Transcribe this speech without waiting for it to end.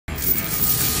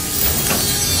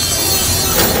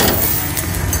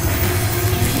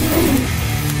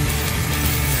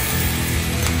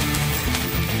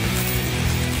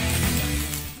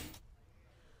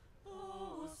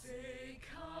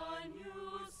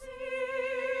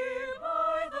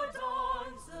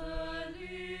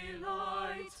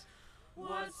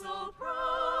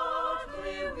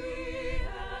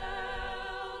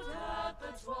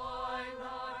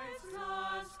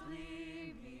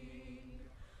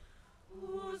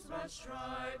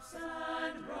stripes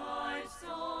and bright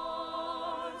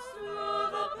stars through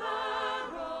the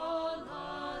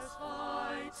perilous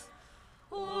fight,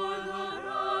 o'er the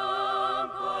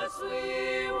ramparts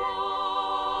we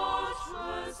watched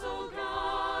were so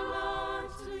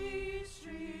gallantly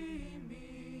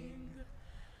streaming,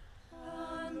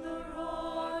 and the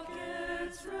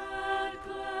rockets' red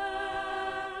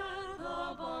glare,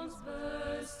 the bombs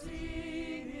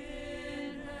bursting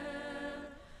in air,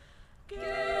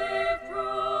 gave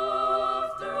proof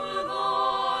through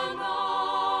the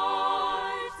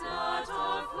night that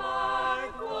our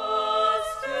flag was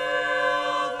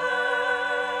still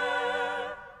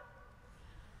there.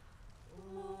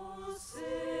 Oh,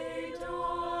 say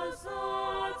does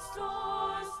that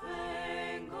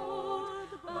star-spangled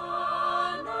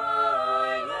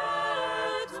banner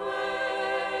yet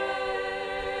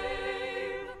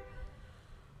wave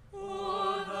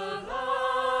o'er the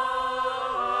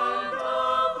land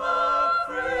of the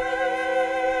free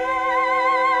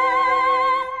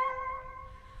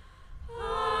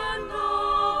and the home of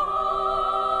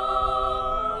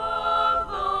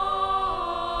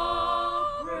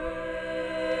the brave.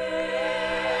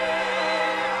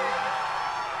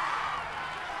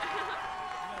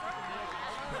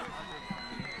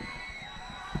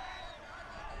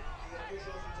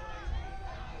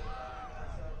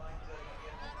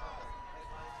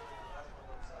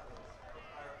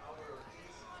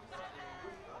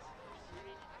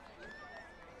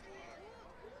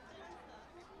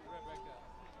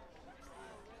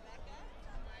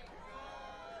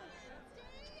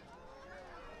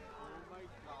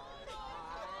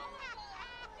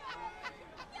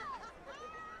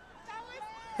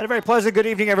 And a very pleasant good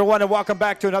evening, everyone, and welcome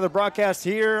back to another broadcast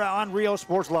here on Rio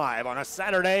Sports Live on a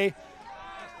Saturday.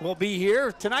 We'll be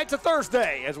here. Tonight's a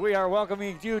Thursday as we are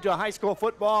welcoming you to high school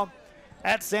football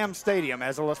at Sam Stadium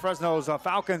as the Los Fresnos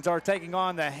Falcons are taking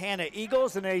on the Hanna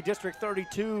Eagles in a District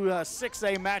 32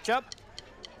 6A matchup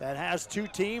that has two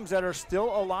teams that are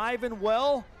still alive and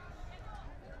well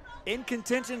in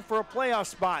contention for a playoff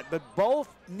spot, but both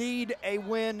need a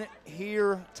win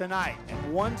here tonight.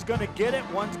 And one's going to get it,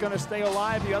 one's going to stay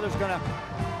alive, the other's going to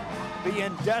be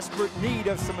in desperate need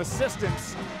of some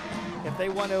assistance if they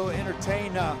want to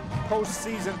entertain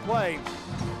postseason play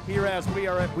here as we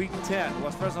are at week 10.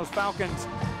 Los Fresnos Falcons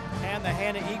and the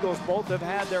Hanna Eagles both have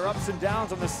had their ups and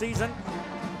downs on the season,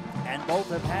 and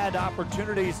both have had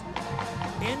opportunities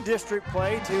in district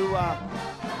play to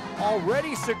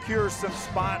already secure some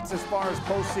spots as far as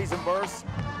postseason berths,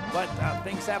 but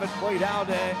things haven't played out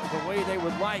the way they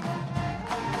would like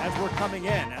as we're coming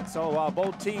in. And so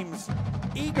both teams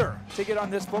eager to get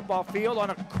on this football field on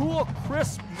a cool,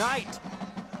 crisp night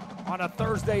on a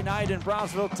Thursday night in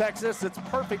Brownsville, Texas. It's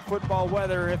perfect football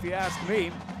weather if you ask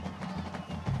me.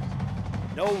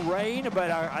 No rain, but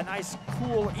a nice,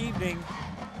 cool evening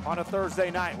on a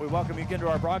Thursday night. We welcome you again to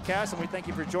our broadcast, and we thank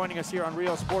you for joining us here on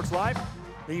Rio Sports Live.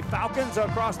 The Falcons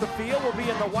across the field will be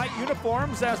in the white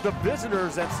uniforms as the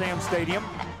visitors at Sam Stadium,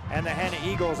 and the Hanna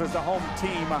Eagles as the home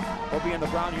team will be in the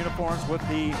brown uniforms with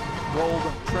the gold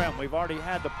trim. We've already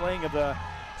had the playing of the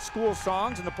school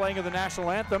songs and the playing of the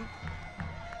national anthem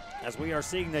as we are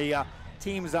seeing the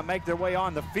teams make their way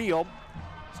on the field.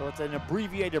 So it's an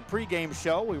abbreviated pregame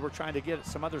show. We were trying to get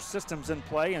some other systems in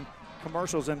play and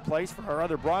commercials in place for our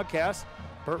other broadcasts.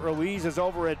 Bert Ruiz is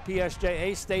over at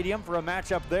PSJA Stadium for a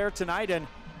matchup there tonight, and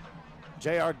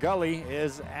J.R. Gully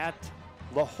is at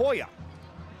La Jolla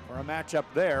for a matchup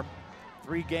there.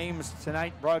 3 games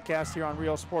tonight broadcast here on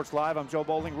Real Sports Live. I'm Joe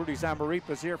Bowling. Rudy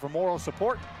Zambarip is here for moral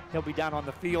support. He'll be down on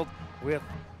the field with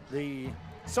the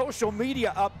social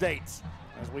media updates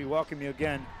as we welcome you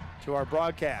again to our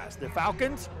broadcast. The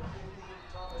Falcons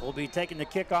will be taking the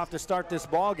kickoff to start this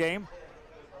ball game.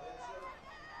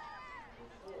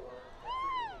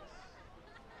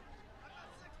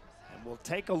 We'll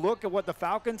take a look at what the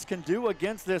Falcons can do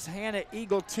against this Hanna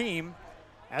Eagle team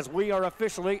as we are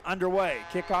officially underway.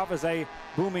 Kickoff is a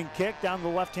booming kick down the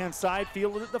left-hand side,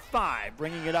 fielded at the 5,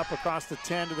 bringing it up across the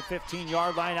 10 to the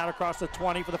 15-yard line, out across the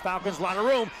 20 for the Falcons. A lot of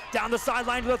room, down the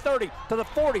sideline to the 30, to the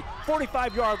 40,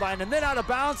 45-yard line, and then out of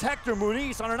bounds. Hector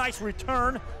Muniz on a nice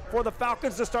return for the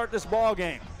Falcons to start this ball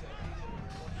game.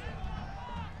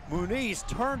 Muniz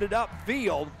turned it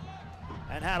upfield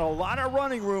and had a lot of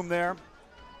running room there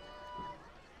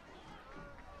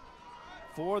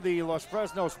for the Los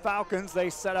Fresnos Falcons. They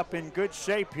set up in good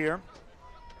shape here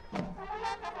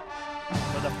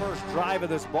for the first drive of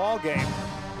this ball game.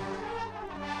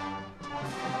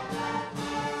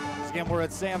 Again, we're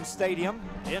at Sam Stadium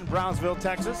in Brownsville,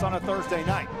 Texas on a Thursday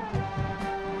night.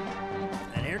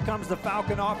 And here comes the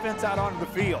Falcon offense out onto the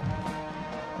field.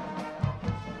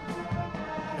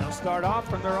 And Falcons start off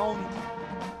from their own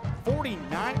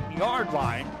 49-yard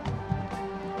line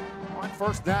on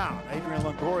first down. Adrian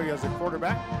Longoria is the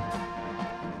quarterback.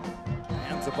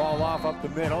 Hands the ball off up the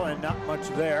middle and not much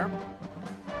there.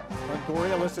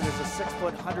 Longoria listed as a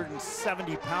 6-foot,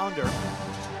 170-pounder.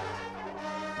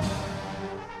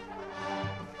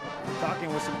 We're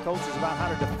talking with some coaches about how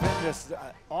to defend this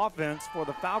offense for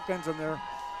the Falcons, and they're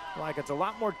like, it's a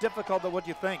lot more difficult than what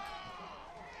you think,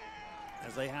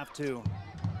 as they have to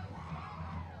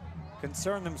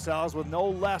concern themselves with no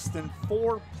less than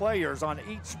 4 players on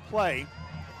each play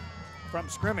from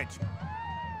scrimmage.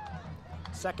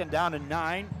 Second down and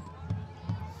 9.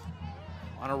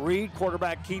 On a read,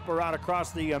 quarterback keeper out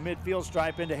across the midfield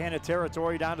stripe into Hanna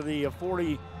territory down to the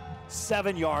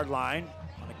 47-yard line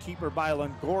on a keeper by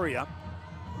Longoria.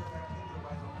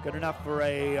 Good enough for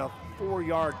a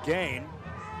 4-yard gain.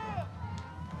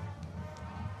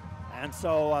 And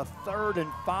so a 3rd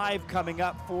and 5 coming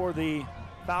up for the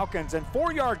Falcons. And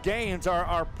 4-yard gains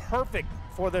are perfect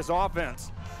for this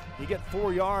offense. You get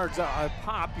 4 yards a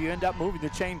pop, you end up moving the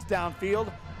chains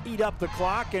downfield, eat up the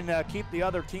clock, and keep the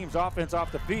other team's offense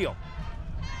off the field.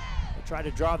 They try to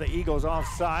draw the Eagles off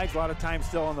sides, a lot of time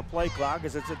still on the play clock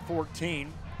as it's at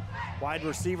 14. Wide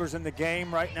receivers in the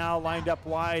game right now lined up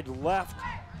wide left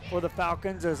for the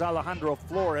Falcons is Alejandro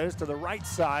Flores. To the right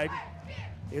side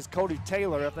is Cody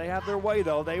Taylor. If they have their way,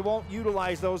 though, they won't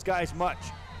utilize those guys much.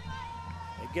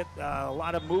 They get a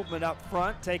lot of movement up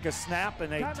front, take a snap,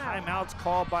 and a timeout's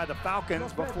called by the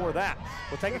Falcons before that.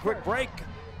 We'll take a quick break.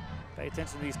 Pay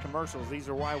attention to these commercials. These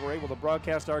are why we're able to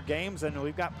broadcast our games, and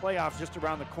we've got playoffs just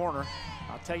around the corner.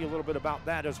 I'll tell you a little bit about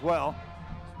that as well.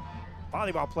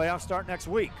 Volleyball playoffs start next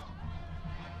week.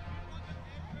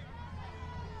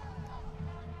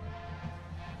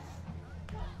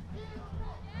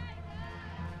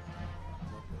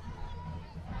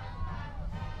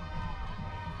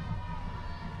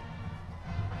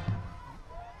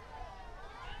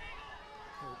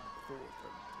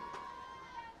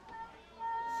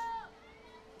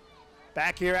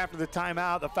 Back here after the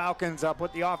timeout, the Falcons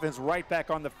put the offense right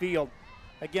back on the field.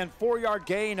 Again, 4-yard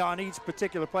gain on each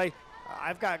particular play.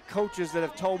 I've got coaches that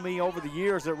have told me over the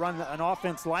years that run an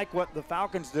offense like what the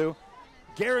Falcons do,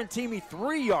 guarantee me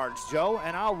 3 yards, Joe,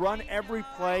 and I'll run every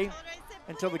play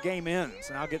until the game ends.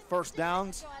 And I'll get first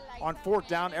downs on 4th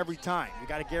down every time. You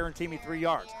got to guarantee me 3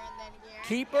 yards.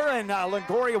 Keeper and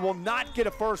Longoria will not get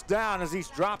a first down as he's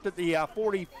dropped at the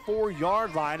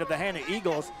 44-yard line of the Hanna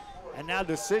Eagles. And now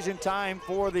decision time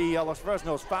for the Los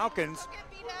Fresnos Falcons.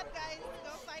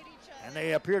 And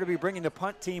they appear to be bringing the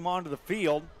punt team onto the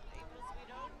field.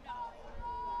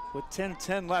 With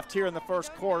 10:10 left here in the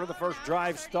first quarter, the first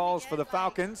drive stalls for the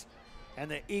Falcons.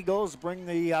 And the Eagles bring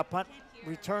the punt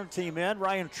return team in.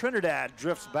 Ryan Trinidad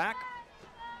drifts back.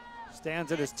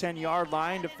 Stands at his 10-yard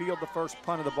line to field the first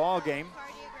punt of the ball game.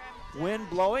 Wind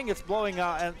blowing. It's blowing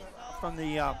from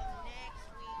the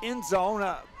end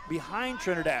zone behind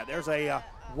Trinidad. There's a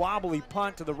wobbly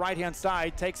punt to the right-hand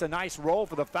side. Takes a nice roll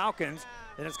for the Falcons.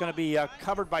 And it's going to be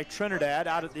covered by Trinidad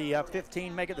out at the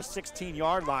 15, make it the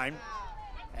 16-yard line.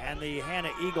 And the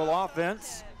Hanna Eagle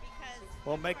offense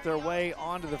will make their way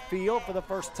onto the field for the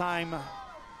first time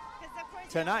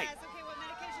tonight.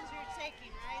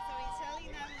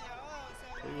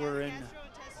 We were in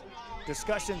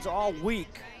discussions all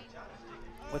week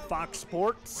with Fox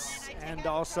Sports and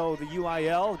also the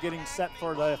UIL getting set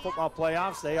for the football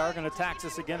playoffs. They are going to tax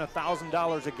us again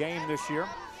 $1,000 a game this year,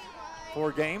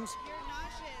 4 games.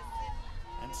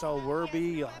 And so we'll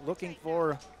be looking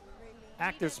for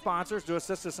active sponsors to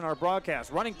assist us in our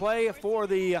broadcast. Running play for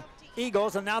the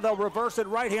Eagles, and now they'll reverse it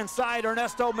right-hand side.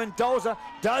 Ernesto Mendoza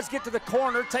does get to the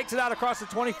corner, takes it out across the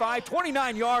 25,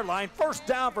 29-yard line. First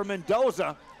down for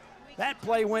Mendoza. That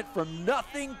play went from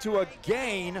nothing to a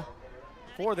gain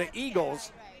for the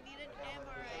Eagles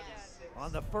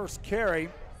on the first carry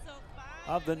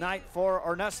of the night for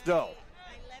Ernesto.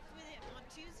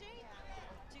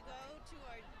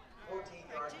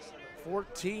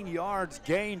 14 yards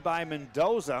gained by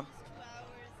Mendoza.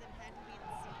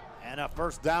 And a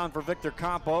first down for Victor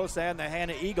Campos and the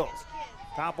Hanna Eagles.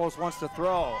 Campos wants to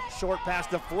throw. Short pass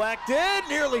deflected,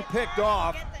 nearly picked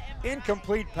off.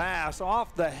 Incomplete pass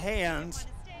off the hands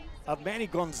of Manny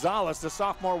Gonzalez, the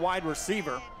sophomore wide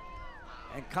receiver.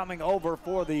 And coming over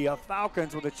for the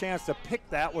Falcons with a chance to pick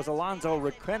that was Alonzo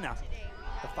Requena,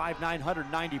 the 5'9",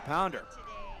 190-pounder.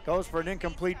 Goes for an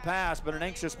incomplete pass, but an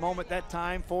anxious moment that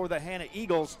time for the Hanna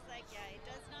Eagles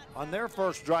on their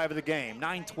first drive of the game.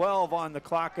 9:12 on the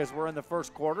clock as we're in the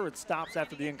first quarter. It stops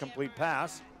after the incomplete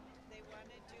pass.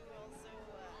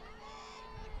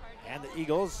 And the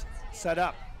Eagles set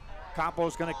up.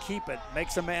 Campo's going to keep it,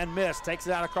 makes a man miss, takes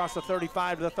it out across the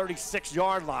 35 to the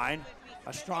 36-yard line.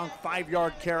 A strong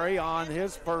 5-yard carry on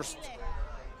his first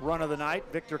run of the night,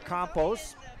 Victor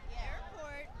Campos.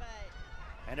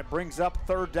 And it brings up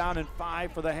 3rd down and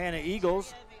 5 for the Hanna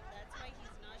Eagles.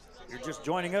 You're just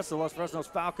joining us. The Los Fresnos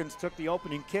Falcons took the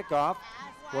opening kickoff.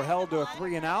 We're held to a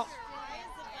 3-and-out.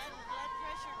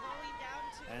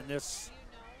 And this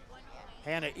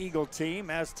Hanna Eagle team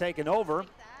has taken over.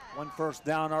 1 first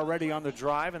down already on the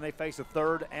drive, and they face a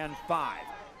 3rd and 5.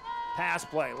 Pass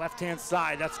play, left-hand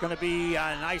side. That's going to be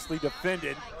nicely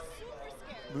defended.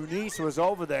 Muniz was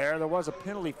over there. There was a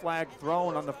penalty flag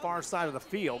thrown on the far side of the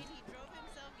field.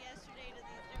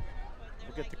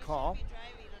 We'll get the call.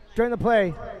 During the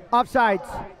play,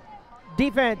 offsides,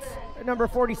 defense, number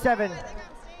 47.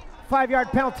 5-yard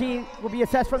penalty will be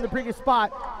assessed from the previous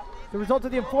spot. The result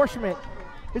of the enforcement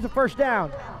is a first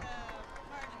down.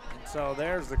 And so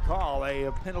there's the call,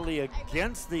 a penalty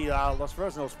against the Los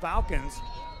Fresnos Falcons.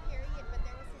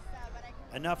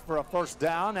 Enough for a first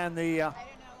down, and the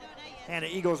Hanna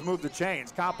Eagles move the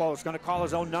chains. Campos is going to call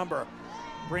his own number.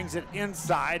 Brings it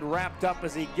inside, wrapped up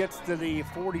as he gets to the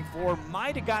 44.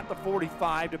 Might have got the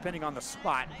 45, depending on the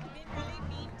spot.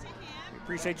 We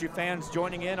appreciate you fans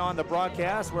joining in on the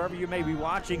broadcast, wherever you may be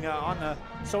watching on the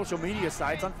social media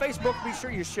sites. On Facebook, be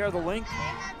sure you share the link.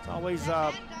 It's always,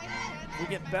 we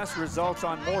get best results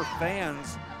on more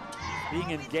fans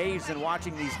being engaged in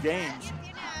watching these games.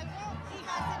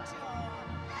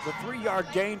 The 3-yard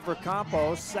gain for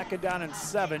Campos, 2nd down and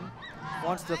 7.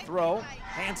 Wants to throw,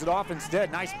 hands it off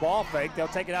instead. Nice ball fake. They'll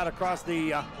take it out across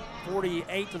the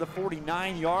 48 to the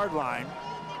 49-yard line.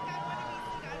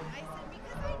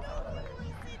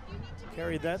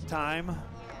 Carried that time.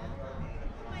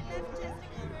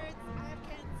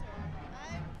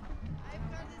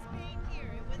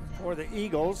 For the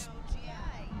Eagles.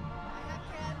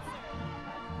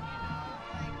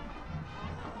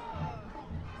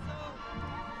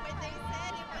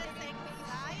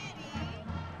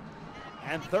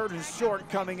 And 3rd and short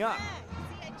coming up.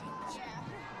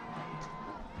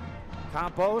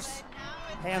 Campos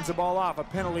hands the ball off. A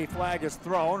penalty flag is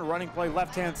thrown. Running play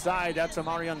left-hand side. That's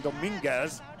Amarian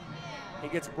Dominguez. He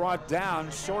gets brought down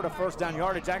short of first down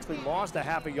yardage. Actually lost a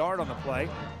half a yard on the play.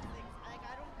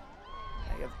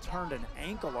 They have turned an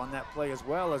ankle on that play as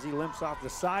well as he limps off the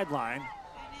sideline.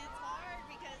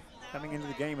 Coming into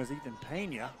the game is Ethan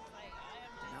Pena.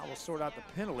 Now we'll sort out the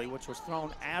penalty, which was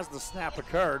thrown as the snap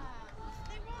occurred.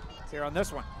 Here on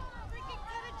this one.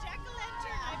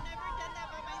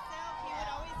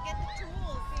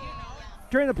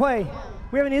 During the play,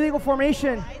 we have an illegal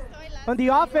formation on the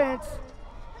offense,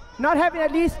 not having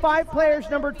at least 5 players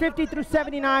numbered 50 through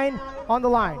 79 on the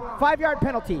line. 5-yard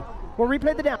penalty. We'll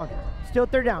replay the down. Still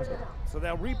 3rd down. So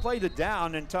they'll replay the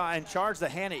down and charge the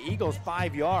Hanna Eagles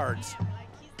 5 yards.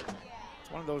 It's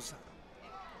one of those.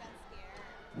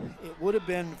 It would have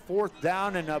been 4th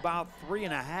down and about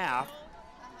 3.5.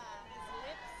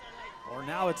 Or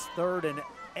now it's 3rd and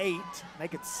 8,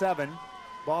 make it 7.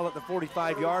 Ball at the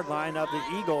 45-yard line of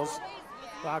the Eagles.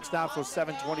 Clock stops with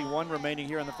 7:21 remaining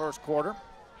here in the first quarter.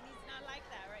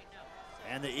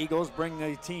 And the Eagles bring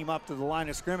the team up to the line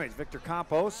of scrimmage. Victor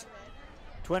Campos,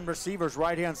 twin receivers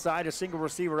right-hand side, a single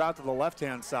receiver out to the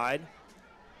left-hand side.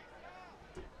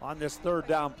 On this 3rd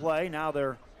down play, now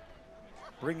they're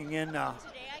bringing in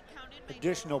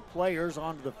additional players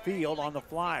onto the field on the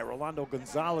fly. Rolando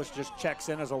Gonzalez just checks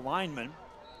in as a lineman.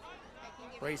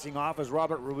 Racing off is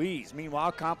Robert Ruiz.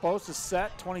 Meanwhile, Campos is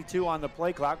set, 22 on the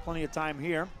play clock, plenty of time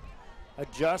here.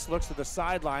 Adjusts, looks to the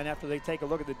sideline after they take a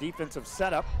look at the defensive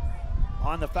setup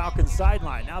on the Falcons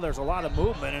sideline. Now there's a lot of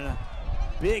movement and a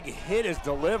big hit is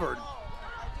delivered.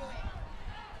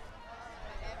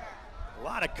 A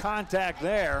lot of contact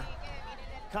there.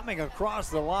 Coming across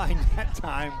the line that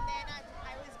time.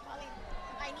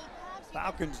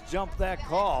 Falcons jumped that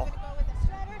call.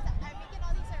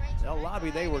 They'll lobby,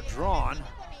 they were drawn.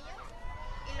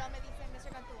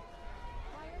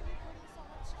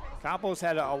 Campos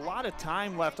had a lot of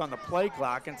time left on the play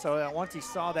clock, and so once he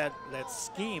saw that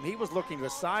scheme, he was looking to the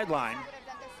sideline.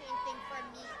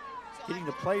 Getting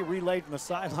the play relayed from the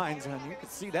sidelines, and you could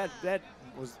see that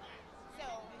was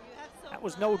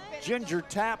no ginger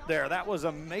tap there. That was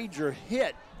a major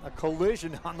hit, a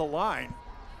collision on the line.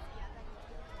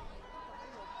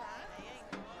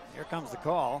 Here comes the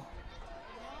call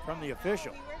from the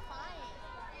official.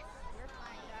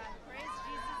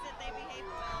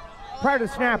 Prior to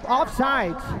snap,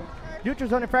 offsides. Neutral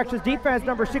zone infractions, defense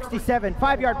number 67,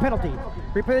 5-yard penalty.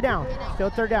 Replay the down,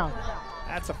 still 3rd down.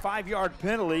 That's a 5-yard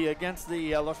penalty against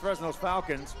the Los Fresnos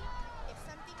Falcons.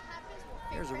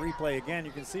 Here's a replay again.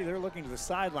 You can see they're looking to the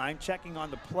sideline, checking on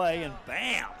the play, and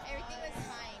bam! Everything was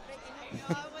fine. But you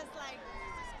know, I was like,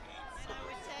 so I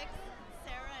would text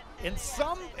Sarah and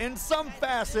In some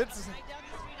facets, right down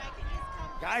the street, I can just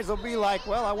come. guys will be like,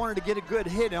 well, I wanted to get a good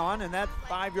hit on, and that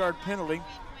 5-yard penalty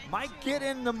might get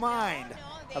in the mind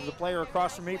of the player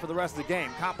across from me for the rest of the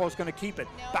game. Campos going to keep it,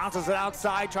 bounces it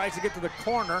outside, tries to get to the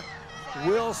corner,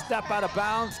 will step out of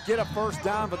bounds, get a first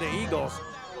down for the Eagles.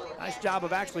 Nice job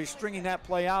of actually stringing that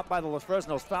play out by the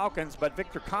Fresnos Falcons, but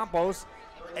Victor Campos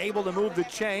able to move the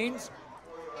chains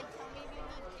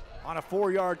on a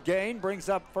 4-yard gain, brings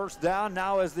up first down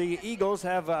now as the Eagles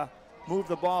have moved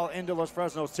the ball into Los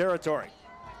Fresnos territory.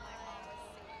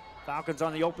 Falcons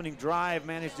on the opening drive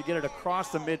managed to get it across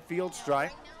the midfield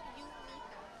stripe.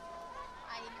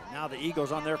 Now the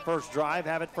Eagles on their first drive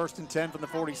have it 1st and 10 from the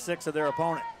 46 of their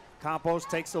opponent. Campos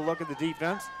takes a look at the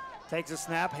defense, takes a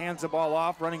snap, hands the ball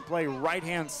off, running play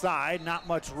right-hand side. Not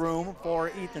much room for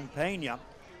Ethan Pena.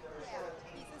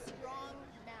 He's a strong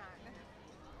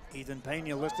man. Ethan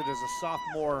Pena listed as a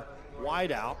sophomore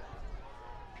wideout.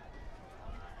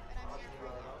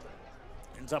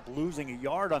 Ends up losing a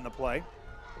yard on the play.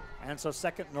 And so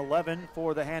 2nd and 11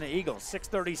 for the Hanna Eagles.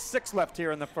 6:36 left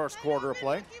here in the first quarter of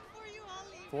play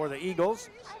for the Eagles.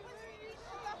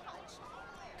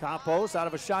 Campos out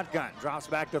of a shotgun, drops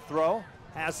back to throw,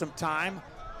 has some time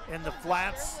in the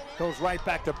flats, goes right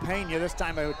back to Pena. This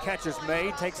time a catch is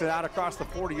made, takes it out across the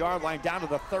 40-yard line down to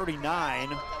the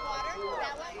 39.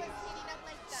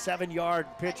 7-yard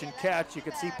pitch and catch. You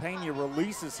can see Pena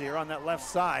releases here on that left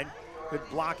side. Good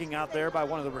blocking out there by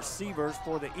one of the receivers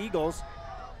for the Eagles.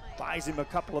 Buys him a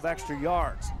couple of extra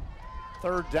yards.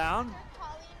 3rd down,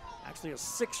 actually a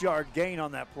 6-yard gain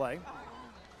on that play.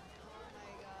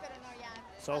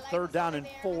 So 3rd down and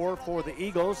 4 for the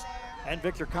Eagles and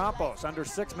Victor Campos. Under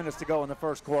 6 minutes to go in the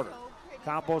first quarter.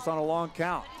 Campos on a long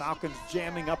count. Falcons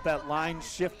jamming up that line,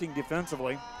 shifting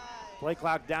defensively. Play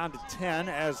clock down to 10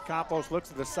 as Campos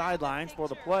looks at the sidelines for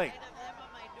the play.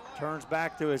 Turns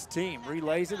back to his team,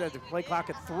 relays it at the play clock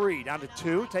at 3, down to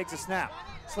 2, takes a snap,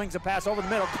 slings a pass over the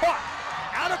middle, caught,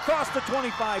 out across the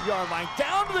 25-yard line,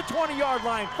 down to the 20-yard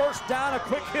line, 1st down, a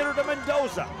quick hitter to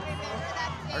Mendoza.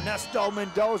 Ernesto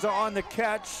Mendoza on the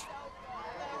catch.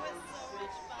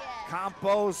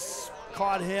 Campos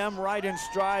caught him right in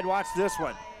stride. Watch this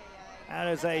one. That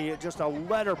is just a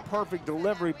letter-perfect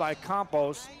delivery by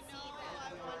Campos.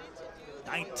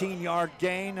 19-yard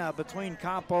gain between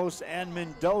Campos and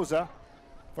Mendoza.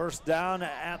 1st down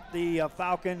at the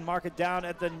Falcon, mark it down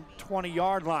at the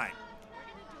 20-yard line.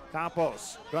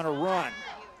 Campos gonna run,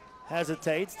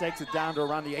 hesitates, takes it down to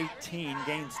around the 18,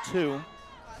 gains 2.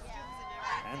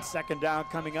 And 2nd down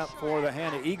coming up for the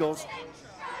Hanna Eagles.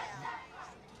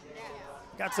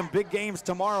 Got some big games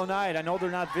tomorrow night. I know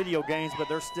they're not video games, but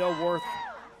they're still worth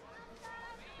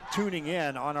tuning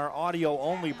in on our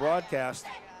audio-only broadcast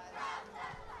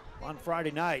on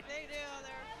Friday night.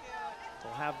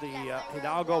 We'll have the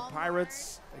Hidalgo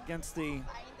Pirates against the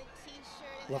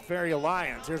La Feria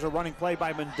Lions. Here's a running play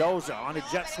by Mendoza on a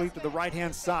jet sweep to the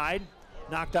right-hand side.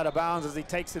 Knocked out of bounds as he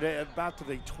takes it about to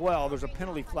the 12. There's a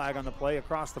penalty flag on the play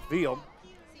across the field.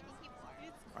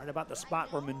 Right about the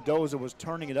spot where Mendoza was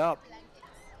turning it up.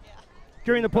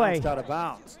 During the play, Bounced out of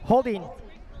bounds. holding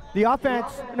the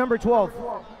offense, number 12.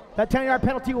 That 10-yard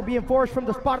penalty will be enforced from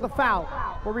the spot of the foul.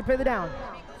 We'll replay the down.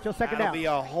 Still 2nd That'll down. be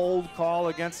a hold call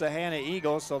against the Hanna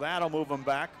Eagles, so that'll move them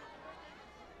back.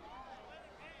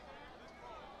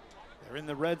 They're in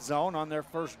the red zone on their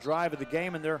first drive of the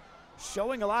game, and they're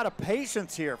showing a lot of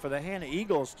patience here for the Hanna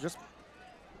Eagles, just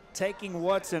taking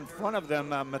what's in front of them,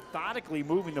 methodically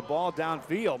moving the ball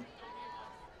downfield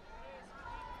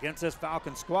against this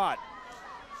Falcon squad.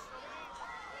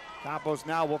 Campos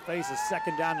now will face a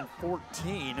 2nd down and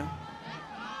 14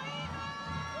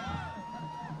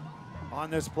 on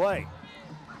this play.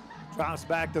 Drops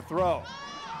back to throw.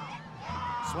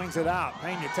 Swings it out.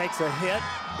 Pena takes a hit,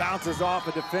 bounces off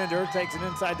a defender, takes it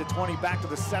inside the 20, back to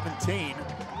the 17.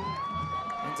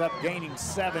 Ends up gaining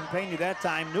 7. Pena that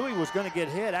time knew he was going to get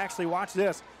hit. Actually, watch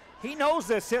this. He knows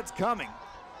this hit's coming.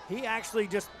 He actually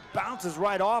just bounces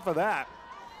right off of that.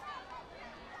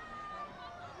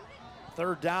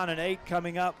 3rd down and 8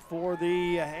 coming up for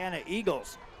the Hanna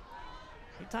Eagles.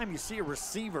 Anytime you see a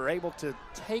receiver able to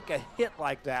take a hit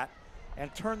like that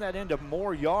and turn that into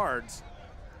more yards,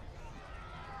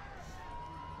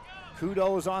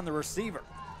 kudos on the receiver.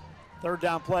 3rd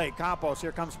down play, Campos,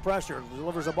 here comes pressure,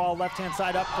 delivers the ball left-hand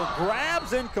side up for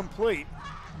grabs, incomplete.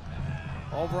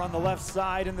 Over on the left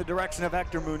side in the direction of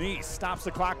Hector Muniz. Stops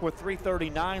the clock with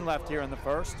 3:39 left here in the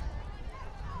first.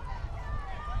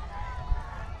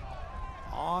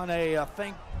 On a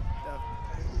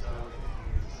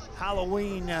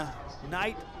Halloween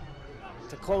night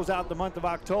to close out the month of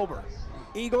October.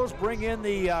 Eagles bring in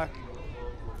the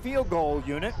field goal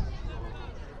unit,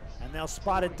 and they'll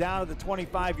spot it down at the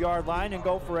 25-yard line and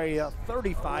go for a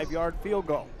 35-yard field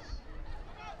goal.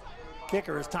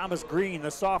 Kicker is Thomas Green, the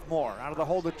sophomore, out of the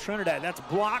hold of Trinidad. That's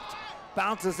blocked,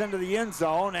 bounces into the end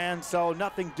zone, and so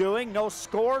nothing doing, no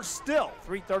score, still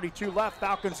 3:32 left.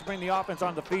 Falcons bring the offense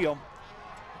on the field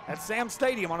at Sam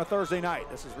Stadium on a Thursday night.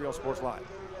 This is Real Sports Live.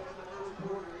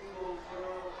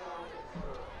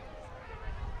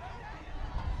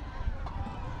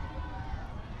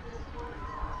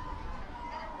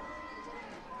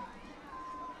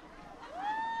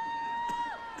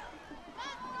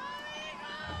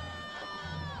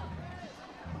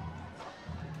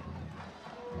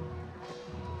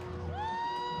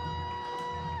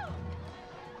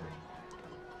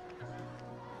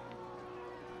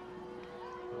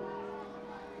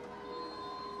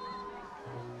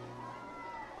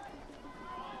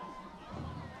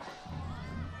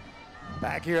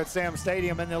 Back here at Sam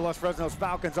Stadium, and the Los Fresnos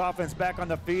Falcons offense back on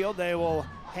the field. They will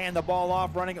hand the ball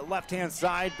off, running it left-hand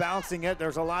side, bouncing it.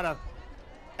 There's a lot of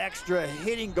extra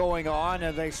hitting going on,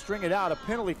 and they string it out. A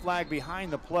penalty flag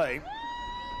behind the play.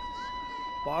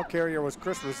 Ball carrier was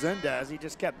Chris Resendez. He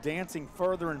just kept dancing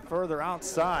further and further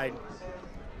outside.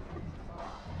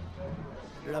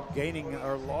 Ended up gaining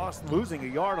or losing a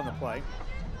yard on the play.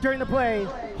 During the play,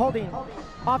 holding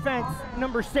offense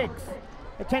number 6.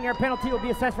 A 10-yard penalty will be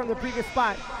assessed from the previous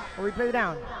spot. We'll replay the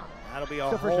down. That'll be a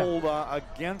hold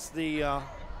against the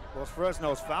Los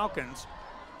Fresnos Falcons.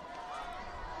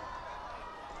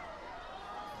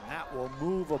 And that will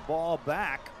move a ball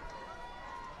back.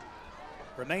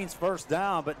 Remains first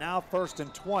down, but now 1st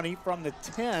and 20 from the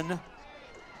 10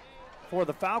 for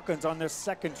the Falcons on this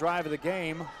second drive of the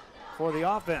game for the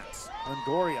offense.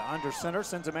 Longoria under center,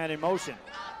 sends a man in motion.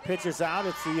 Pitches out,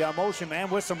 it's the motion man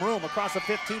with some room across the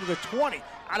 15 to the 20.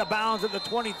 Out of bounds at the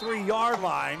 23-yard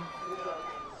line.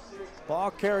 Ball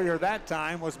carrier that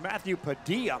time was Matthew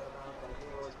Padilla.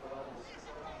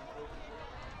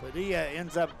 Padilla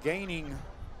ends up gaining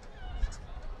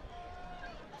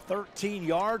 13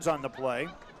 yards on the play.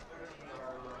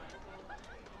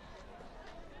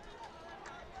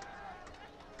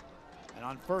 And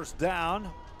on first down,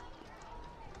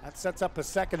 that sets up a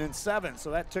 2nd and 7,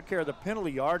 so that took care of the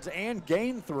penalty yards and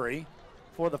gain 3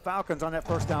 for the Falcons on that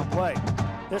first down play.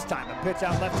 This time a pitch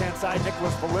out left-hand side,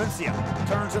 Nicholas Valencia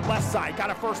turns it left side, got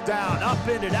a first down,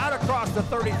 upended out across the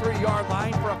 33-yard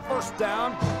line for a first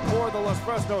down for the Los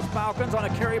Fresnos Falcons on a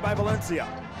carry by Valencia.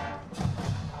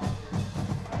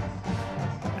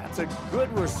 That's a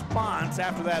good response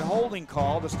after that holding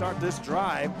call to start this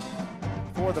drive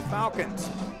for the Falcons.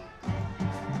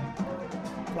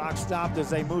 Clock stopped as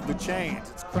they move the chains.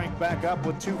 It's cranked back up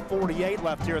with 2:48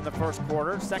 left here in the first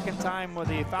quarter. Second time where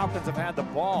the Falcons have had the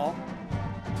ball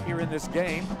here in this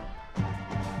game.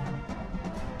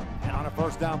 And on a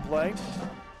first down play,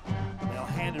 they'll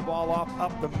hand the ball off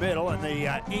up the middle, and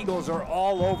the Eagles are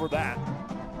all over that.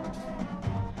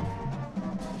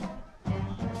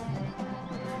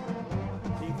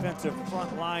 Defensive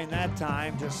front line that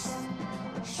time just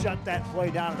shut that play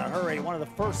down in a hurry. One of the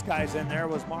first guys in there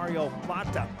was Mario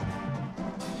Plata.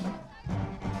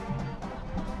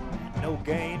 No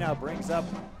gain, brings up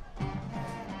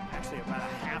actually about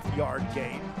a half-yard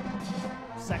gain.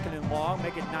 2nd and long,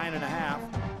 make it 9.5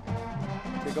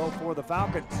 to go for the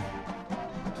Falcons.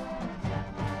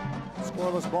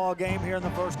 Scoreless ball game here in the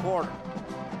first quarter.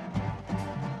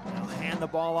 They'll hand the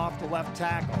ball off to left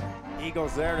tackle.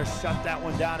 Eagles there to shut that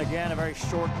one down again, a very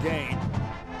short gain.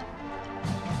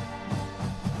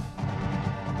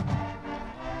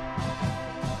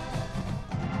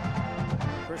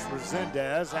 Chris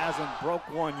Resendez hasn't broke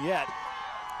one yet.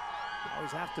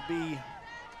 Always have to be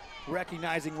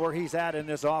recognizing where he's at in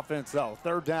this offense though.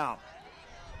 3rd down.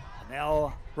 And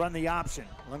they'll run the option.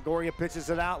 Longoria pitches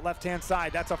it out left-hand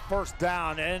side. That's a first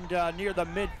down and near the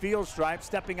midfield stripe.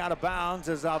 Stepping out of bounds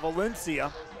is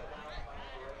Valencia.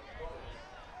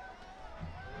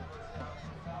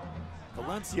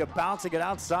 Valencia bouncing it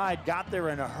outside, got there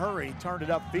in a hurry, turned it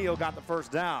upfield, got the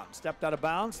first down. Stepped out of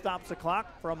bounds, stops the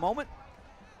clock for a moment,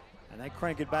 and they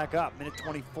crank it back up. Minute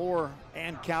 24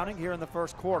 and counting here in the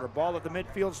first quarter. Ball at the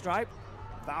midfield stripe.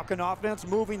 Falcon offense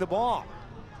moving the ball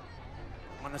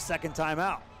on the second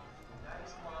timeout.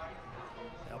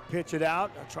 They'll pitch it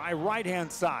out, try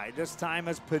right-hand side. This time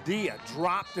as Padilla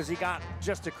dropped as he got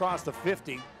just across the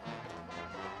 50.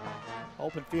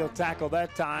 Open field tackle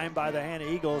that time by the Hanna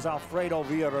Eagles, Alfredo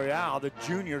Villarreal, the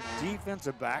junior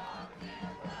defensive back.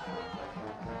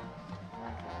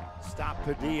 Stop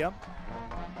Padilla.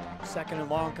 Second and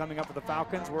long coming up for the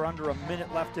Falcons. We're under a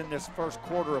minute left in this first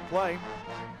quarter of play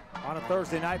on a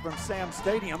Thursday night from Sam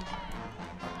Stadium.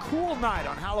 A cool night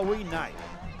on Halloween night.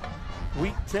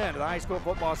 Week 10 of the high school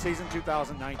football season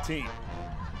 2019.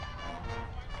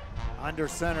 Under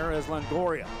center is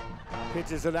Longoria.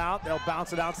 Pitches it out. They'll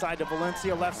bounce it outside to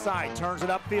Valencia, left side. Turns it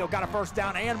upfield. Got a first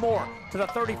down and more to the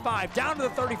 35. Down to the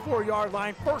 34-yard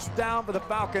line. First down for the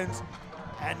Falcons.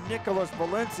 And Nicholas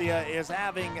Valencia is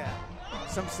having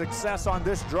some success on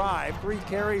this drive. 3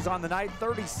 carries on the night,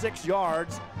 36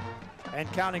 yards,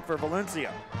 and counting for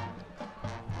Valencia.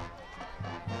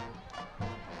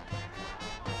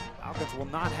 Falcons will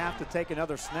not have to take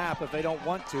another snap if they don't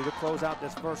want to close out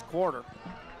this first quarter.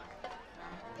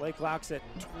 Play clock's at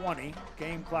 20.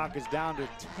 Game clock is down to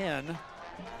 10.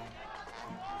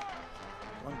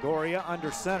 Longoria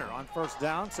under center on first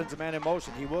down, sends a man in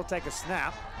motion. He will take a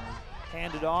snap.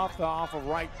 Handed off of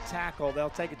right tackle. They'll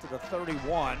take it to the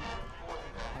 31.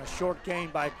 A short gain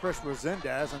by Chris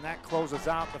Resendez, and that closes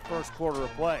out the first quarter of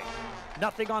play.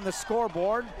 Nothing on the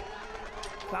scoreboard.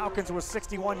 Falcons with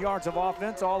 61 yards of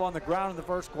offense, all on the ground in the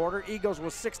first quarter. Eagles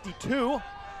with 62,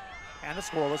 and a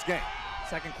scoreless game.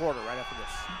 Second quarter right after this.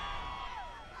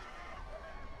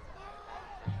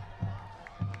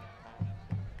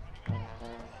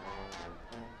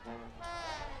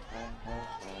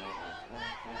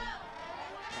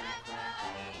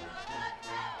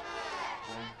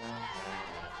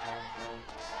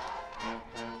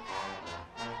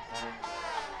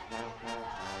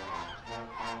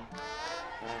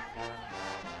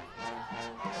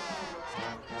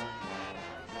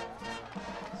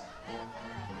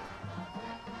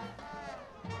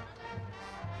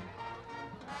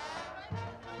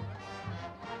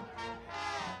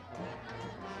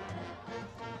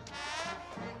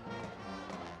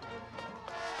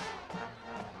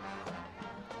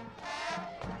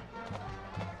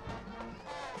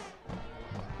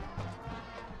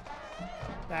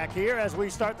 Back here as we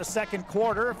start the second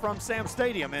quarter from Sam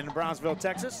Stadium in Brownsville,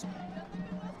 Texas.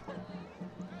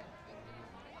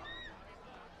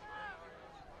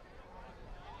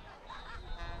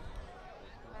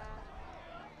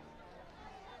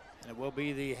 And it will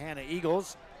be the Hanna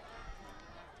Eagles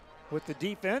with the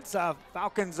defense.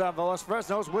 Falcons of Los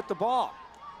Fresnos with the ball.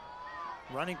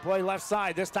 Running play left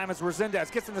side. This time it's Resendez.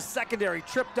 Gets in the secondary.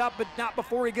 Tripped up, but not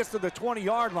before he gets to the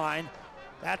 20-yard line.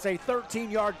 That's a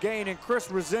 13-yard gain, and Chris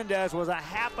Resendez was a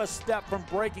half a step from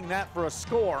breaking that for a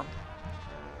score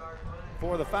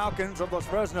for the Falcons of Los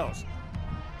Fresnos.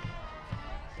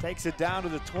 Takes it down to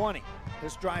the 20.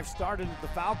 This drive started at the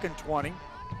Falcon 20. And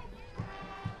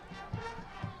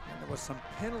there was some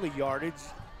penalty yardage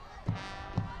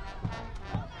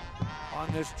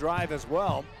on this drive as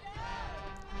well.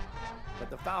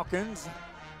 But the Falcons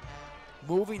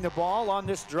moving the ball on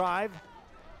this drive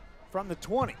from the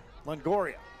 20.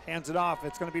 Longoria hands it off.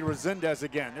 It's going to be Resendez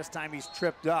again. This time he's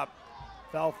tripped up.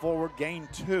 Fell forward, gained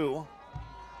 2.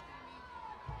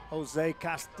 Jose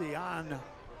Castellan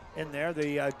in there,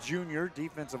 the junior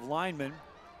defensive lineman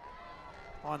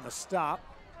on the stop.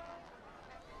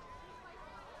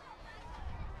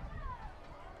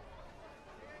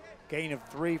 Gain of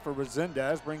 3 for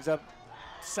Resendez, brings up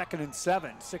 2nd and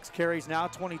 7. 6 carries now,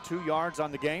 22 yards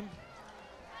on the game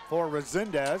for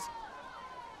Resendez.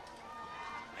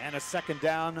 And a second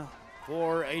down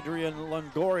for Adrian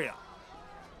Longoria.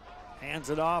 Hands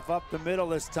it off up the middle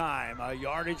this time. A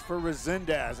yardage for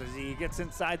Resendez as he gets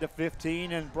inside the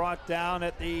 15 and brought down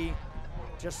at the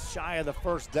just shy of the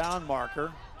first down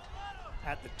marker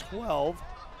at the 12.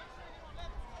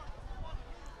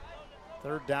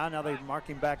 Third down, now they're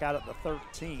marking back out at the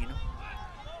 13.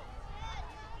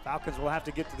 Falcons will have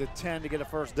to get to the 10 to get a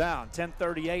first down.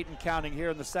 10:38 and counting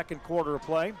here in the second quarter of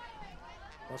play.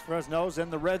 Los Fresnos in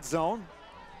the red zone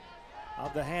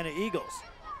of the Hanna Eagles.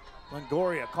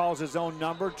 Longoria calls his own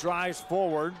number, drives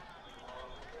forward.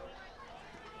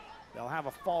 They'll have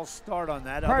a false start on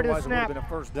that, otherwise it would have been a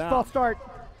first down. False start.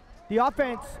 The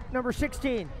offense, number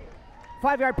 16,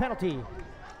 5-yard penalty.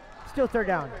 Still third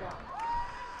down.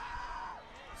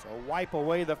 So wipe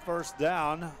away the first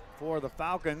down for the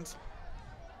Falcons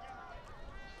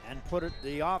and put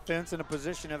the offense in a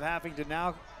position of having to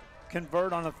now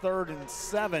convert on a 3rd and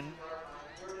 7.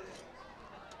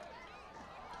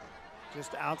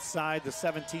 Just outside the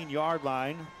 17-yard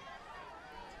line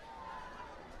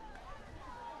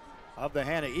of the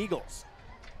Hanna Eagles.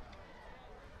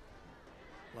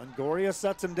 Longoria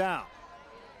sets him down.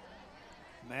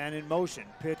 Man in motion,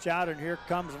 pitch out, and here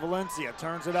comes Valencia.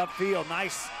 Turns it upfield,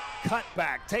 nice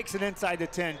cutback, takes it inside the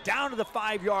 10, down to the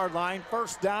 5-yard line.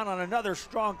 First down on another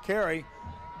strong carry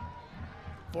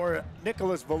for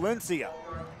Nicholas Valencia.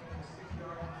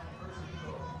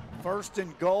 First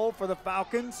and goal for the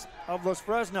Falcons of Los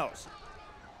Fresnos.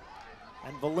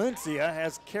 And Valencia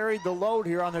has carried the load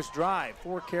here on this drive.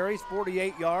 4 carries,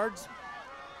 48 yards.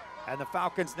 And the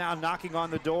Falcons now knocking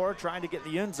on the door, trying to get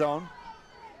the end zone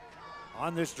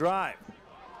on this drive.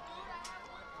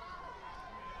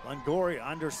 Longoria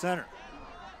under center.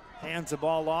 Hands the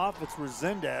ball off. It's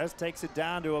Resendez. Takes it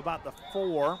down to about the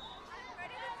 4.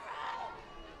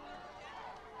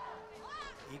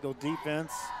 Eagle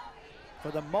defense, for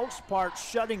the most part,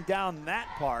 shutting down that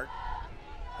part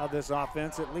of this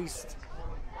offense, at least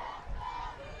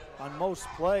on most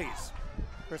plays.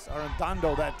 Chris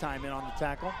Arredondo that time in on the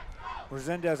tackle.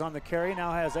 Resendez on the carry,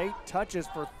 now has 8 touches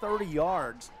for 30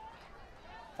 yards.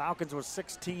 Falcons with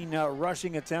 16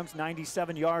 rushing attempts,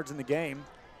 97 yards in the game.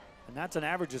 And that's an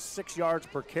average of 6 yards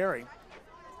per carry.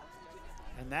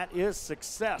 And that is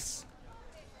success.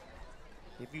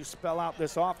 If you spell out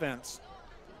this offense,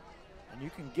 and you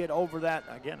can get over that,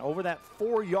 again, over that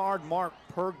 4-yard mark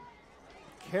per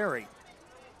carry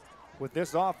with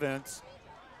this offense,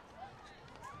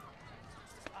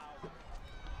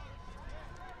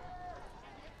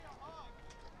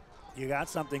 you got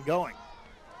something going.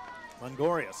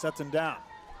 Longoria sets him down.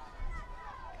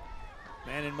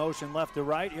 Man in motion left to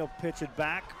right. He'll pitch it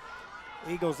back.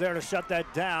 Eagles there to shut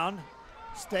that down.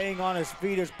 Staying on his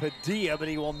feet is Padilla, but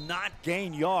he will not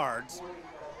gain yards.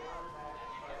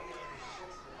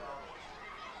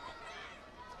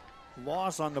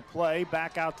 Loss on the play,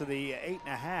 back out to the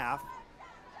 8.5.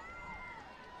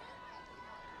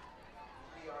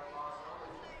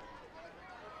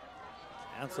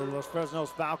 And so Los Fresnos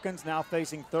Falcons now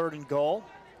facing 3rd and goal.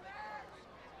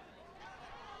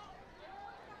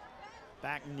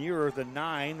 Back nearer the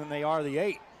 9 than they are the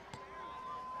 8.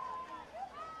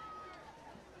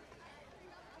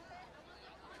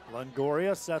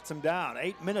 Longoria sets him down.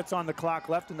 8 minutes on the clock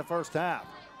left in the first half.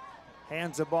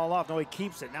 Hands the ball off. No, he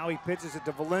keeps it. Now he pitches it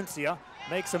to Valencia.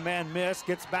 Makes a man miss.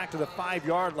 Gets back to the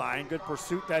 5-yard line. Good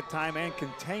pursuit that time and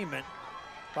containment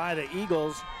by the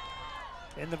Eagles.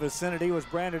 In the vicinity was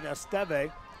Brandon Esteve,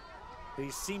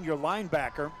 the senior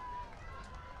linebacker,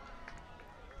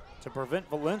 to prevent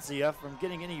Valencia from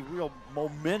getting any real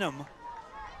momentum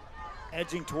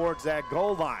edging towards that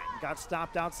goal line. Got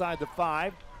stopped outside the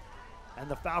 5, and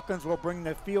the Falcons will bring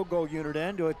the field goal unit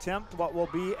in to attempt what will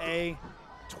be a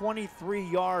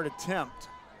 23-yard attempt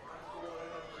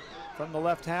from the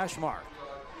left hash mark.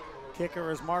 Kicker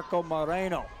is Marco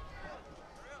Moreno.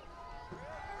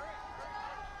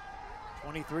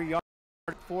 23 yards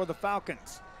for the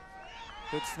Falcons.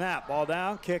 Good snap, ball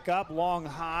down, kick up, long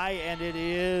high, and it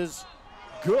is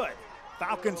good.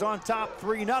 Falcons on top,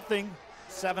 3-0.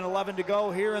 7:11 to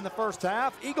go here in the first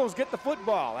half. Eagles get the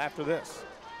football after this.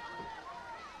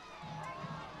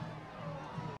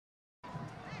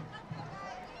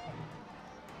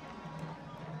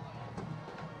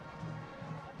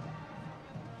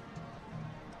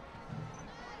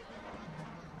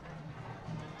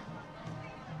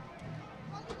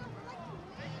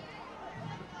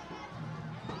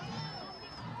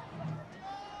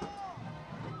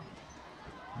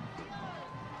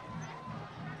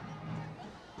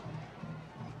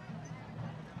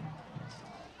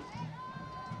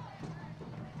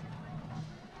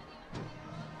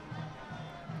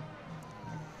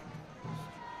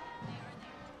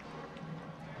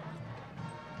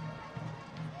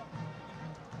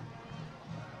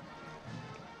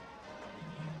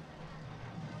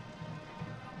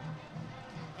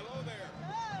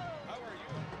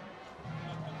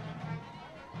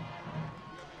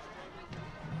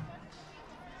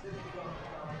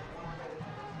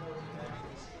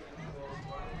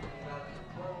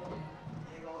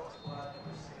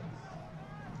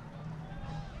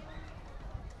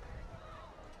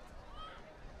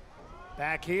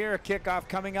 Back here, a kickoff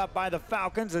coming up by the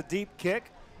Falcons, a deep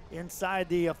kick inside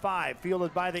the 5,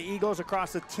 fielded by the Eagles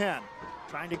across the 10.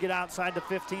 Trying to get outside the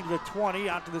 15 to the 20,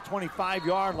 out to the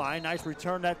 25-yard line. Nice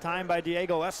return that time by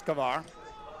Diego Escobar.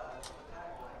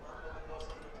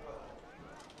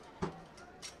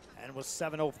 And with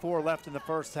 7:04 left in the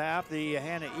first half, the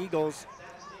Hanna Eagles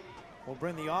will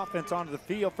bring the offense onto the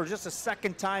field for just a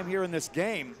second time here in this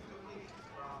game.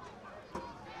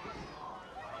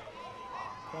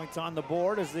 Points on the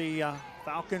board as the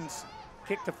Falcons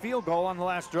kick the field goal on the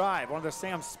last drive. One of the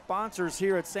Sam sponsors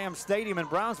here at Sam Stadium in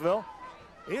Brownsville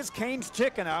is Cane's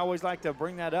Chicken. I always like to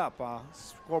bring that up.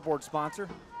 Scoreboard sponsor.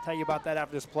 Tell you about that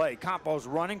after this play. Campos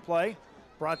running play,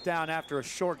 brought down after a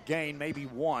short gain, maybe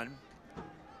 1.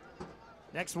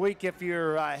 Next week, if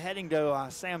you're heading to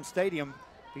Sam Stadium,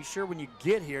 be sure when you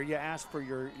get here, you ask for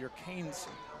your Cane's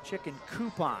Chicken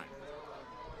coupon.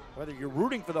 whether you're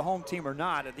rooting for the home team or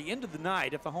not, at the end of the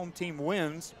night, if the home team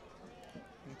wins,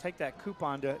 you can take that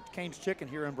coupon to Cane's Chicken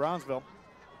here in Brownsville.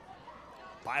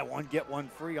 Buy one, get one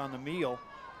free on the meal.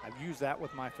 I've used that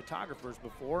with my photographers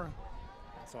before,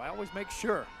 so I always make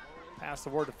sure. Pass the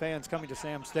word to fans coming to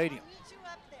Sam Stadium.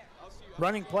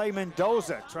 Running play,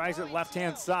 Mendoza tries it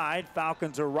left-hand side.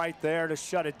 Falcons are right there to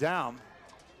shut it down.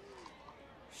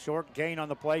 Short gain on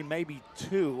the play, maybe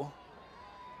 2.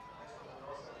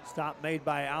 Stop made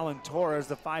by Alan Torres,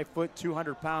 the 5-foot,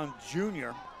 200-pound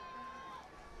junior.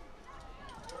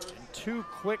 And 2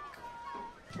 quick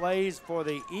plays for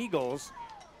the Eagles.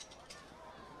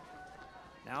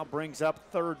 Now brings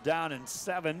up 3rd down and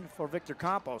 7 for Victor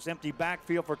Campos. Empty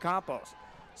backfield for Campos.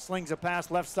 Slings a pass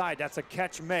left side. That's a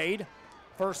catch made.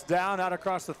 1st down out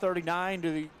across the 39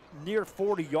 to the near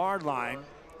 40-yard line.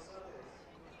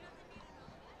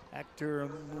 Hector,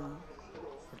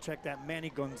 check that, Manny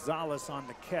Gonzalez on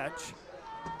the catch.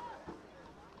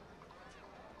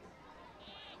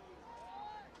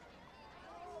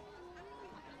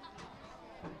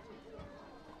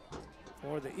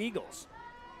 For the Eagles.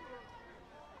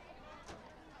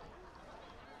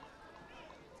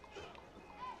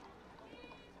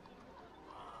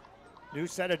 New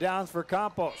set of downs for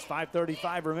Campos,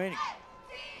 5:35 remaining.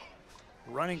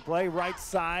 Running play right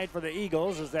side for the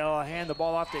Eagles as they'll hand the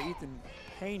ball off to Ethan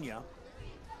Pena.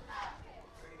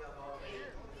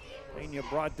 Pena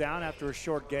brought down after a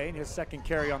short gain, his 2nd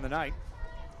carry on the night.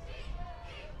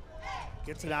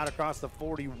 Gets it out across the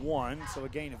 41, so a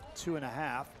gain of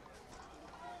 2.5.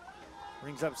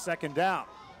 Brings up 2nd down.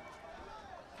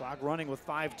 Clock running with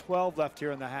 5:12 left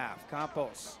here in the half.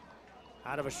 Campos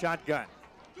out of a shotgun.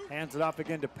 Hands it off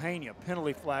again to Pena.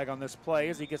 Penalty flag on this play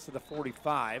as he gets to the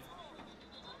 45.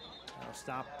 Now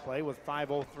stop play with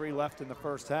 5:03 left in the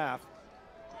 1st half.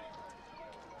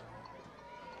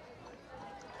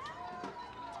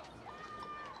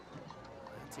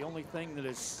 That's the only thing that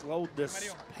has slowed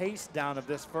this pace down of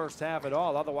this 1st half at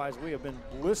all. Otherwise, we have been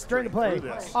blistering play. through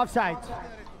this. Offsides.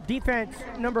 Defense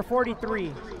number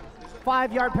 43.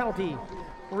 5-yard penalty.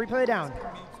 We'll replay down.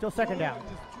 Still 2nd down.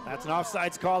 That's an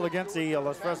offsides call against the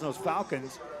Los Fresnos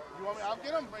Falcons. I'll get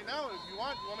him right now if you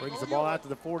want. Brings the ball out to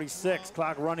the 46.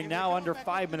 Clock running now under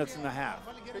 5 minutes and a half.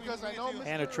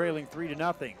 Hanna trailing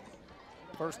 3-0.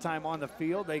 1st time on the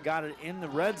field. They got it in the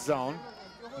red zone.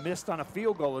 Missed on a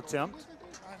field goal attempt.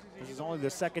 This is only the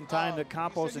 2nd time that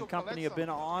Campos and company have been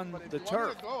on the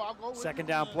turf. 2nd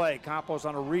down play. Campos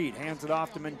on a read. Hands it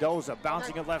off to Mendoza.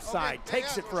 Bouncing it left side.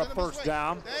 Takes it for a 1st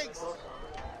down.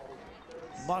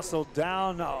 Muscled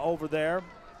down over there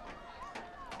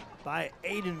by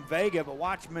Aiden Vega, but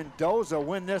watch Mendoza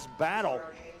win this battle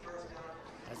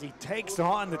as he takes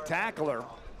on the tackler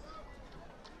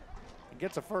and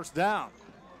gets a 1st down.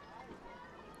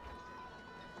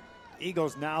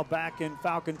 Eagles now back in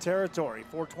Falcon territory.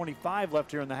 4:25 left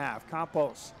here in the half.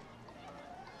 Campos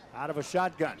out of a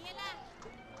shotgun.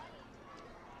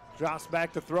 Drops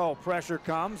back to throw. Pressure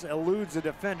comes, eludes the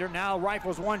defender. Now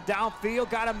rifles one downfield.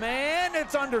 Got a man.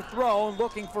 It's underthrown.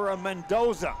 Looking for a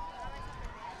Mendoza.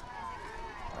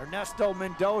 Ernesto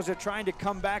Mendoza trying to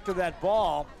come back to that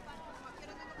ball.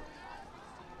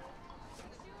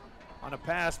 On a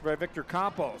pass by Victor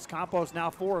Campos. Campos now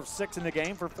 4 of 6 in the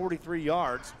game for 43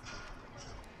 yards.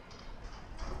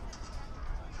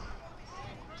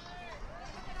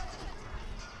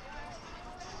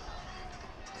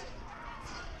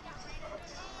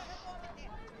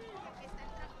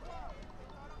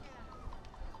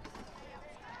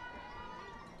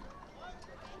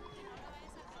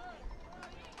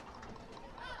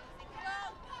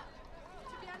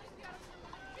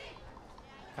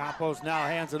 Campos now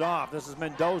hands it off. This is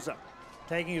Mendoza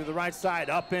taking it to the right side.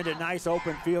 Up into nice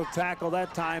open field tackle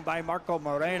that time by Marco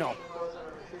Moreno.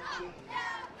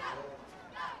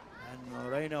 And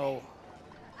Moreno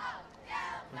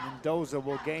and Mendoza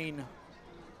will gain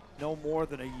no more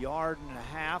than 1.5 yards.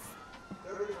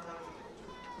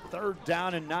 3rd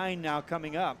down and 9 now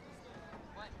coming up.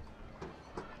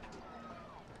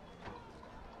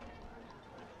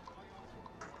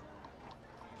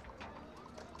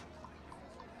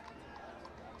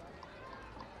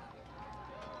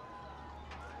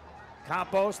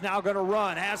 Campos now going to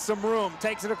run, has some room,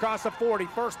 takes it across the 40.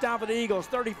 1st down for the Eagles,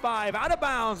 35, out of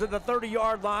bounds at the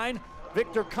 30-yard line.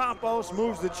 Victor Campos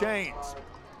moves the chains.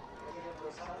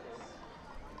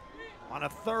 On a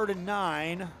 3rd and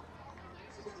 9,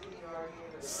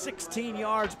 16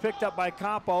 yards picked up by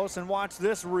Campos, and watch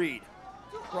this read.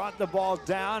 Brought the ball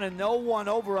down and no one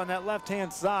over on that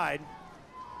left-hand side.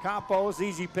 Campos,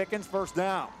 easy pickings, 1st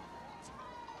down.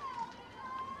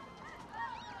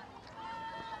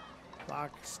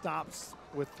 Clock stops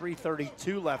with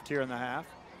 3:32 left here in the half.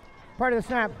 Part of the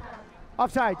snap.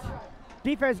 Offsides.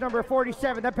 Defense number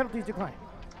 47. That penalty's declined.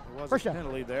 There was First a down.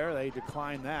 penalty there. They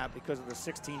declined that because of the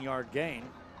 16-yard gain.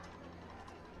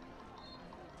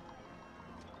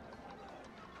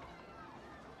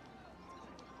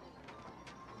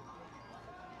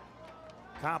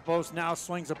 Campos now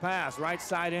swings a pass. Right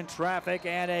side in traffic,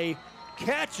 and a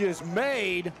catch is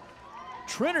made.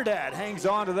 Trinidad hangs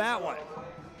on to that one.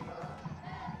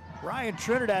 Ryan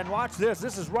Trinidad, watch this.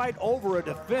 This is right over a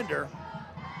defender.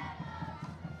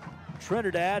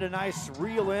 Trinidad, a nice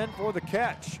reel in for the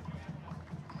catch.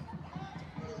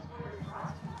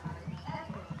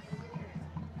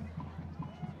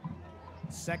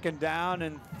 Second down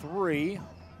and 3.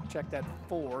 Check that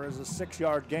 4 is a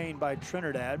 6-yard gain by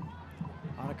Trinidad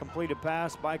on a completed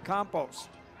pass by Campos.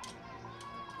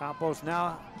 Campos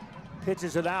now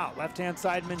pitches it out. Left-hand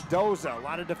side, Mendoza. A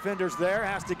lot of defenders there,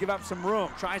 has to give up some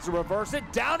room. Tries to reverse it.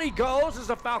 Down he goes as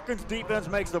the Falcons defense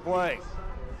makes the play.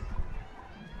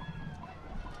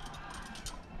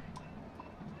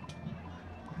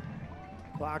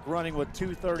 Clock running with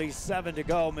 2:37 to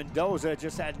go. Mendoza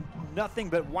just had nothing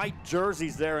but white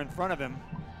jerseys there in front of him.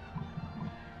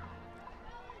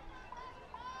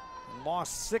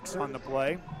 Lost 6 on the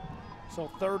play. So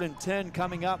 3rd and 10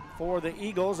 coming up for the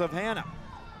Eagles of Hanna.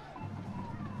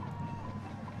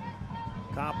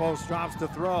 Campos drops to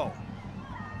throw.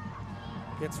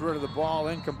 Gets rid of the ball,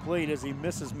 incomplete as he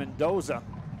misses Mendoza.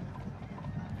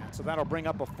 And so that'll bring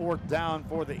up a 4th down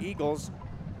for the Eagles.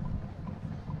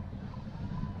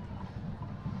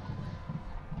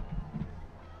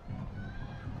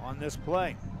 On this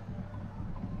play.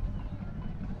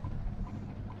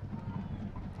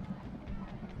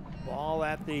 Ball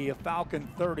at the Falcon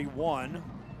 31.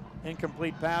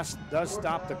 Incomplete pass does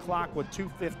stop the clock with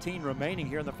 2:15 remaining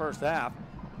here in the first half.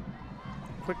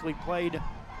 Quickly played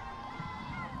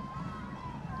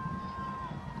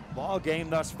ball game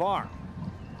thus far.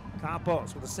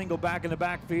 Campos with a single back in the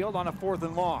backfield on a 4th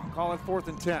and long. Call it 4th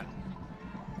and 10.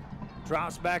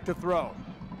 Drops back to throw.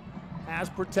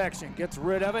 Has protection, gets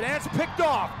rid of it, and it's picked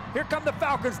off. Here come the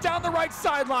Falcons down the right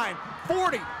sideline.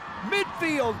 40,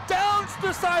 midfield, down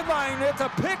the sideline. It's a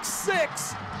pick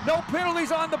 6. No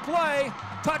penalties on the play.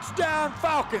 Touchdown,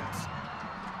 Falcons.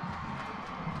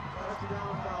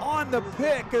 On the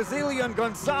pick is Elian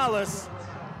Gonzalez,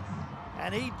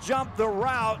 and he jumped the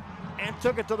route and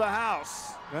took it to the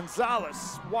house.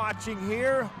 Gonzalez watching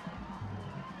here,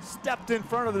 stepped in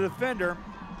front of the defender,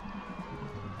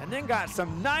 and then got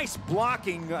some nice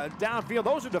blocking downfield.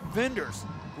 Those are defenders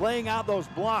laying out those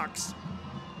blocks.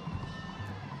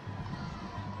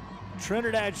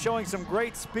 Trinidad showing some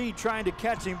great speed trying to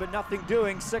catch him, but nothing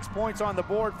doing. 6 points on the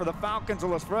board for the Falcons of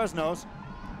Los Fresnos.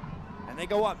 And they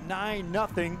go up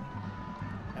 9-0,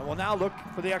 and will now look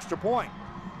for the extra point.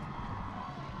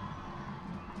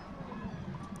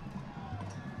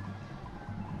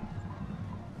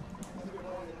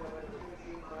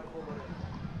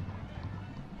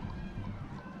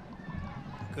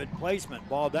 Good placement.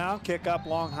 Ball down, kick up,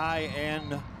 long, high,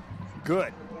 and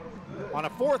good. On a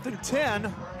 4th and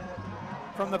 10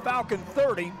 from the Falcon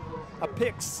 30, a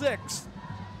pick 6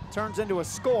 turns into a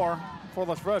score for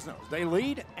Los Fresnos. They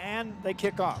lead and they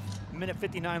kick off.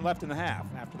 1:59 left in the half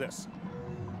after this.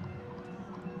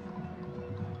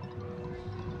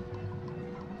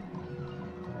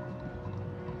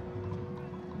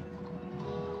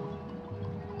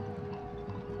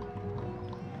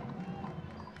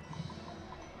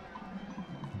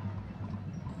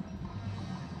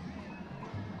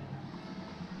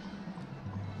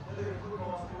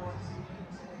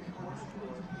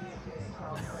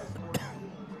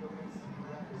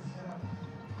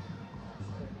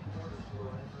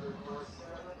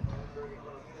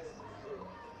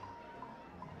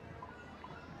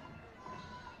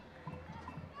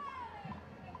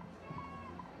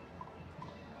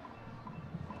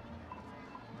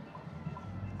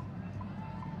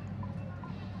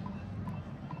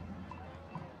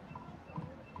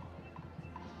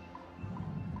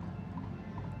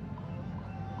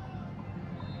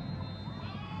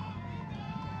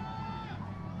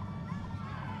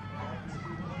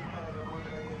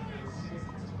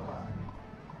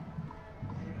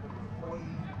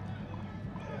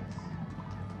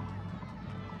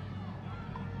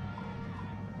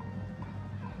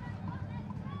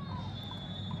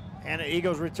 And the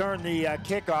Eagles return the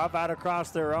kickoff out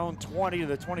across their own 20 to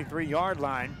the 23-yard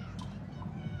line.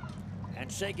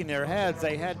 And shaking their heads,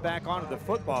 they head back onto the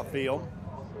football field.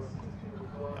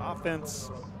 The offense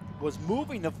was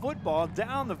moving the football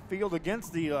down the field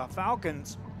against the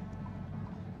Falcons.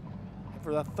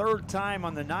 for the third time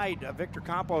on the night, Victor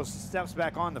Campos steps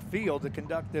back on the field to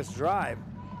conduct this drive.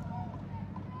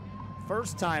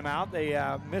 First time out, they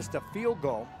missed a field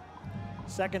goal.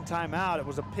 Second time out, it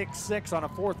was a pick six on a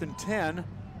 4th and 10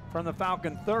 from the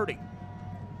Falcon 30.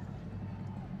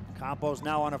 Campos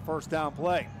now on a first down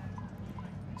play.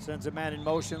 Sends a man in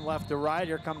motion left to right.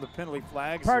 Here come the penalty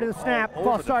flags. Part of the snap,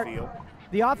 false start.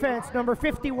 The offense, number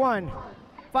 51,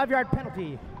 5-yard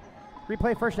penalty.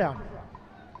 Replay first down.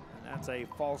 And that's a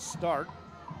false start.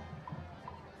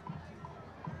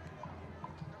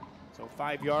 So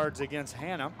 5 yards against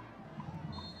Hanna.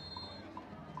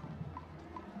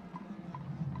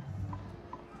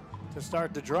 To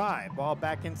start the drive. Ball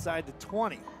back inside the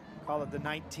 20. Call it the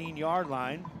 19-yard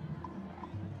line.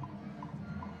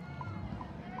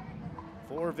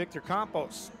 For Victor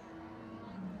Campos.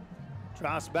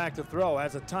 Drops back to throw,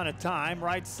 has a ton of time.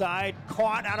 Right side,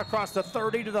 caught out across the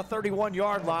 30 to the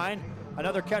 31-yard line.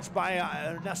 Another catch by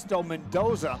Ernesto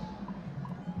Mendoza.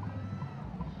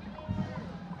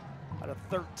 At a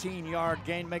 13-yard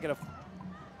gain, make it a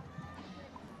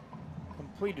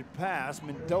completed pass.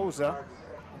 Mendoza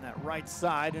on that right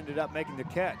side ended up making the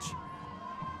catch.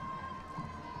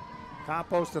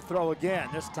 Campos to throw again,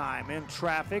 this time in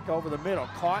traffic over the middle.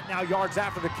 Caught, now yards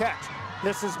after the catch.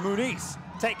 This is Muniz.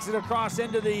 Takes it across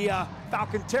into the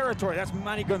Falcon territory. That's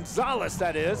Manny Gonzalez,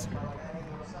 that is.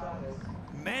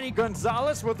 Manny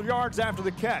Gonzalez with yards after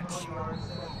the catch.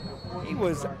 He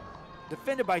was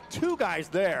defended by 2 guys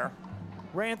there.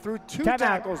 Ran through 2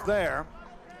 tackles there.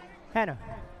 Hanna.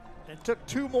 It took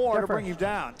 2 more to bring him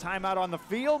down. Timeout on the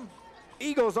field.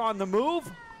 Eagles on the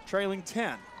move, trailing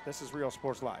 10. This is Real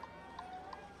Sports Live.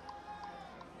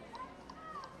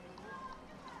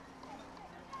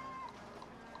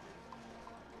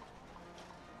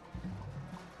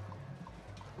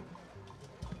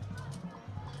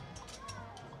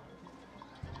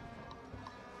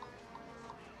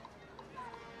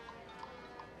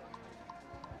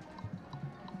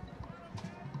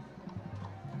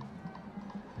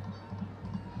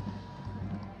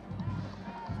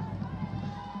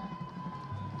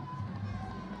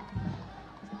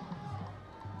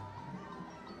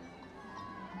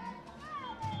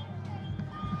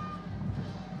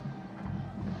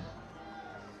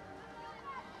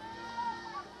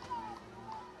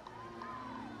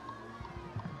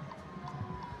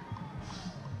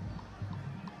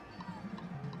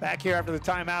 Back here after the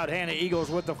timeout, Hanna Eagles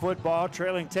with the football,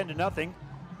 trailing 10-0.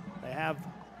 They have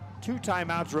 2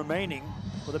 timeouts remaining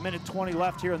with 1:20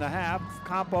 left here in the half.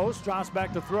 Campos drops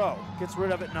back to throw, gets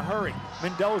rid of it in a hurry.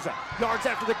 Mendoza, yards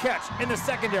after the catch in the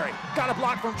secondary. Got a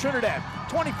block from Trinidad,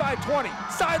 25-20,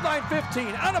 sideline 15,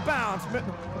 out of bounds.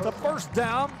 The first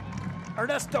down,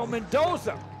 Ernesto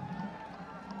Mendoza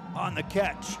on the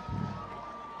catch.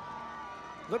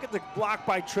 Look at the block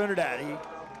by Trinidad. He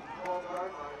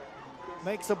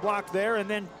makes a block there, and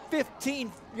then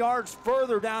 15 yards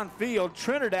further downfield,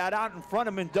 Trinidad out in front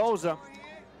of Mendoza.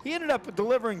 He ended up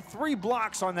delivering 3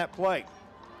 blocks on that play.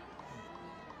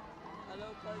 Hello,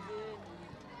 cousin.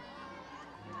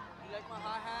 You like my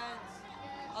hot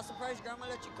hands? I'm surprised Grandma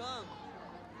let you come.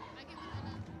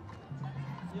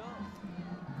 Yo.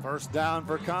 First down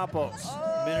for Campos.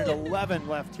 Oh. Minute 11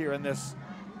 left here in this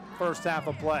first half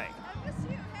of play.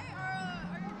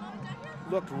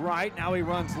 Looked right, now he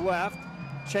runs left.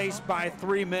 Chased by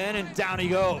 3 men, and down he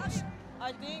goes.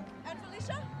 I think. And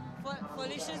Felicia?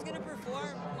 Felicia's gonna perform.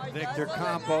 My Victor dad's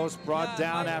Campos brought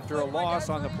down after a loss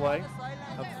on the play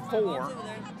of 4. Love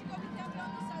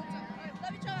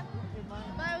each other.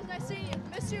 Bye, it was nice seeing you.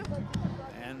 Miss you.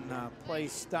 And play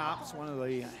stops. One of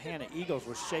the Hanna Eagles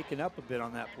was shaken up a bit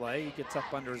on that play. He gets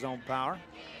up under his own power.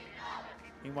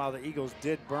 Meanwhile, the Eagles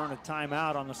did burn a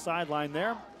timeout on the sideline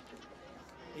there.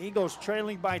 Eagles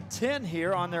trailing by 10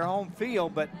 here on their home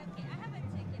field, but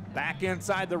back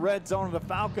inside the red zone of the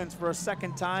Falcons for a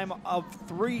second time of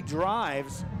 3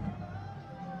 drives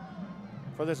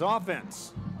for this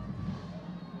offense.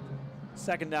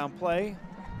 Second down play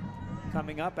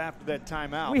coming up after that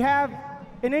timeout. We have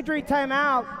an injury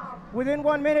timeout within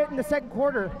 1 minute in the second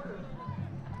quarter.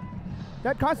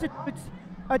 That constitutes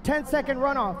a 10-second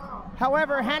runoff.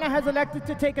 However, Hanna has elected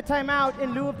to take a timeout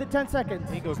in lieu of the 10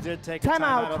 seconds. Eagles did take a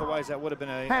timeout, otherwise that would have been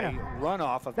a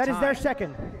runoff of time. That is their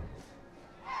second.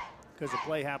 Because the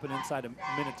play happened inside a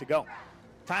minute to go.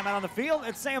 Timeout on the field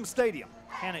at Sam Stadium.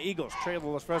 Hanna Eagles trail the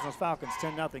Los Fresnos Falcons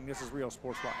 10-0. This is Real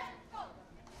Sports Live.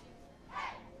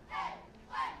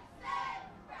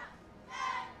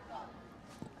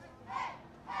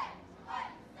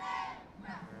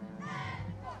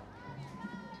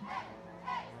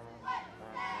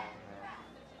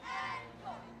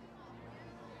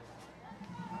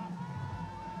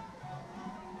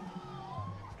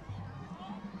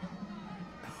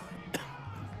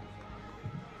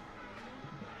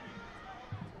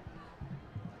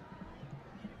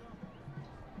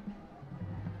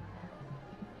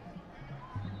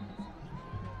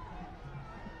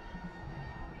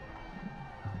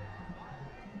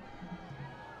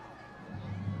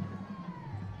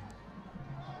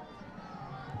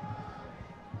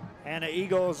 Hanna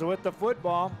Eagles with the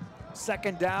football.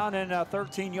 Second down and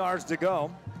 13 yards to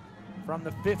go from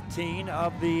the 15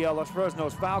 of the Los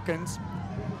Fresnos Falcons.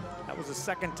 That was the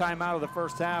second time out of the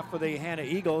first half for the Hanna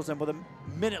Eagles, and with a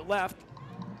minute left,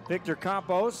 Victor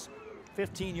Campos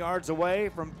 15 yards away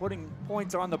from putting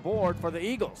points on the board for the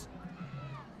Eagles.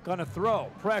 Gonna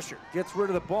throw, pressure, gets rid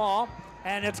of the ball,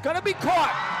 and it's gonna be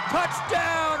caught.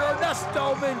 Touchdown,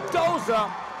 Ernesto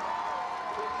Mendoza.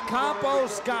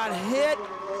 Campos got hit,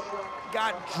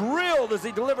 got drilled as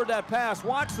he delivered that pass.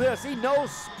 Watch this, he knows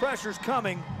pressure's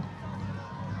coming.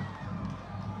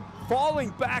 Falling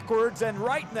backwards and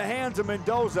right in the hands of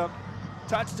Mendoza.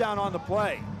 Touchdown on the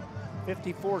play.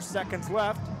 54 seconds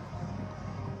left.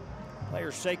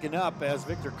 Players shaken up as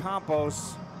Victor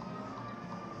Campos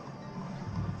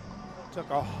took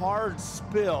a hard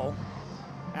spill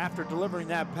after delivering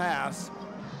that pass.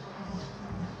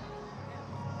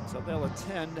 So they'll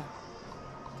attend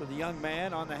to the young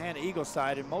man on the Hanna Eagle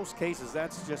side. In most cases,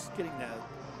 that's just getting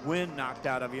the wind knocked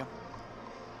out of you.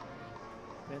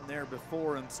 Been there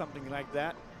before and something like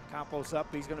that. Campos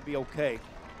up, he's gonna be okay.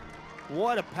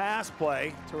 What a pass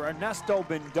play to Ernesto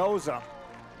Mendoza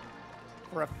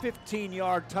for a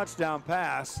 15-yard touchdown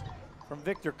pass from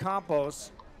Victor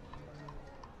Campos,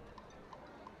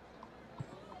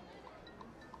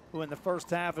 who in the first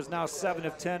half is now 7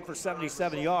 of 10 for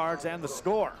 77 yards and the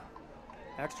score.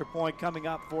 Extra point coming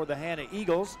up for the Hanna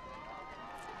Eagles.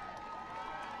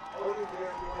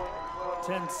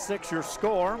 10-6 your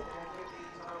score.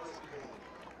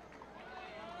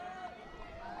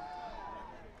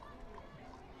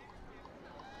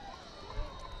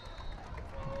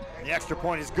 The extra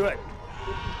point is good.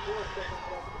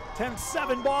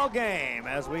 10-7 ball game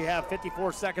as we have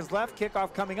 54 seconds left.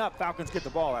 Kickoff coming up. Falcons get the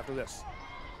ball after this.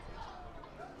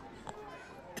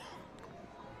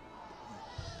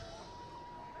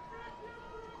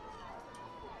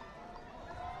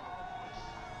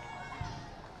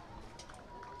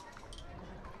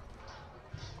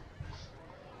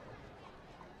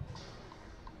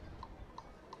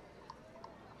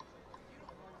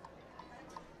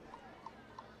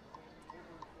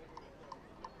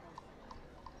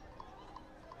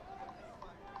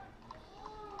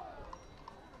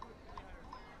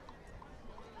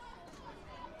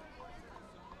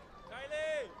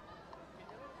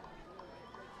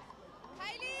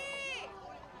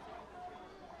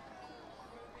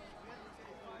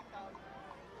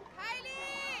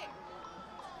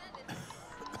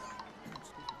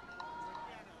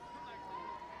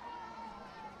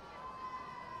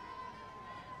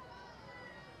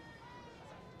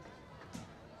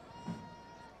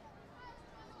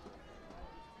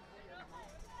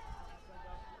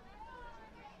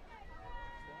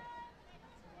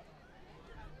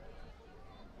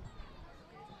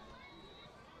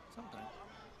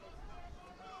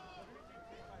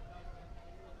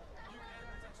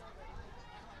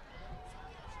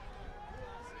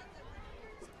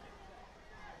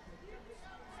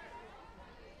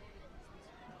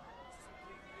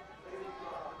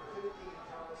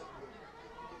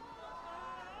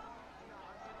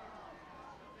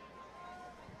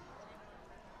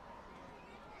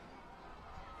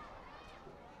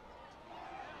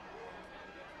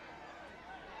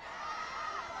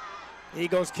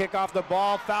 Eagles kick off the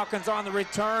ball. Falcons on the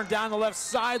return down the left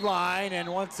sideline.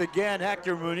 And once again,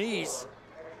 Hector Muniz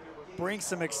brings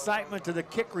some excitement to the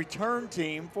kick return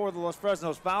team for the Los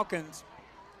Fresnos Falcons.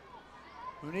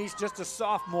 Muniz just a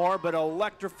sophomore, but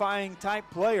electrifying type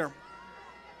player.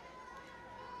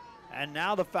 And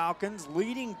now the Falcons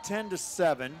leading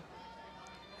 10-7,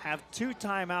 have 2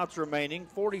 timeouts remaining,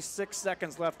 46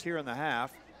 seconds left here in the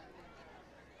half.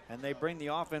 And they bring the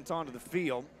offense onto the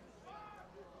field.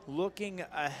 Looking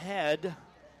ahead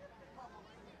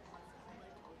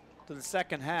to the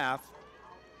second half,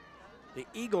 the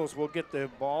Eagles will get the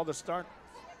ball to start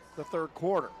the third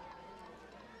quarter.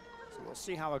 So we'll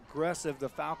see how aggressive the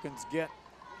Falcons get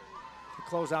to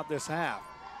close out this half.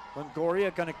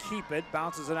 Longoria gonna keep it,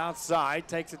 bounces it outside,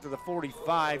 takes it to the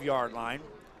 45-yard line.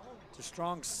 It's a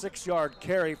strong 6-yard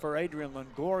carry for Adrian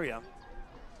Longoria.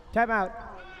 Timeout.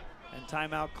 And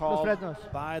timeout called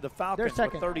by the Falcons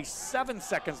with 37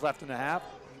 seconds left in the half.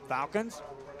 Falcons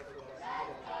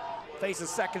faces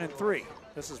 2nd and 3.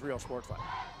 This is Real Sports Live.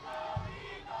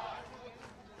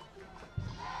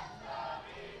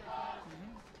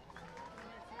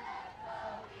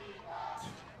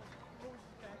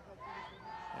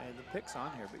 Hey, the pick's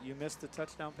on here, but you missed the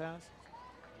touchdown pass?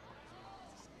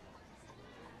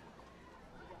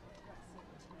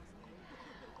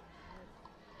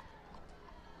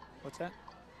 What's that?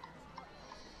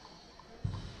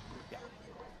 Yeah.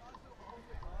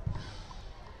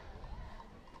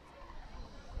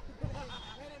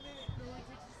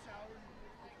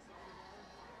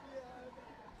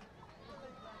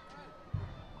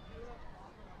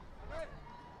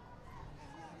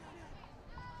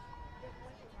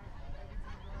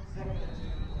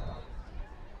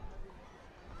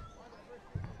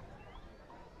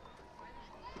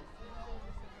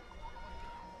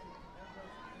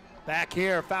 Back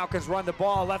here, Falcons run the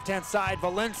ball, left-hand side,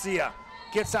 Valencia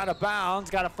gets out of bounds,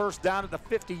 got a first down at the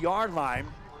 50-yard line.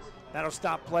 That'll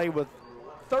stop play with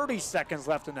 30 seconds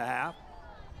left in the half.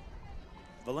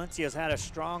 Valencia's had a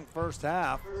strong first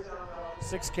half.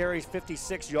 6 carries,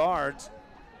 56 yards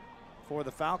for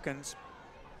the Falcons.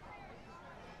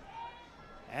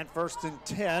 And 1st and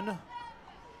 10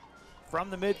 from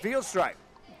the midfield stripe.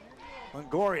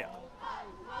 Longoria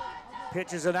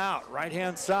pitches it out,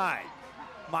 right-hand side.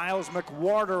 Miles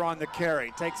McWhorter on the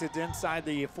carry, takes it inside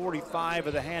the 45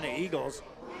 of the Hanna Eagles.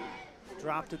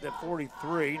 Dropped it at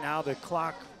 43. Now the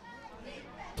clock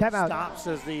stops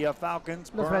as the Falcons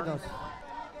burn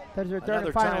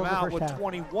another timeout with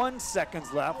 21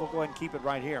 seconds left. We'll go ahead and keep it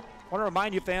right here. I want to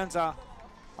remind you fans,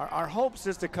 our hopes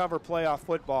is to cover playoff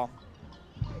football.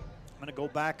 I'm going to go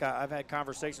back. I've had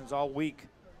conversations all week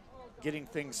getting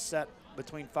things set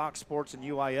between Fox Sports and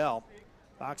UIL.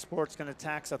 Fox Sports going to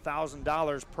tax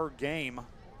 $1,000 per game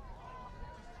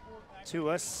to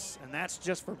us, and that's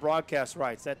just for broadcast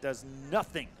rights. That does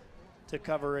nothing to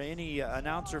cover any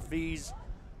announcer fees,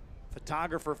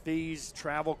 photographer fees,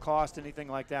 travel cost, anything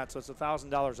like that. So it's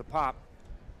 $1,000 a pop.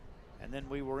 And then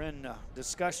we were in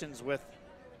discussions with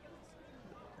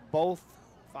both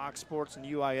Fox Sports and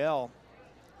UIL.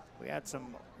 We had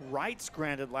some rights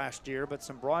granted last year, but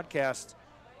some broadcasts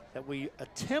that we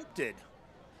attempted.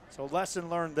 So lesson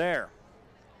learned there.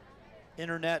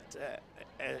 Internet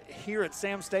here at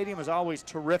Sam Stadium is always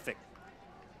terrific.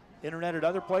 Internet at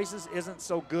other places isn't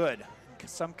so good. In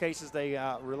some cases they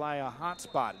rely on a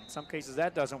hotspot. In some cases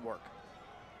that doesn't work.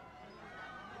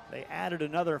 They added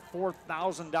another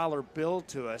 $4,000 bill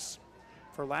to us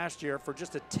for last year for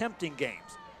just attempting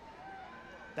games.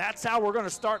 That's how we're going to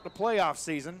start the playoff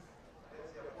season,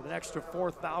 with an extra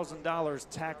 $4,000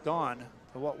 tacked on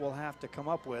to what we'll have to come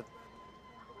up with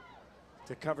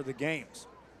to cover the games.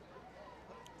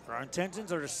 Our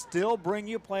intentions are to still bring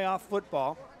you playoff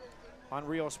football on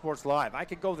Rio Sports Live. I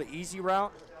could go the easy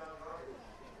route.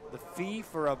 The fee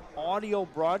for an audio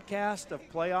broadcast of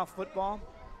playoff football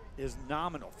is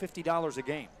nominal, $50 a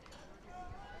game.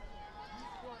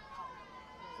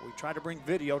 We try to bring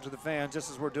video to the fans just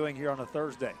as we're doing here on a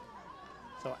Thursday.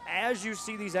 So as you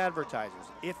see these advertisers,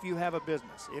 if you have a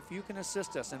business, if you can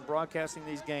assist us in broadcasting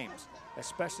these games,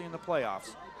 especially in the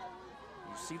playoffs,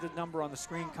 you see the number on the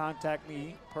screen, contact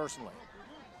me personally.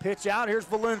 Pitch out, here's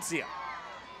Valencia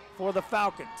for the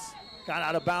Falcons. Got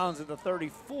out of bounds at the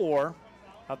 34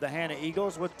 of the Hanna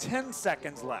Eagles with 10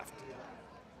 seconds left.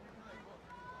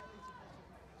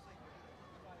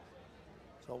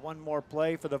 So one more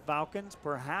play for the Falcons,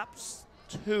 perhaps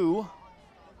two.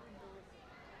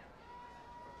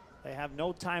 They have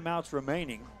no timeouts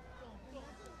remaining.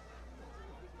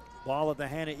 Ball at the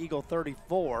Hanna Eagle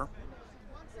 34.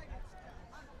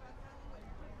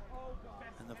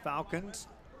 And the Falcons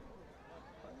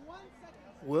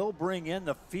will bring in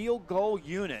the field goal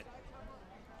unit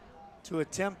to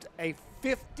attempt a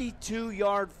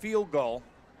 52-yard field goal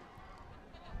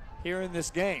here in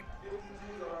this game.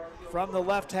 From the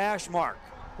left hash mark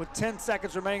with 10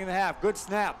 seconds remaining in the half. Good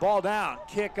snap, ball down,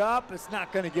 kick up. It's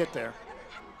not going to get there.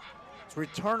 It's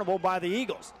returnable by the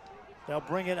Eagles. They'll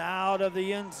bring it out of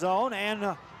the end zone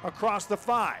and across the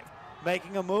 5.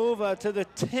 Making a move to the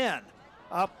 10,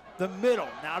 up the middle,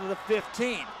 now to the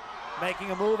 15.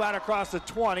 Making a move out across the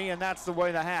 20, and that's the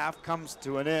way the half comes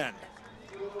to an end.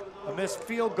 A missed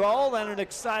field goal and an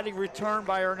exciting return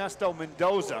by Ernesto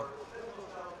Mendoza.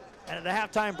 And at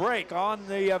the halftime break on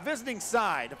the visiting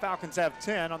side, the Falcons have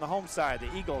 10. On the home side,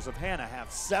 the Eagles of Hanna have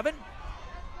 7.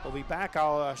 We'll be back.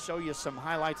 I'll show you some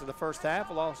highlights of the first half.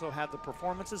 We'll also have the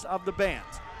performances of the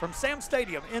bands from Sam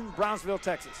Stadium in Brownsville,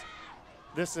 Texas.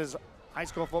 This is high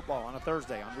school football on a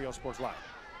Thursday on Rio Sports Live.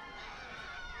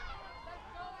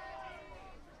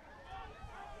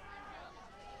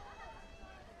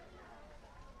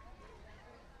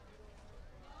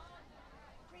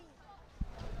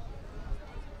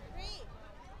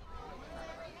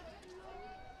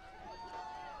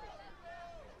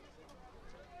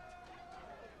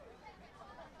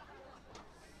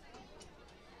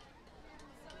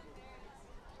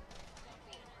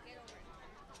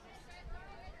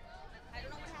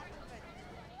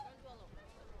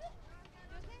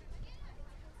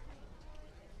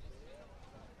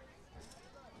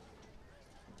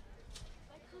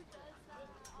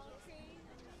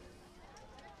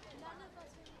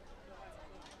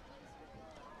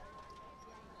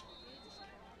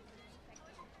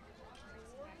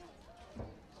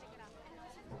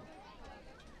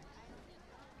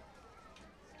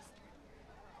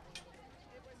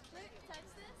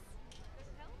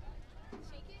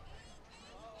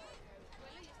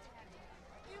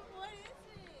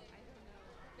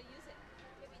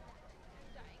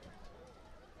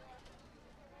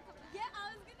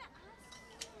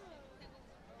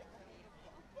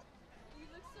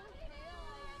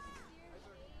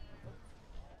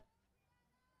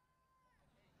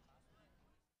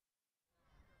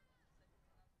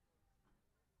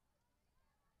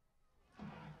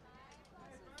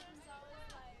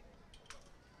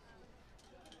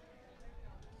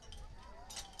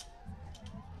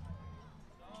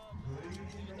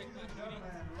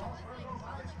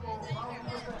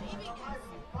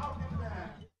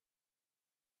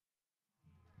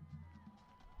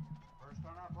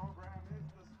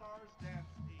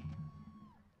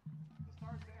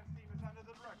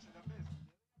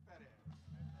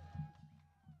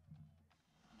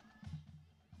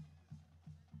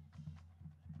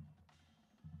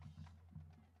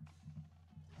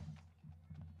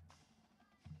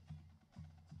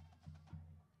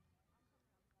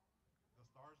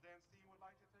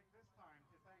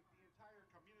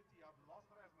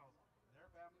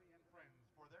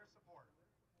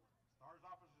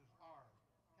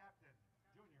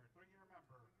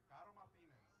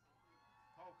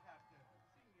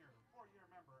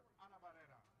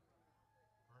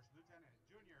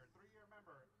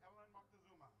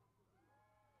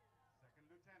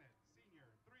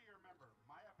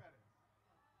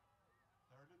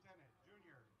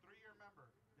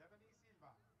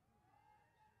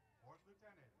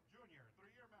 Lieutenant, Junior,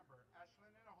 3-year member,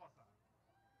 Ashlyn Hinojosa.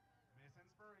 Miss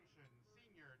Inspiration,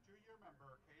 Senior, 2-year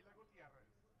member, Kayla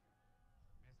Gutierrez.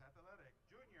 Miss Athletic,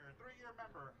 Junior, 3-year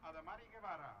member, Adamari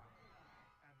Guevara.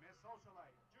 And Miss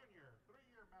Socialite, Junior,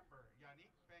 3-year member,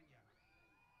 Yannick Peña.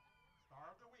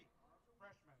 Star of the Week,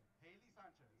 Freshman, Haley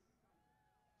Sanchez.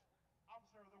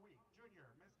 Officer of the Week, Junior,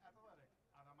 Miss Athletic,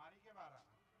 Adamari Guevara.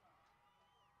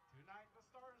 Tonight, the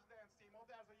Stars Dance team will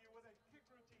dazzle you with a kick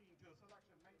routine to a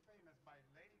selection made famous by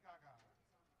Lady Gaga.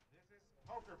 This is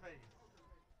Poker Face.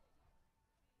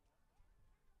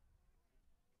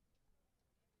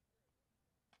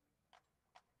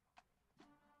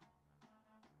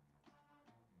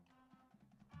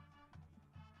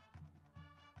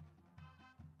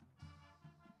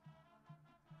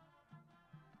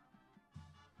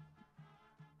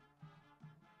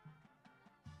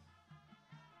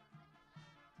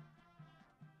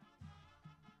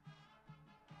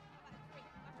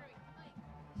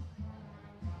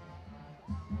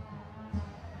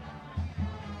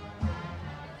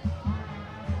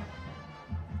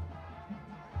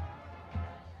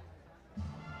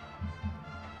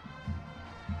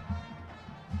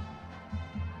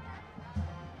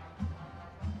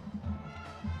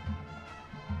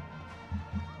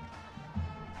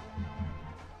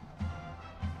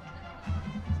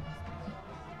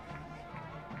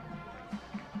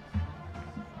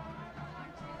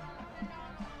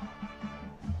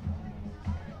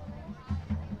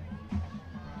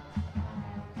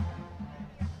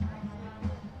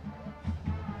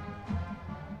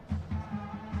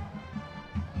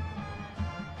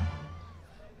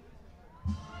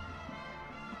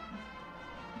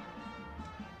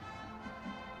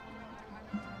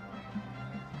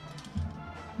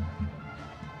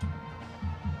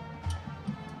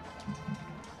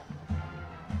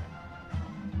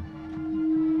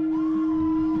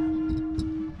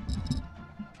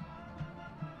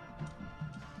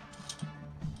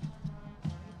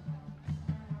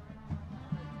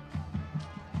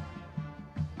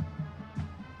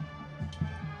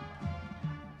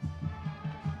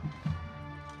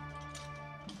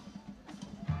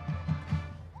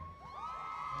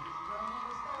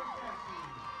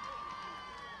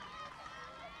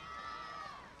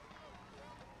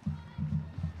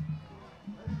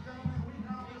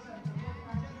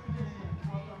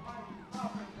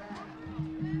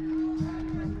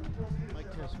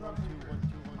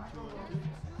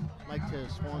 Mic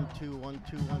test 1 2 1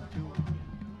 2 1 2.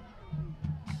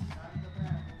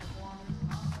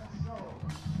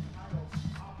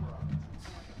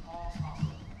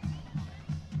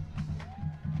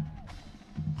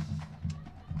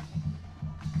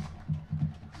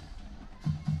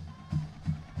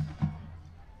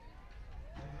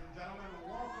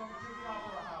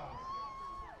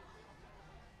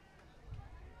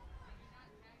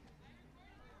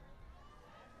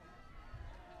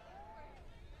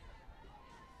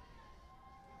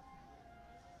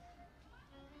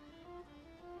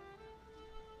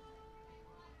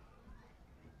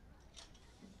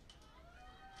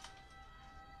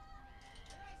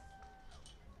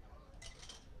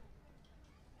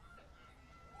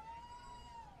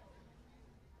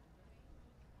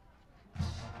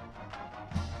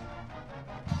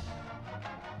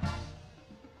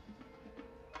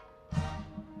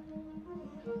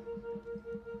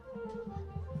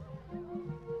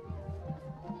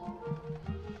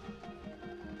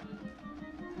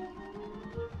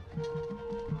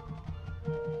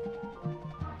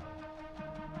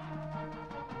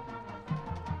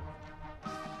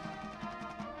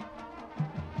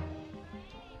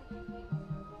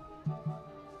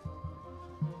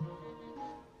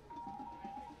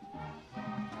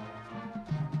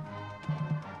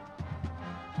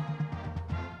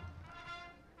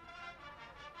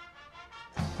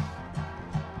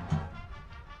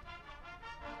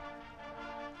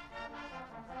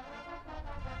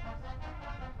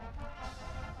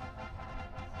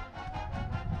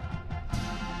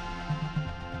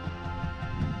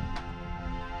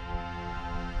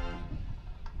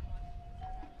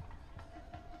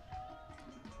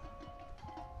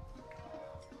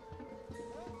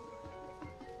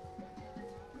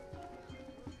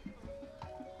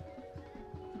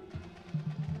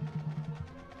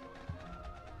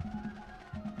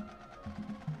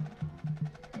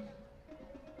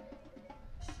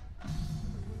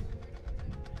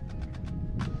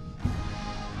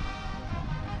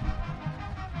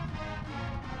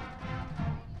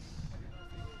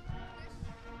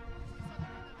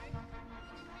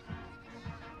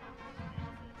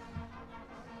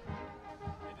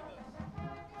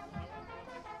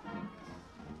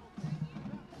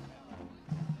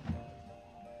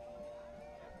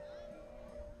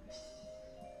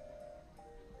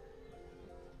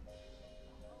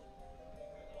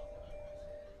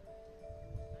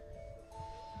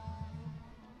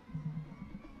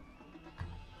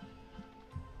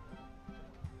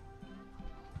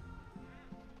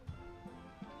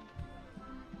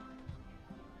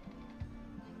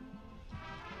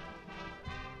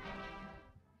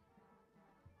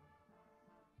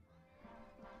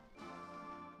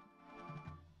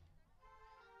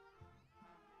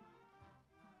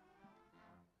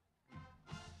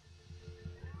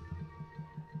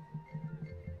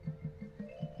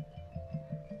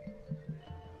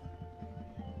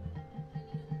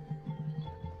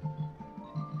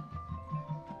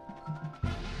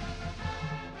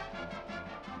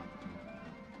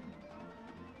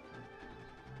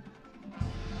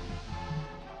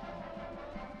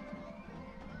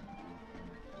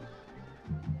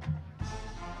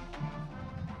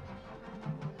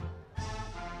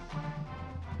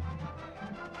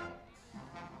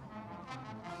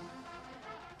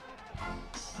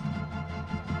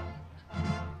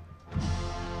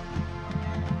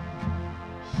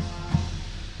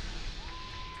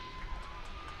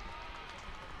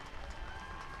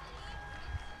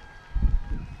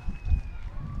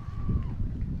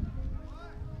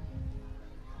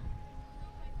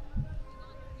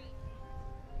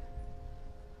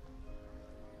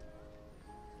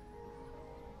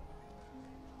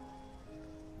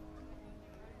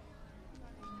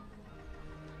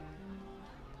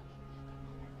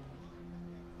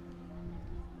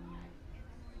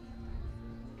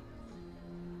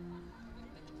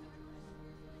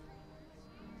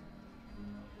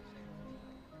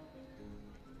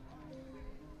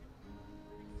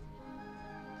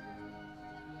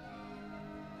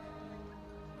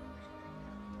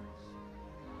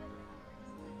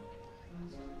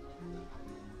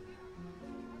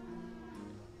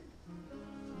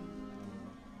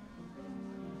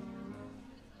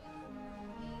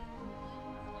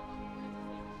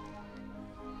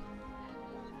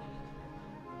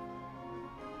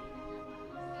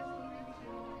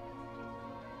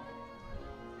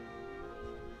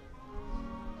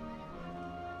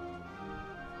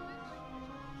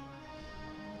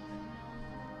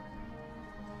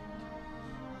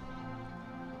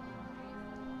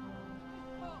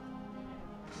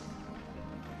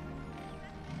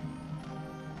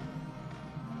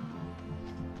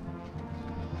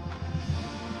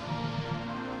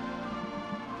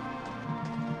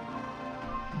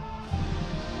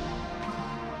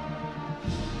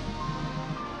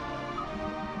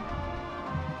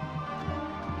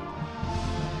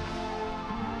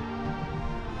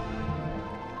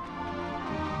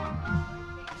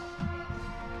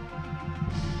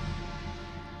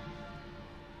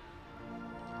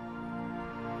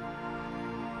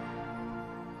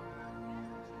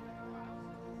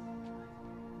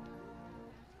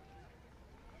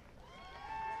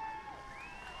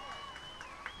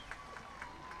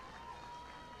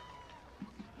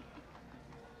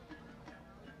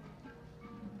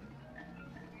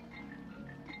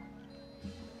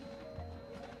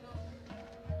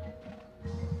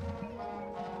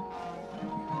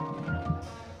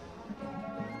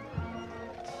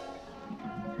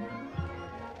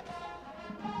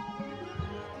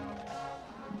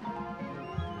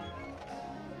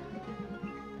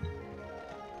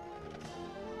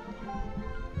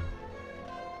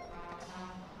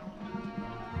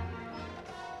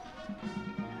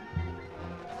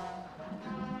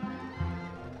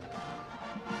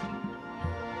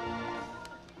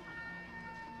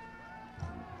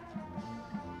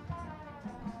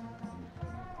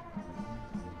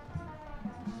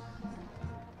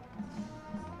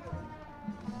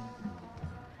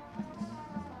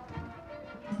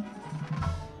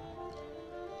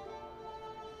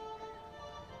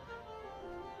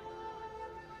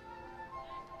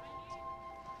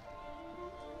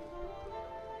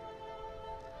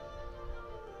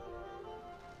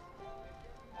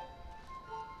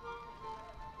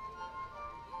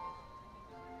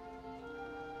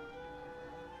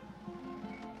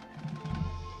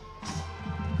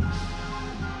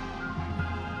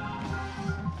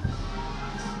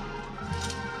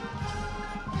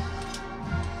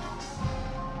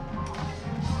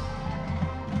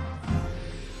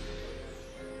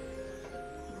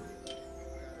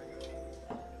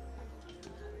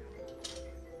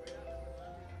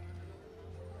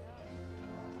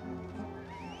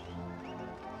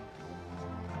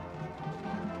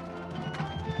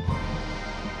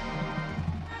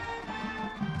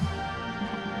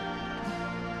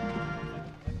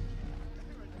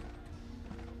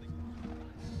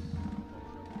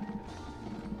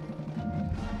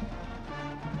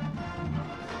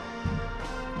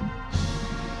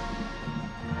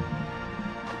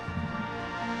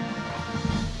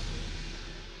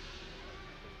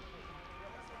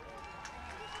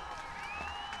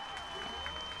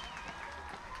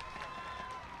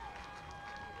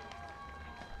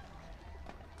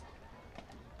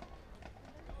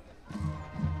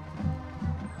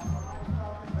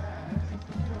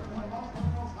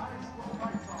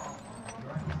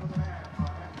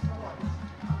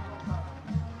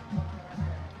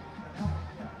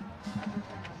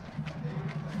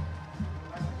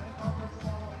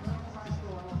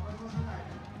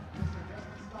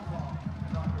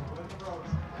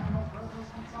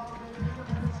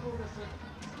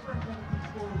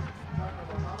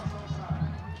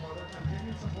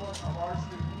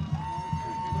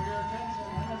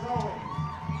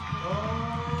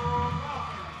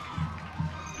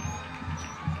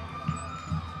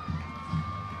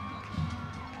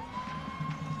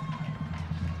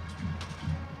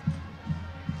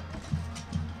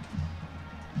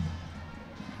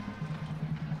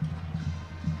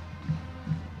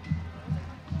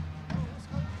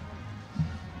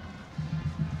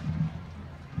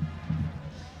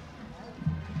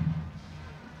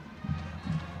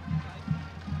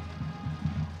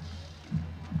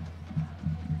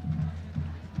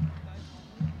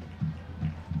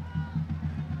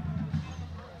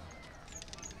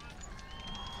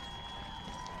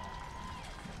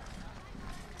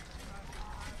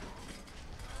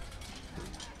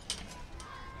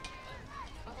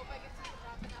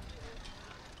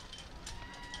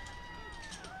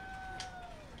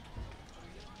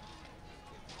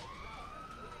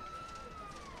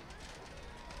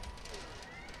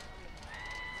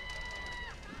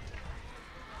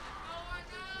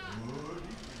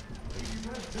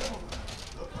 gentlemen,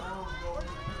 the Browns going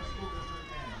Independent School District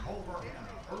and Homer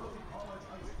Hanna Early College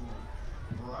High School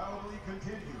proudly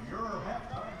continue your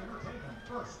halftime entertainment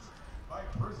first by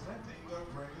presenting the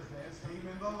greatest dance team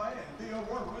in the land, the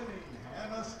award-winning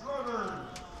Hanna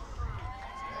Strutters.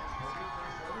 Dance program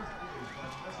for Strutters is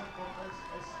Vanessa Cortez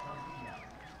Escamilla.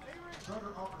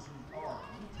 Strutter officers are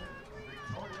Lieutenant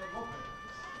Victoria Lopez,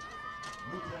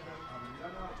 Lieutenant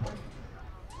Adriana Puente,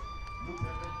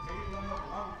 Lieutenant Kayla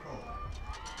Blanco,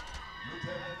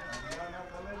 Lieutenant Adriana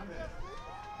Melendez,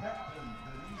 Captain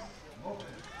Denise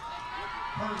Lopez,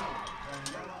 Colonel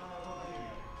Daniela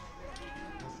Rodriguez.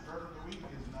 The Strutter of the Week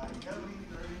is Nayeli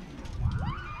Treviño.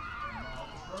 And now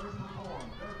the Strutters perform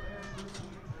their dance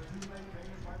routine to the two main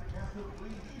figures by the cast of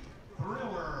Glee,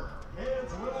 Thriller,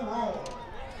 Heads Will Roll.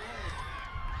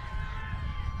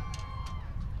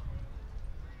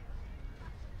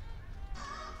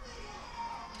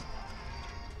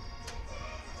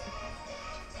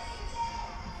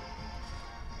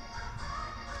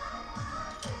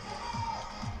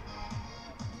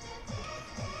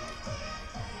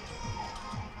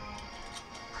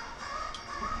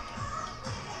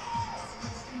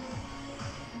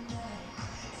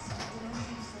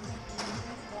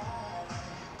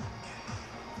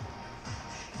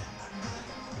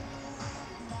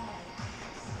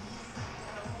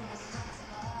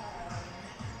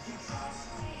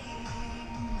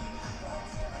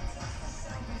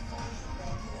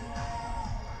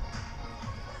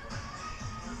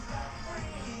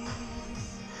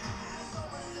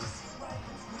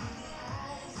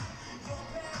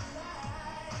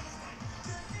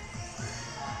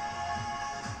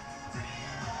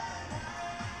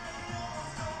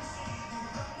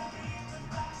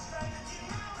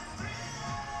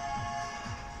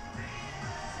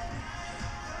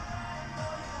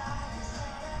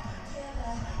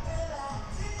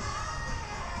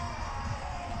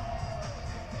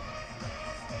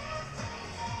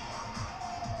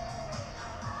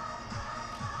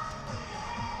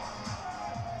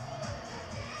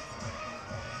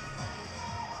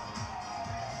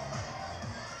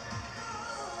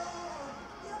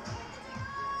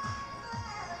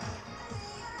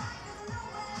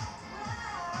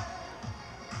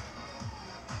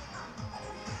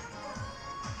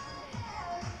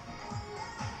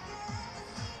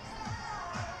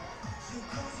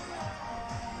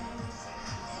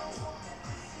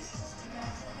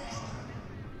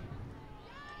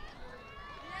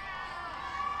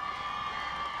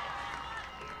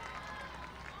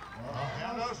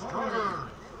 Hanna Strutters.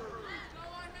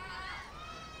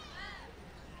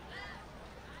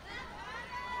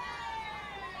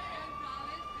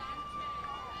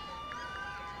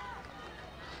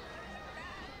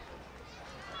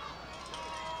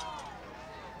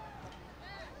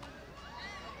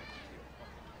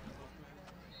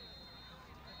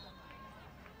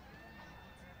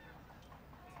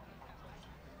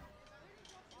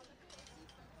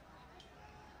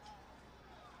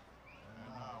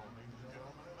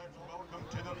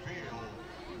 To the field,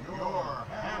 your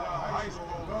Hanna High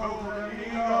School Golden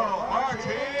Eagle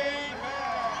marching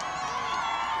band.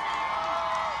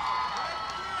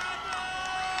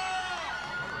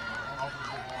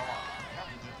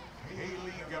 Captain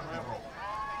Haley Guerrero,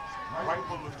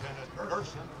 Rifle Lieutenant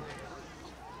Gerson,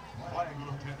 Flag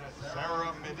Lieutenant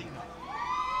Sarah Medina,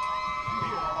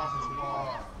 Field Officers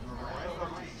are Miranda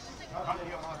Reese,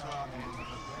 Tanya Mata, and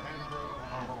Sandra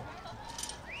Marron.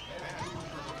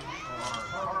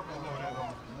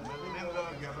 Linda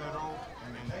Guerrero,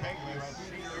 and thank you as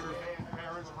seniors and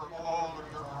parents for all of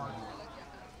your hard work.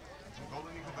 The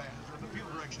Golden Eagle Band is under the field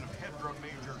direction of Head Drum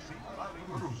Major Citlali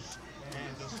Cruz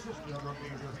and Assistant Drum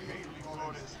Major Kaylee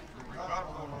Flores,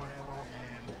 Ricardo Moreno,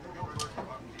 and Gilbert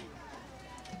Buckley.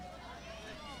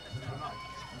 Tonight,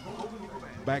 the Golden Eagle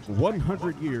Band. Back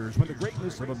 100 years when the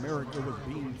greatness of America was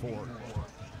being forged,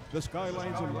 the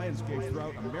skylines and landscapes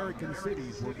throughout American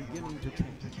cities were beginning to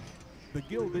change. The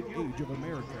Gilded Age of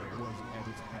America was at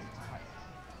its height,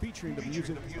 featuring the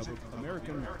music of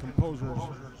American composers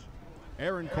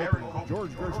Aaron Copland,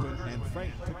 George Gershwin, and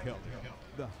Frank Tickell.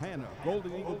 The Hanna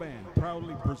Golden Eagle Band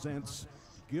proudly presents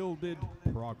Gilded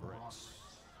Progress.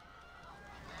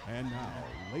 And now,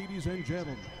 ladies and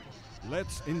gentlemen,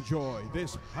 let's enjoy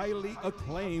this highly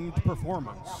acclaimed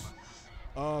performance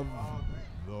of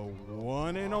the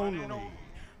one and only,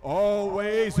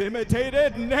 always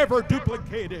imitated, never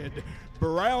duplicated,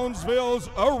 Brownsville's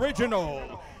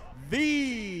original,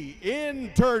 the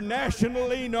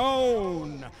internationally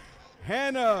known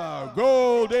Hanna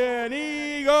Golden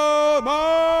Eagle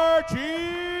Marching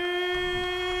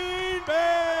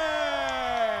Band.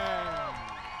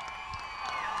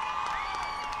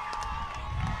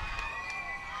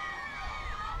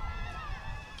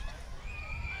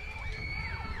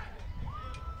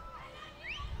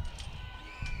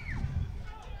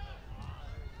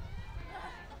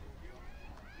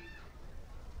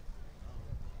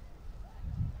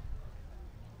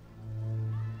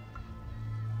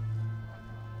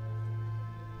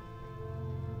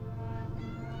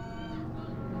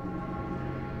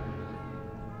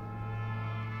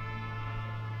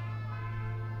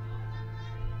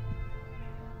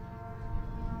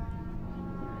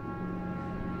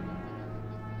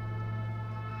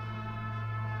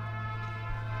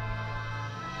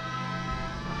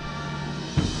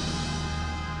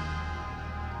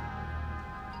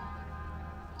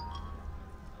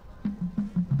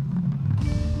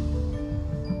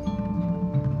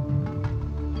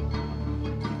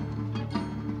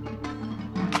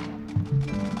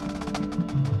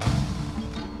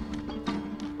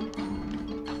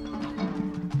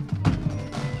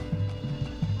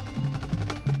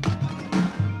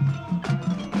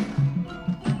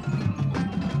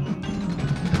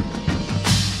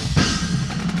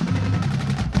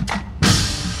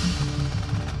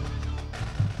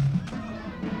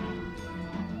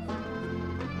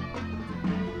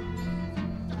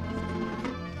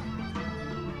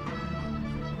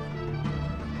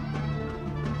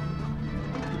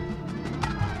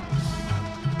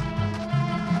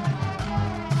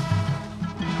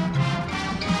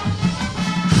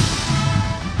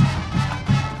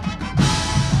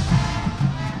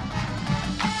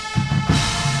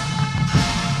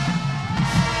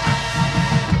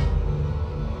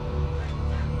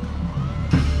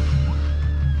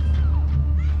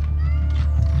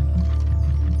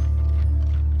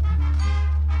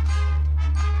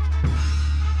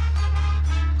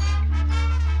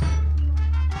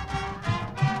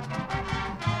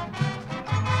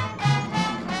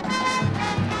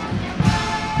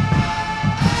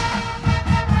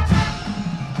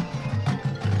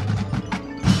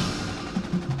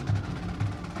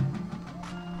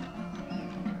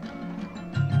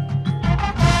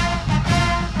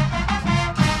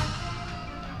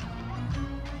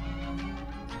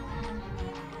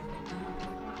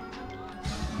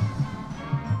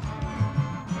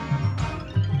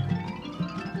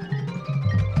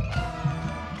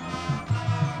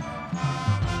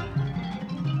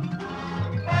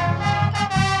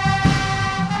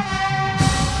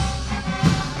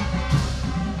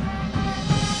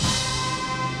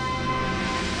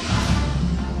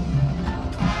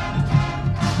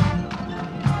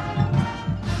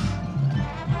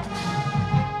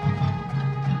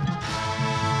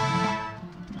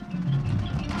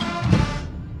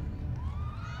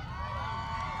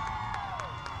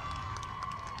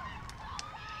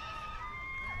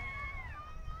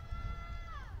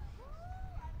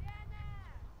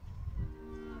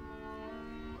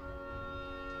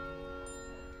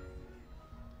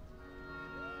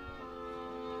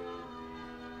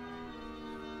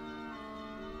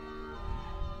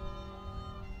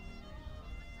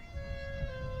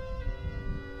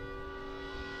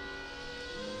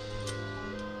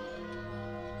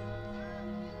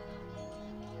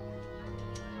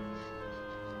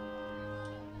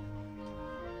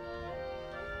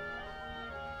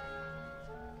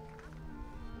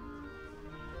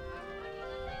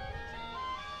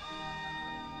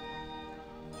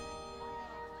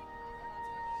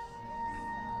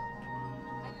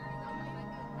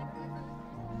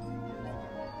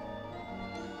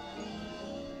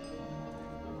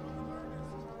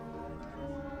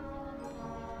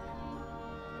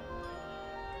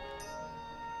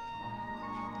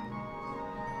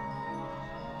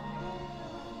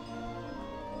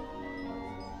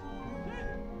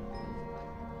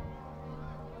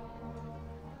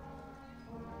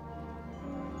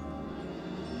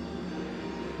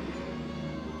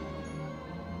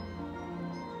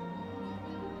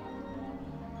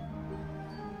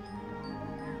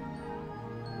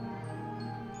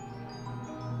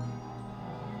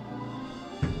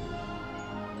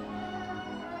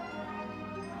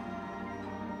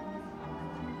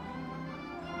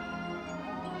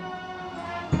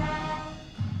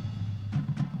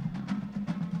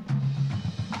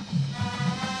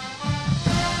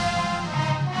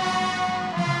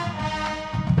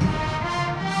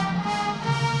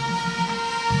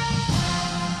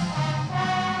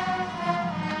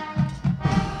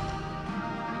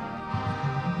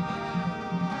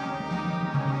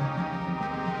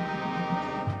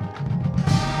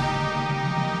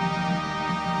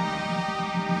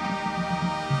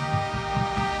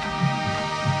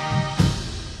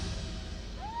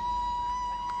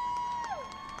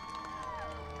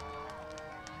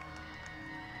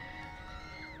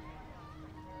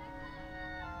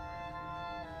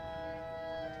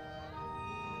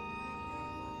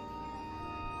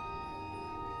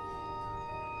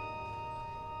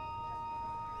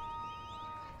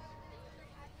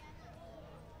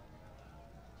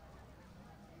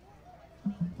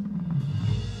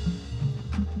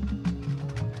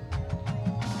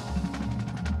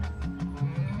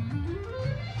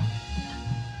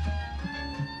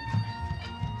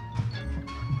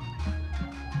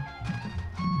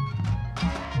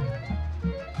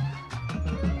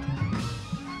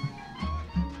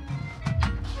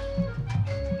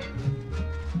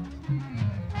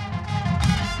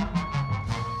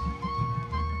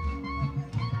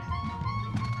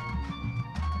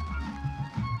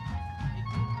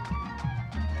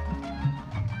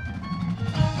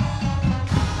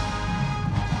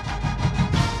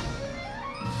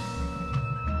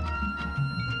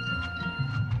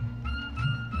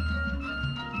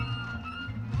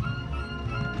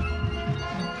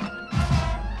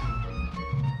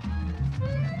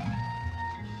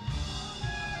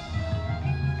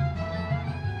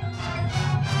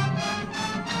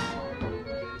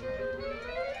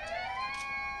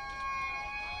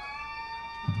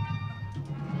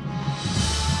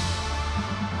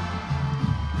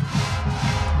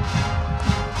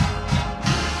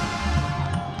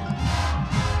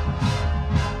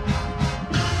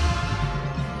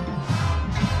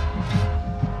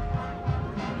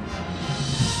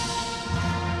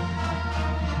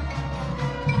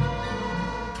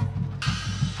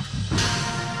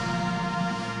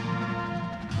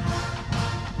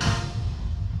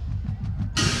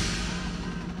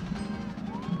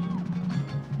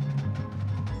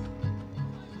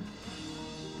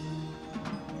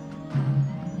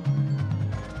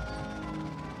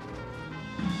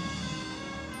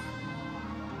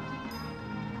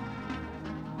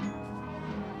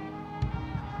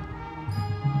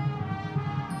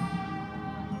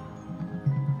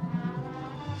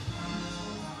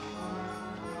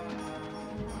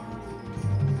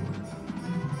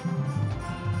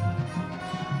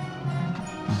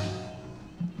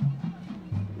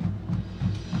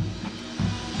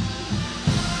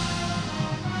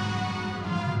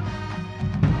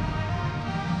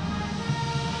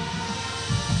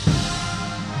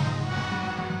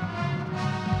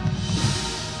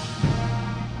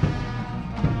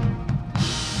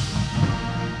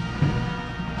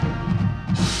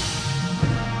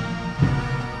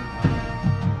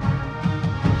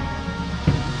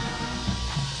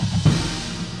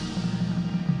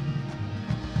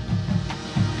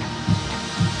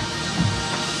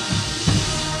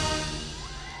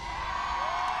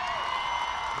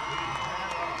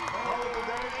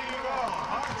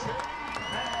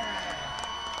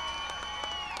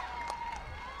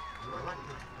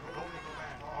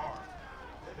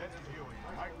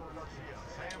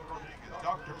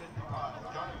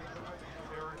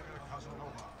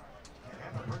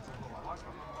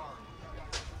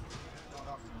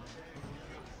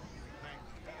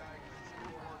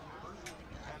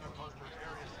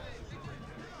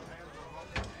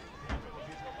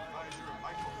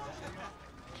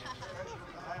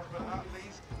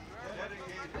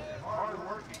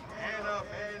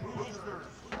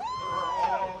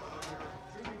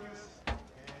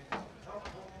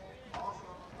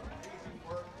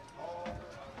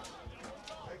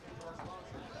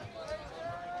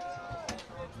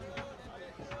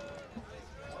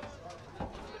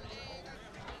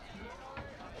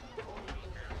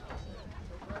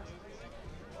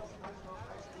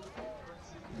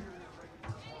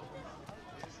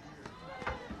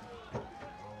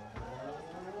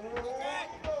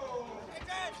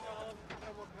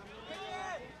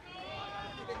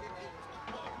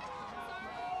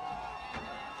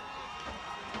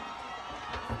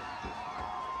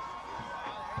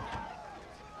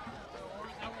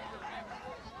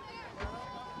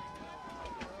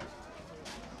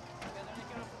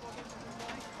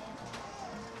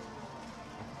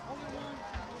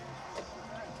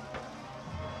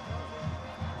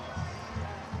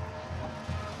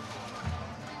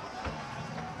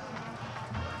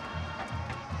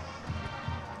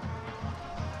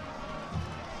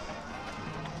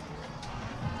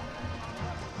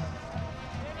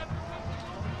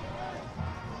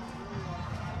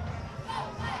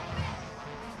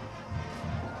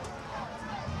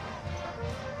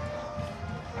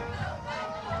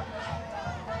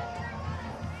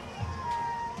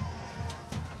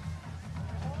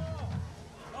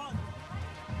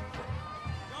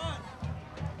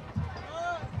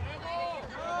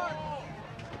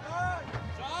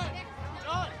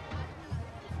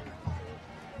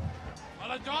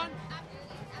 John?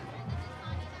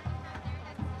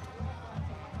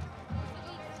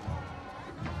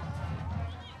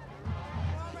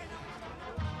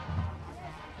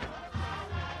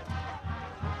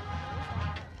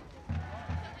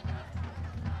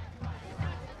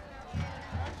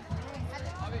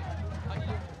 How do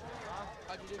you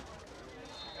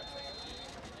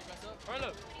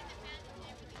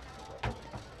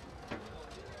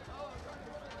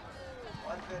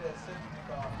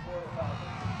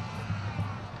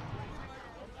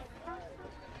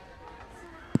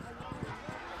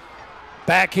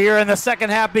Back here in the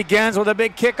second half begins with a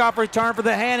big kickoff return for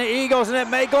the Hanna Eagles, and it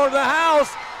may go to the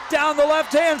house. Down the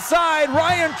left-hand side,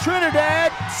 Ryan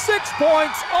Trinidad, 6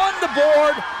 points on the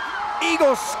board.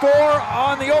 Eagles score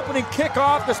on the opening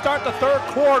kickoff to start the third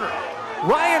quarter.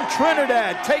 Ryan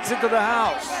Trinidad takes it to the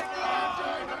house.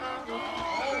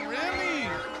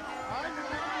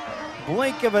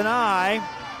 Blink of an eye.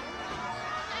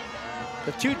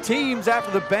 The two teams,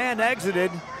 after the band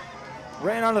exited,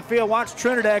 ran on the field. Watch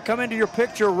Trinidad come into your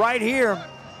picture right here.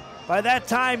 By that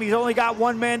time, he's only got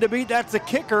one man to beat. That's the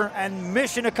kicker, and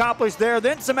mission accomplished there.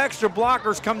 Then some extra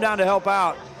blockers come down to help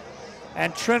out.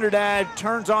 And Trinidad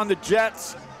turns on the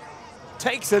Jets,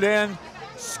 takes it in,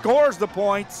 scores the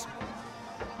points.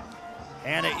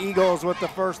 And the Eagles with the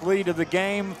first lead of the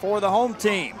game for the home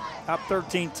team. Up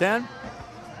 13-10.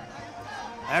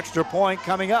 Extra point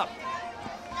coming up.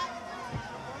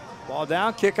 Ball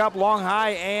down, kick up, long,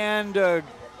 high, and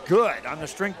good on the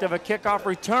strength of a kickoff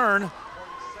return.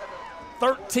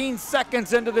 13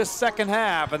 seconds into this second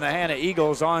half, and the Hanna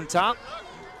Eagles on top.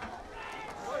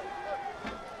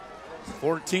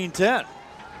 14-10.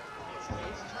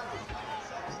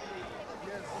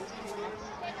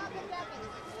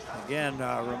 Again,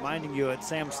 reminding you at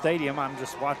Sam Stadium, I'm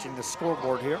just watching the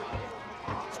scoreboard here.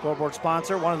 Scoreboard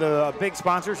sponsor, one of the big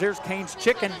sponsors, here's Cane's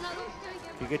Chicken.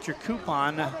 If you get your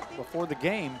coupon before the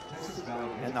game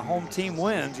and the home team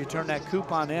wins, you turn that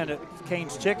coupon in at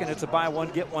Cane's Chicken. It's a buy one,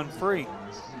 get one free.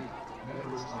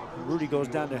 Rudy goes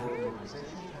down to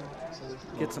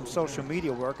get some social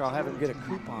media work. I'll have him get a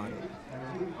coupon.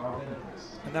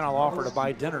 And then I'll offer to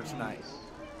buy dinner tonight.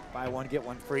 Buy one, get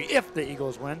one free if the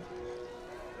Eagles win.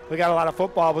 We got a lot of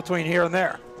football between here and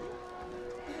there.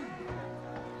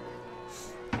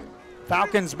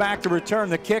 Falcons back to return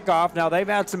the kickoff. Now they've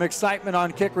had some excitement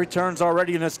on kick returns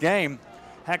already in this game.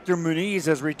 Hector Muniz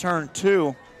has returned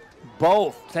 2,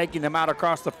 both taking them out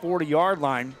across the 40-yard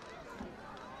line.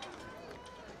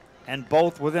 And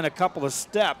both within a couple of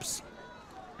steps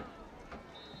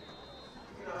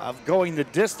of going the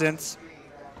distance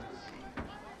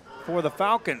for the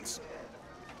Falcons.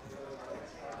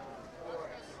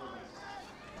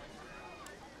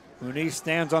 Muniz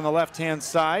stands on the left-hand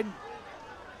side.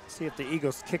 See if the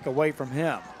Eagles kick away from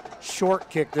him. Short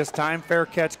kick this time, fair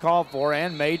catch called for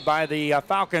and made by the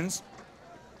Falcons.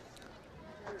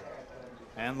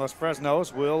 And Los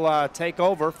Fresnos will take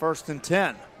over 1st and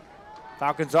 10.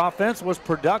 Falcons offense was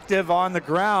productive on the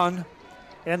ground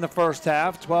in the first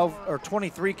half.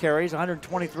 23 carries,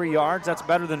 123 yards. That's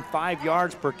better than 5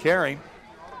 yards per carry.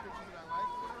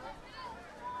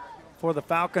 For the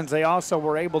Falcons, they also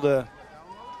were able to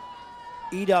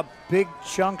eat up big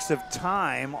chunks of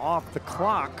time off the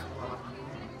clock.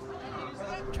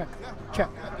 Check.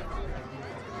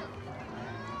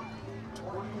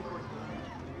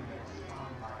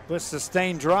 With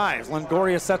sustained drives,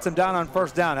 Longoria sets him down on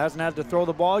first down. Hasn't had to throw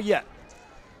the ball yet.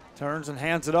 Turns and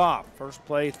hands it off. First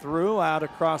play through, out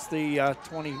across the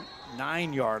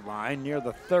 29-yard line near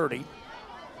the 30.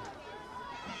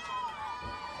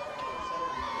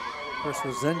 Chris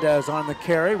Resendez on the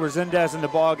carry. Resendez in the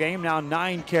ball game, now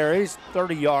 9 carries,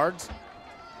 30 yards.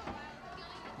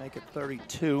 Make it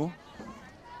 32.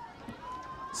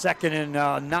 2nd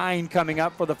and 9 coming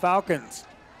up for the Falcons.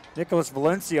 Nicholas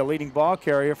Valencia, leading ball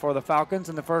carrier for the Falcons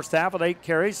in the first half with 8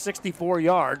 carries, 64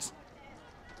 yards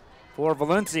for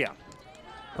Valencia.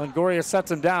 Longoria sets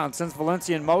him down, sends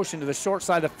Valencia in motion to the short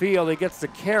side of the field. He gets the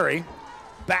carry,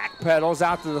 backpedals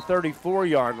out to the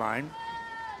 34-yard line.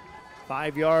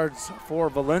 5 yards for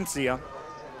Valencia.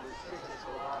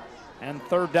 And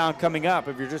 3rd down coming up.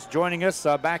 If you're just joining us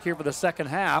back here for the second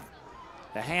half,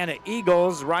 the Hanna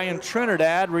Eagles, Ryan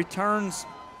Trinidad returns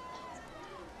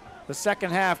the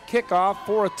second half kickoff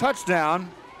for a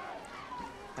touchdown.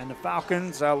 And the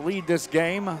Falcons lead this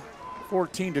game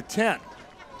 14-10.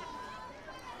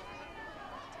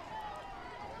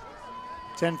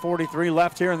 10:43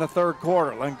 left here in the third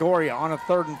quarter. Longoria on a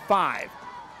 3rd and 5.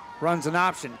 Runs an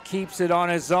option, keeps it on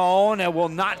his own, and will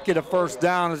not get a first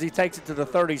down as he takes it to the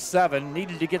 37.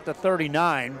 Needed to get the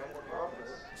 39.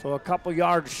 So a couple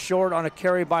yards short on a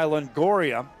carry by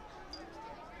Longoria.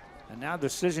 And now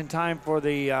decision time for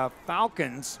the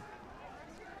Falcons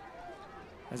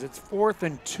as it's 4th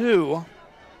and 2.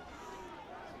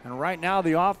 And right now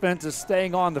the offense is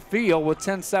staying on the field with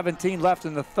 10:17 left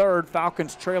in the third.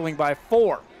 Falcons trailing by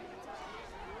 4.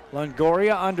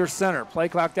 Longoria under center, play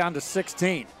clock down to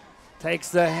 16. Takes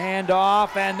the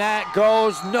handoff, and that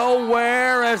goes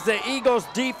nowhere as the Eagles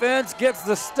defense gets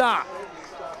the stop.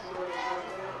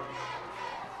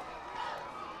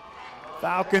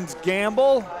 Falcons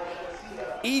gamble,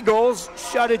 Eagles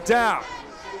shut it down.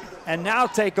 and now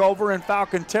take over in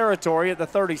Falcon territory at the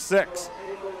 36.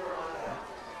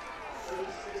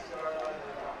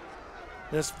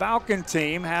 This Falcon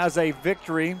team has a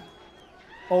victory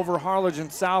over Harlingen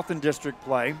South in district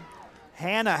play.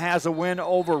 Hanna has a win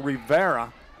over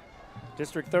Rivera.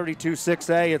 District 32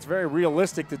 6A, it's very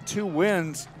realistic that 2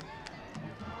 wins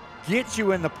get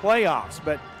you in the playoffs,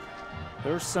 but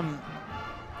there's some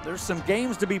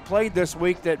games to be played this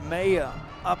week that may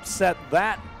upset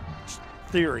that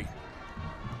theory.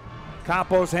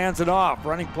 Campos hands it off.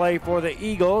 Running play for the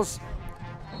Eagles.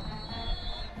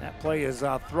 That play is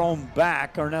thrown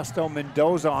back. Ernesto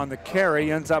Mendoza on the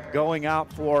carry ends up going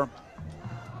out for,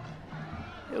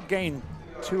 he'll gain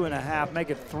 2.5,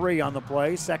 make it 3 on the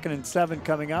play. 2nd and 7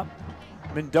 coming up.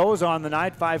 Mendoza on the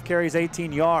night, 5 carries,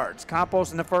 18 yards.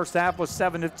 Campos in the first half was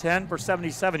 7 of 10 for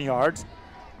 77 yards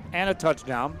and a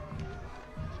touchdown.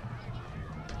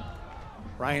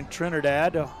 Ryan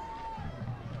Trinidad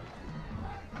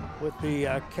with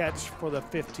the catch for the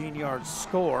 15-yard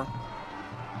score.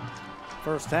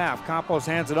 First half, Campos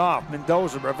hands it off.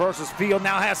 Mendoza reverses field,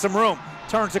 now has some room.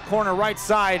 Turns the corner right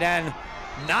side, and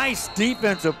nice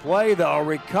defensive play though,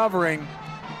 recovering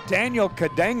Daniel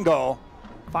Cadengo,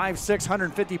 5'6",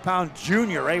 150-pound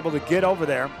junior, able to get over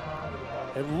there.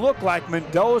 It looked like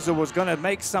Mendoza was going to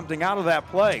make something out of that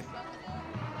play.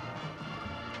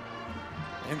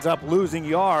 Ends up losing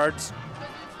yards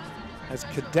as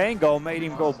Cadengo made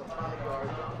him go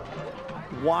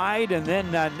wide and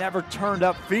then never turned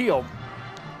upfield.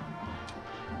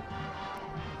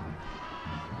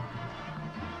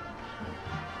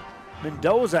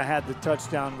 Mendoza had the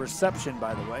touchdown reception,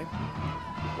 by the way.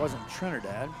 It wasn't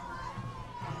Trinidad.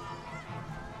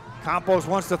 Campos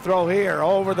wants to throw here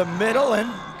over the middle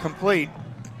and complete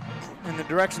in the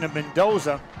direction of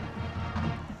Mendoza.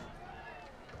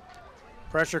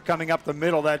 Pressure coming up the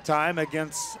middle that time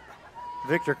against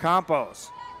Victor Campos.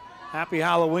 Happy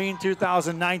Halloween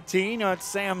 2019 at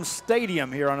Sam's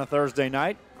Stadium here on a Thursday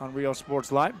night on Rio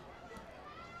Sports Live.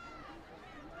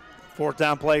 4th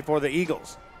down play for the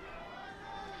Eagles.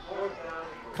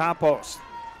 Campos,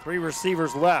 3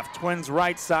 receivers left. Twins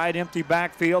right side, empty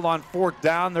backfield on 4th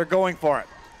down. They're going for it.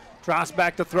 Drops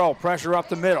back to throw, pressure up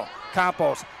the middle.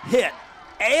 Campos hit,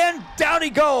 and down he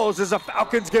goes as the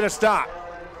Falcons get a stop.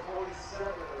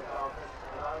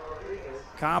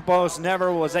 Campos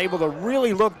never was able to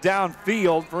really look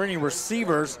downfield for any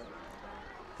receivers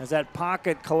as that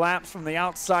pocket collapsed from the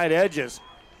outside edges.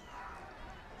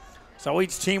 So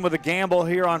each team with a gamble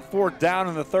here on 4th down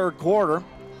in the 3rd quarter,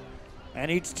 and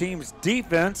each team's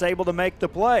defense able to make the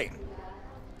play.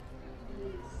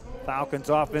 Falcons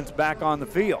offense back on the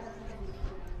field.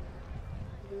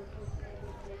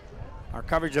 Our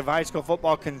coverage of high school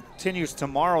football continues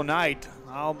tomorrow night.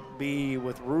 I'll be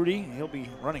with Rudy. He'll be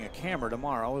running a camera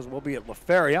tomorrow, as we'll be at La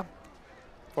Feria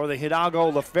for the Hidalgo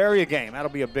La Feria game. That'll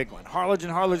be a big one.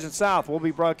 Harlingen South, we'll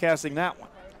be broadcasting that one.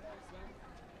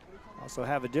 Also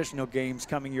have additional games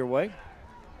coming your way.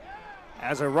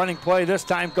 As a running play this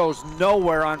time goes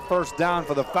nowhere on 1st down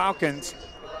for the Falcons.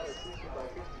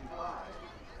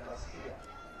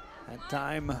 That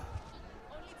time,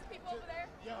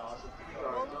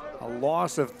 a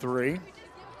loss of 3.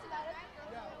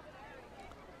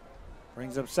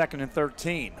 Brings up 2nd and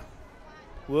 13.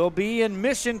 We'll be in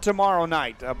Mission tomorrow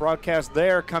night. A broadcast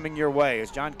there coming your way as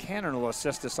John Cannon will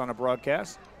assist us on a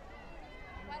broadcast.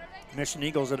 Mission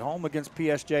Eagles at home against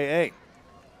PSJA.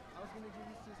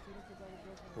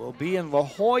 We'll be in La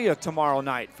Jolla tomorrow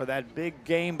night for that big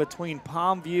game between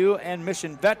Palmview and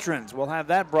Mission Veterans. We'll have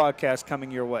that broadcast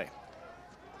coming your way.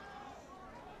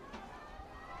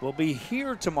 We'll be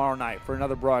here tomorrow night for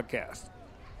another broadcast.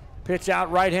 Pitch out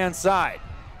right-hand side.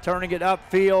 Turning it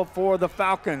upfield for the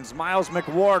Falcons, Miles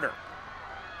McWhorter.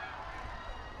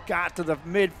 Got to the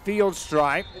midfield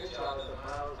stripe.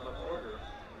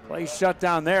 Play shut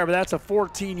down there, but that's a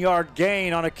 14-yard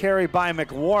gain on a carry by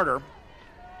McWhorter.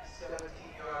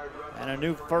 And a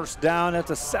new 1st down,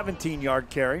 that's a 17-yard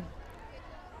carry.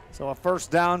 So a 1st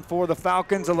down for the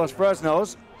Falcons of Los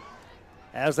Fresnos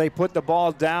as they put the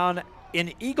ball down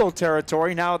in Eagle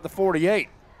territory now at the 48.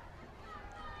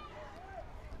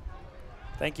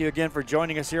 Thank you again for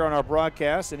joining us here on our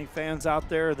broadcast. Any fans out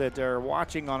there that are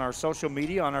watching on our social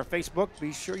media, on our Facebook,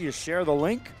 be sure you share the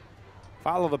link.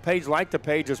 Follow the page, like the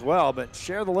page as well, but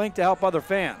share the link to help other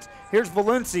fans. Here's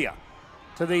Valencia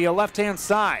to the left-hand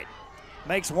side.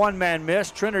 Makes one man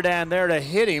miss. Trinidad there to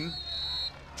hit him.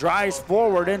 Drives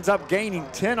forward, ends up gaining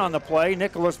 10 on the play.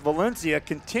 Nicholas Valencia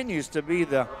continues to be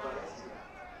the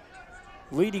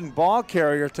leading ball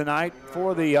carrier tonight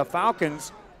for the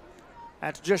Falcons.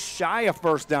 That's just shy of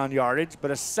 1st down yardage, but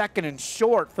a 2nd and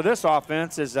short for this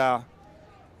offense is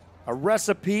a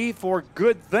recipe for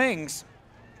good things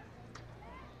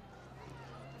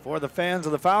for the fans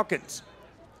of the Falcons.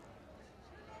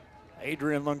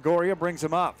 Adrian Longoria brings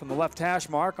him up from the left hash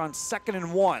mark on 2nd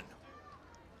and 1.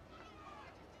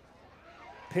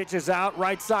 Pitches out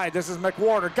right side. This is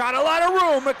McWhorter. Got a lot of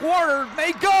room. McWhorter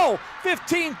may go.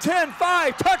 15, 10,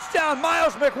 5. Touchdown,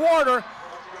 Miles McWhorter.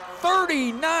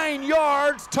 39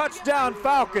 yards. Touchdown,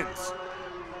 Falcons.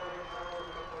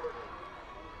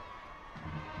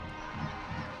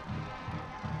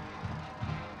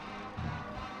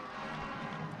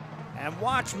 And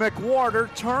watch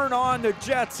McWhorter turn on the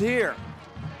Jets here.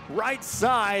 Right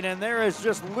side, and there is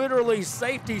just literally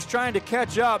safeties trying to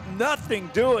catch up. Nothing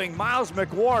doing. Miles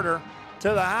McWhorter to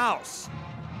the house.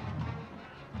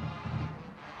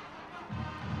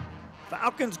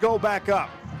 Falcons go back up.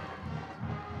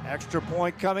 Extra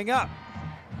point coming up.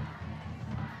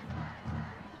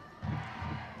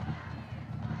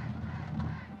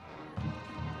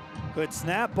 Good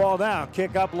snap, ball down.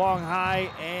 Kick up long, high,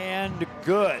 and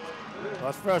good.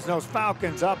 Los Fresnos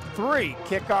Falcons up 3.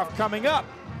 Kickoff coming up.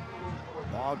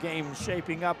 Ball game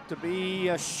shaping up to be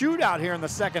a shootout here in the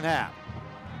second half.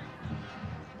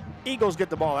 Eagles get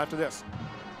the ball after this.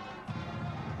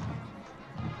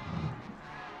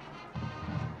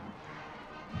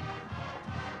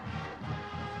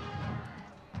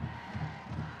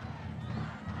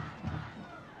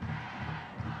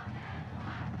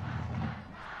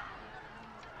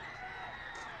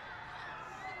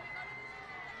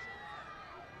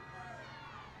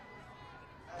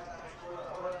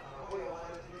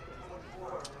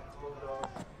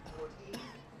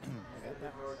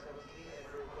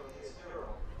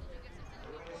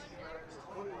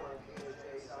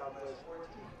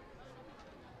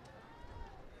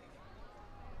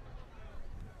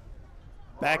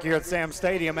 Back here at Sam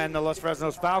Stadium, and the Los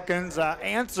Fresnos Falcons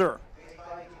answer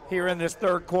here in this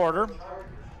third quarter.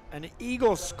 An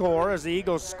Eagles score as the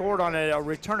Eagles scored on a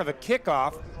return of a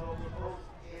kickoff.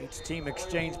 Each team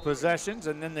exchanged possessions,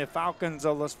 and then the Falcons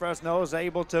of Los Fresnos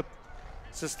able to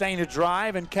sustain a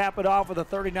drive and cap it off with a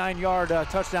 39-yard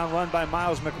touchdown run by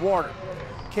Miles McWhorter.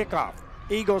 Kickoff.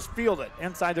 Eagles field it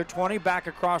inside their 20, back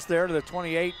across there to the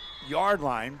 28-yard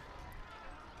line.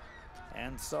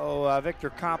 And so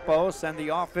Victor Campos and the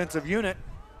offensive unit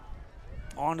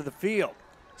onto the field.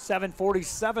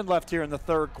 7:47 left here in the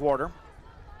third quarter.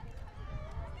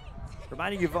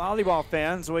 Reminding you volleyball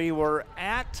fans, we were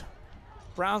at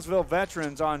Brownsville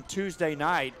Veterans on Tuesday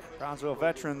night. Brownsville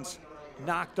Veterans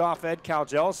knocked off Ed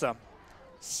Couch Elsa,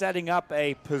 setting up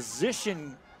a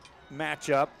position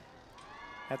matchup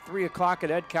at 3 o'clock at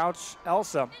Ed Couch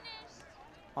Elsa.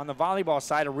 On the volleyball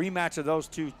side, a rematch of those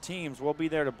two teams. We'll be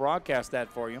there to broadcast that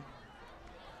for you.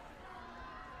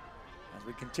 As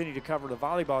we continue to cover the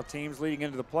volleyball teams leading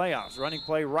into the playoffs. Running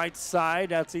play right side,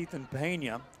 that's Ethan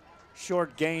Pena.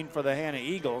 Short gain for the Hanna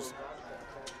Eagles.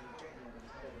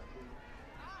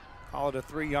 Call it a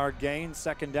 3-yard gain,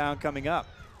 second down coming up.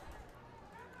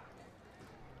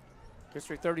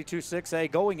 District 32-6A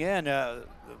going in, the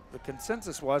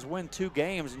consensus was win 2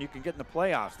 games and you can get in the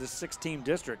playoffs, this 6-team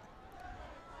district.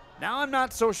 Now I'm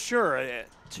not so sure.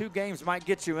 2 games might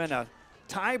get you in a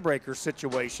tiebreaker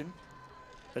situation,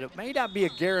 but it may not be a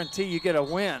guarantee you get a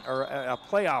win or a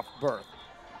playoff berth.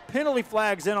 Penalty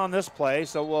flags in on this play,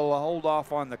 so we'll hold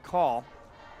off on the call.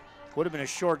 Would have been a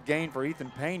short gain for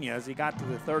Ethan Pena as he got to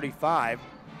the 35.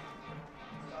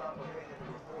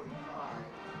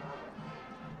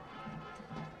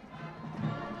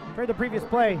 For the previous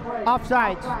play,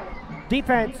 offsides.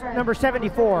 Defense, number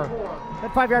 74.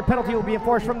 That 5-yard penalty will be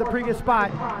enforced from the previous spot.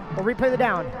 We'll replay the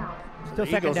down. Still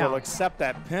second Eagles down. will accept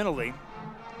that penalty.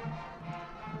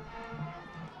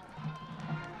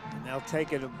 And they'll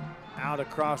take it out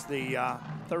across the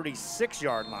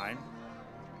 36-yard line.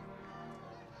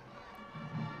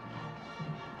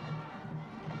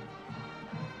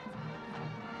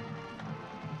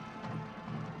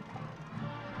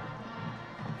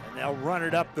 They'll run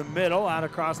it up the middle, out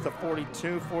across the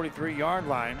 42, 43-yard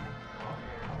line.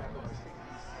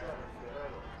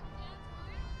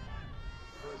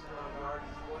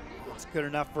 It's good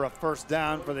enough for a first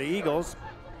down for the Eagles,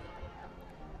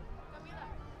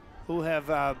 who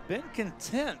have been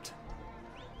content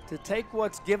to take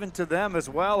what's given to them as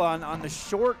well on the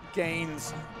short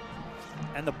gains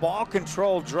and the ball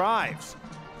control drives.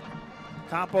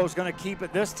 Campo's going to keep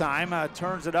it this time,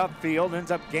 turns it upfield,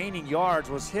 ends up gaining yards,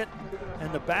 was hit in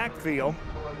the backfield.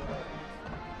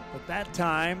 But that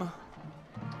time,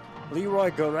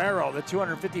 Leroy Guerrero, the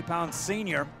 250-pound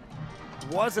senior,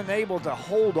 wasn't able to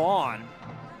hold on.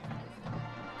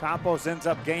 Campos ends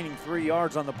up gaining 3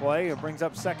 yards on the play. It brings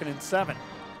up 2nd and 7.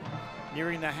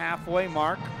 Nearing the halfway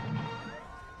mark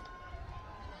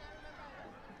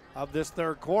of this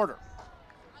third quarter.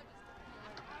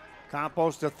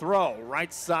 Campos to throw,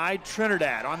 right side,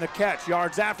 Trinidad on the catch,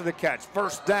 yards after the catch.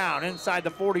 First down inside the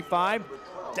 45,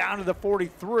 down to the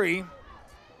 43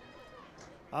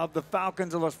 of the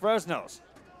Falcons of Los Fresnos.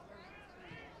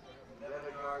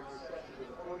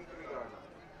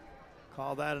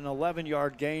 Call that an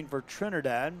 11-yard gain for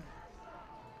Trinidad.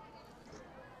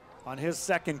 On his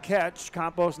second catch,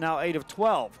 Campos now 8 of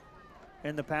 12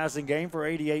 in the passing game for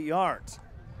 88 yards.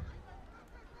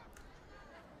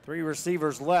 3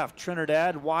 receivers left.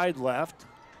 Trinidad wide left.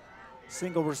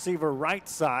 Single receiver right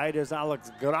side is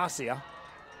Alex Gracia.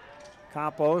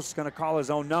 Campos going to call his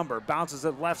own number. Bounces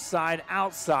it left side,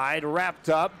 outside, wrapped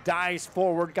up, dives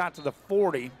forward, got to the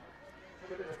 40.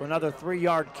 For another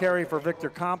 3-yard carry for Victor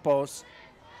Campos,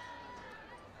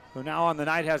 who now on the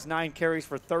night has 9 carries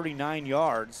for 39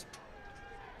 yards.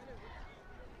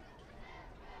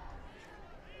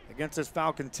 Against this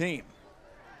Falcon team.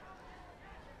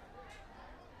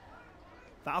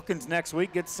 Falcons next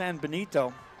week get San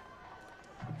Benito.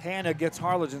 Hanna gets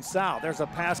Harlingen South. There's a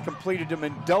pass completed to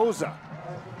Mendoza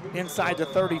inside the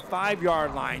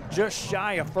 35-yard line, just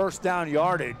shy of first down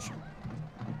yardage.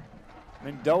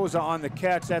 Mendoza on the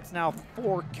catch. That's now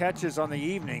 4 catches on the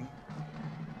evening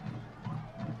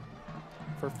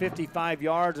for 55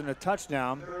 yards and a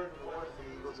touchdown.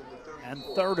 And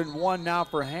 3rd and 1 now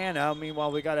for Hanna.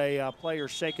 Meanwhile, we got a player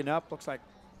shaken up. Looks like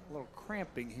a little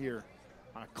cramping here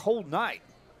on a cold night.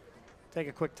 Take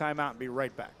a quick timeout and be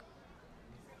right back.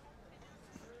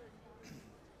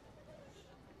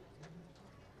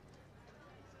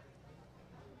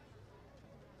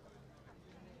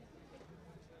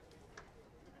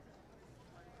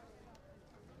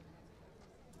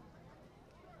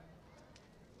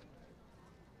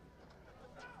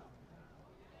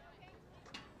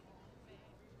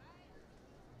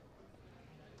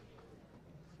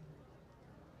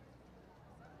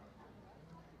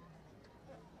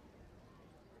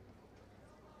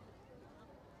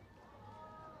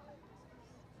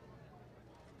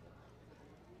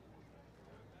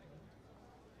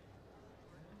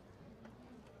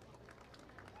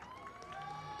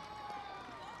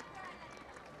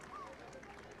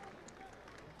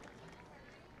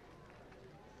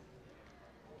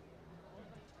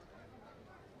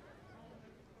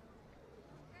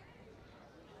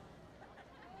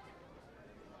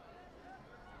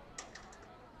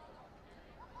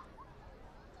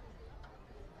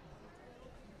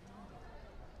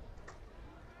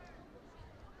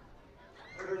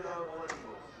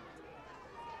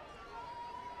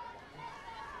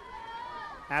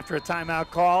 After a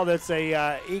timeout call, that's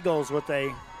a Eagles with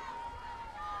a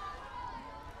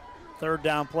 3rd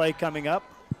down play coming up.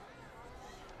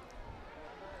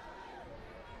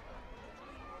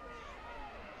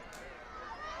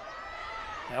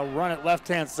 They'll run it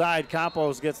left-hand side.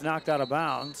 Campos gets knocked out of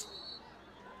bounds.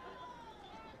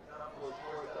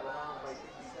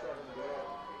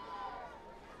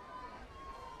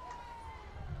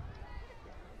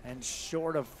 And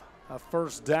short of a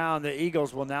first down, the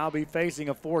Eagles will now be facing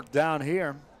a 4th down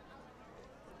here.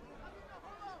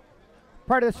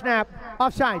 Part of the snap,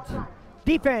 offsides.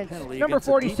 Defense, Penalty number against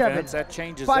the 47. defense, that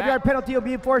changes 5-yard that. penalty will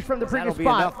be enforced from the previous That'll be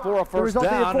spot. enough for a The first result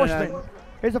of the down. enforcement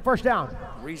is a first down.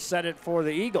 Reset it for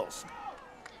the Eagles.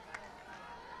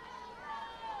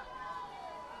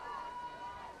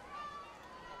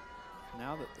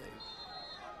 Now that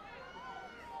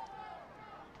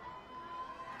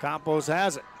Campos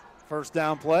has it. First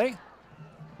down play.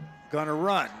 Gonna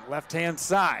run. Left-hand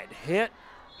side. Hit.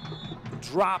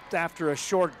 Dropped after a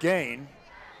short gain.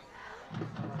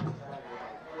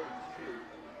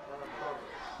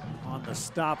 On the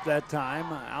stop that time,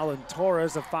 Alan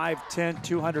Torres, a 5'10",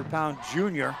 200-pound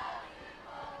junior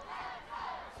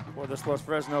for this Los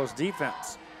Fresnos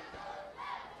defense.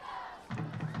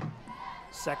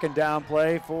 Second down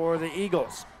play for the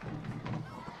Eagles.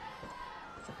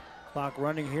 Clock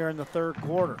running here in the 3rd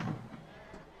quarter.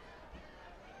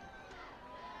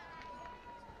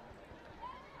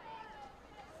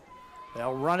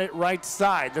 They'll run it right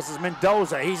side. This is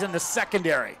Mendoza. He's in the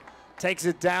secondary. Takes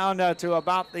it down to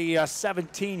about the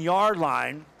 17-yard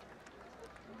line.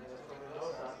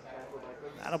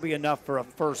 That'll be enough for a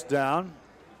first down.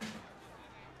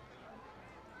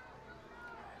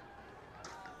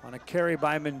 On a carry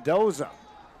by Mendoza.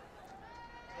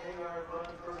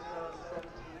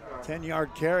 10-yard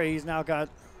carry. He's now got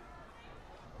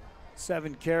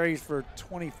 7 carries for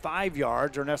 25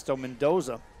 yards. Ernesto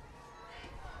Mendoza.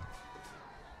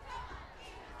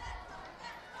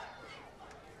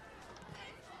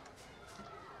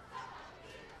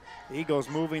 Eagles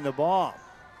moving the ball.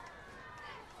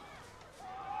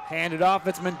 Handed off,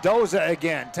 it's Mendoza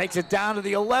again. Takes it down to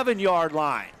the 11-yard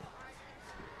line.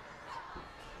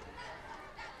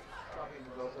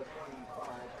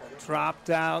 Dropped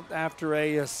out after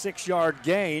a 6-yard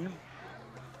gain.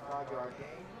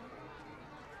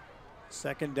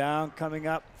 Second down coming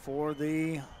up for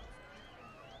the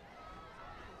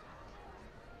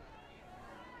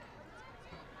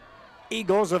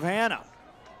Eagles of Hanna.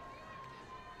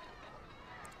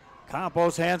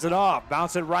 Campos hands it off,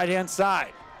 bounce it right-hand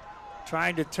side.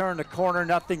 Trying to turn the corner,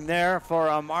 nothing there for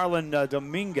Marlon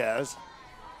Dominguez.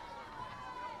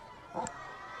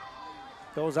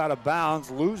 Goes out of bounds,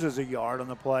 loses a yard on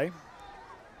the play.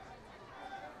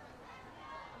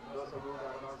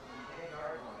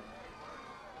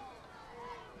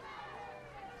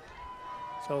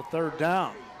 So third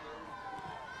down.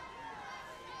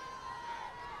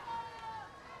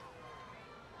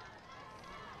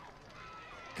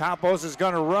 Campos is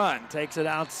going to run, takes it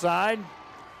outside.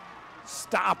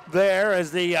 Stop there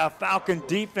as the Falcon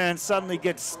defense suddenly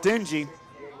gets stingy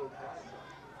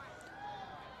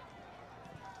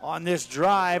on this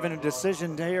drive, and a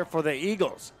decision here for the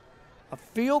Eagles. A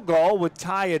field goal would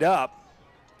tie it up.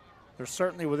 They're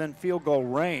certainly within field goal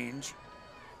range.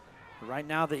 Right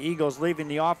now the Eagles leaving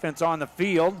the offense on the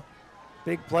field.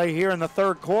 Big play here in the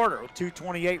third quarter with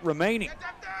 2:28 remaining.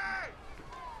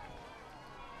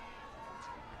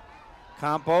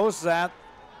 Campos at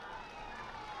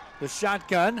the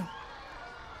shotgun.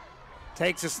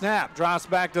 Takes a snap, drops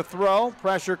back to throw,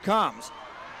 pressure comes.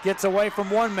 Gets away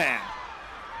from one man.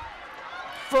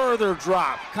 Further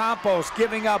drop, Campos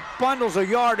giving up bundles of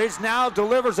yardage, now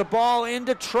delivers a ball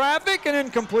into traffic, an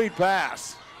incomplete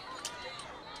pass.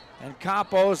 And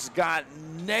Campos got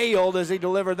nailed as he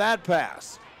delivered that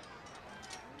pass.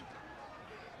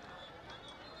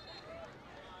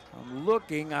 I'm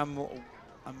looking, I'm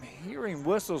hearing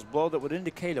whistles blow that would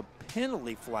indicate a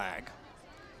penalty flag.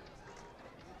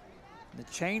 The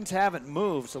chains haven't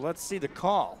moved, so let's see the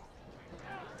call.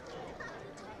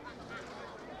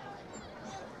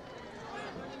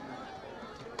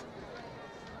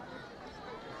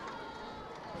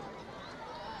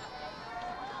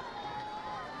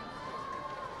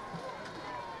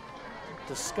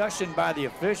 Discussion by the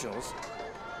officials.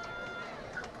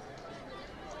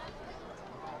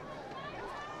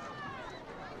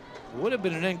 Would have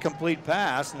been an incomplete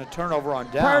pass and a turnover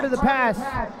on down. Prior to the pass,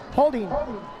 holding.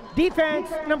 Defense,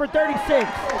 number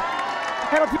 36.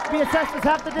 Penalty to be assessed as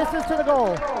half the distance to the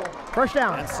goal. First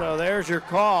down. And so there's your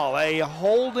call. A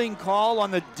holding call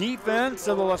on the defense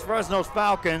of the Los Fresnos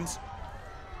Falcons.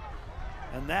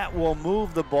 And that will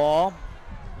move the ball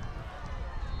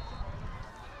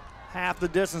half the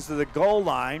distance to the goal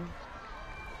line.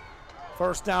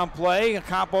 First down play,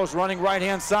 Campos running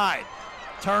right-hand side.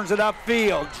 Turns it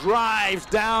upfield, drives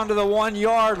down to the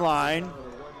 1-yard line.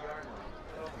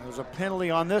 There's a penalty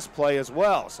on this play as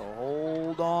well, so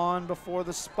hold on before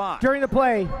the spot. During the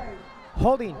play,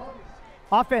 holding.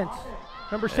 Offense,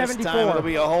 number 74. This time it'll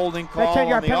be a holding call that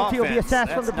 10-yard on the penalty offense. will be assessed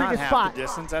That's from the previous not spot. half the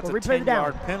distance, that's We'll a replay the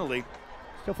down. 10-yard penalty.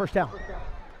 Still first down.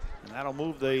 And that'll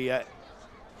move the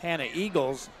Hanna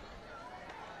Eagles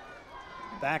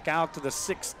back out to the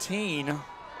 16.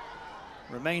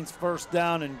 Remains first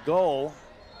down and goal.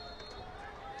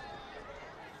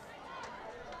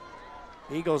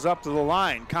 Eagles up to the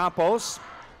line. Campos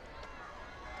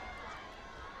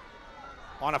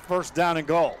on a first down and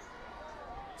goal.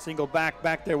 Single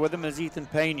back there with him is Ethan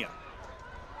Pena.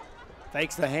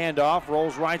 Fakes the handoff,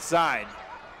 rolls right side.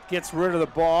 Gets rid of the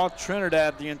ball.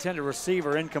 Trinidad, the intended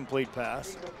receiver, incomplete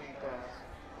pass.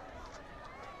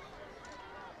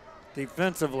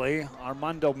 Defensively,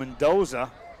 Armando Mendoza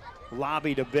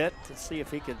lobbied a bit to see if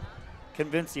he could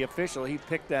convince the official he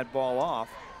picked that ball off.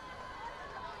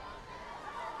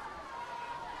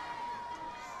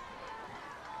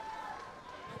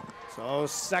 So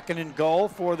second and goal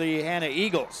for the Hanna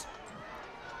Eagles.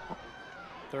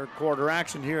 Third quarter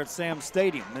action here at Sam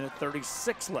Stadium, minute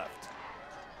 36 left.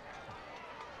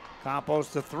 Campos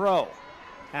to throw.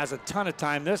 Has a ton of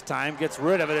time this time, gets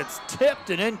rid of it. It's tipped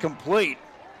and incomplete.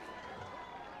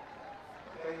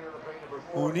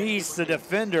 Muniz, the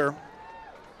defender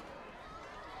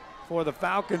for the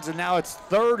Falcons, and now it's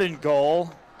third and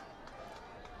goal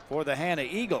for the Hanna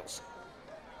Eagles.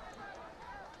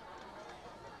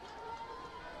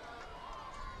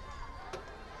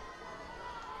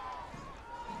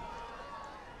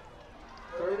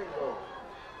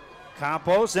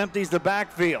 Campos empties the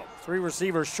backfield. Three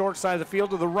receivers short side of the field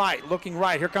to the right, looking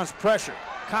right. Here comes pressure.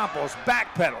 Campos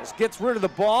backpedals, gets rid of the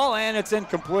ball, and it's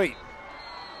incomplete.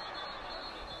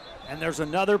 And there's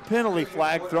another penalty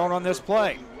flag thrown on this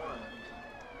play.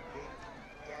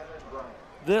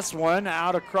 this one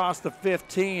out across the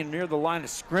 15 near the line of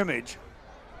scrimmage.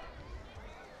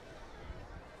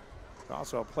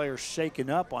 Also a player shaken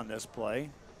up on this play.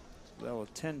 So they'll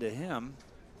attend to him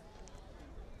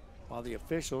while the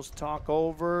officials talk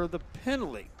over the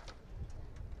penalty.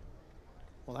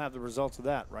 We'll have the results of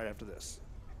that right after this.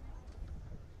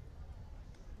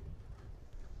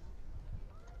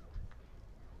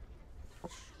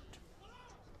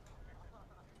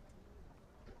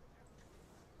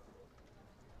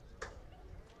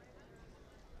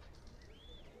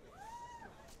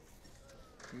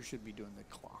 You should be doing the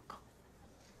clock.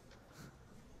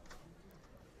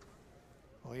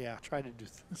 Oh yeah, try to do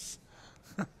this.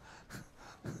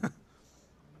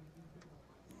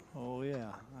 Oh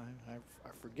yeah, I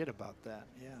forget about that,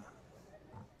 yeah.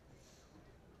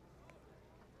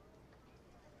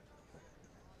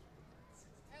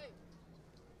 Hey.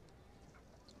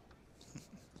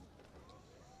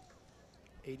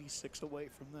 86 away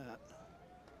from that.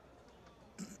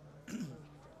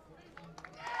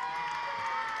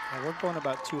 Yeah, we're going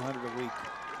about 200 a week.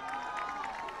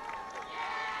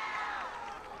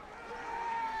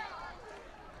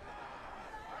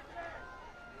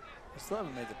 I still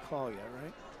haven't made the call yet,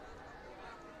 right?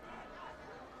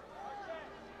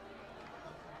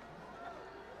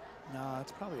 No,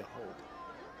 it's probably a hold.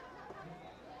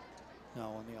 No,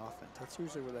 on the offense. That's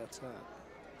usually where that's at.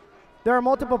 There are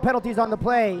multiple penalties on the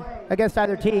play against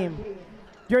either team.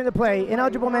 During the play,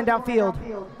 ineligible men downfield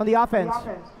on the offense,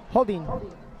 holding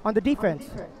on the defense.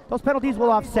 Those penalties will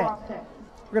offset.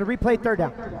 We're going to replay third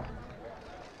down.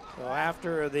 So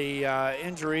after the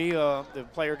injury, the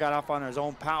player got off on his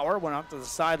own power, went up to the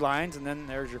sidelines, and then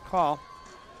there's your call.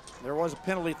 There was a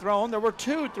penalty thrown. There were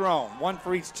two thrown, one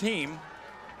for each team.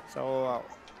 So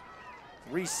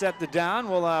reset the down.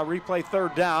 We'll replay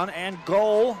third down and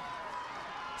goal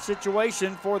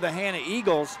situation for the Hanna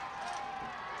Eagles.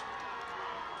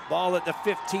 Ball at the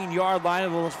 15-yard line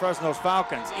of the Fresnos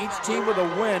Falcons. Each team with a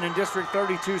win in District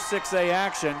 32 6A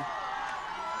action,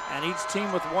 and each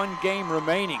team with one game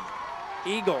remaining.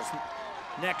 Eagles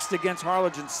next against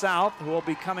Harlingen South, who will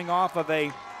be coming off of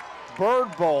a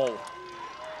Bird Bowl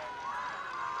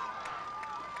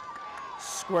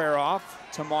square off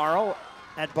tomorrow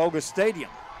at Bogus Stadium.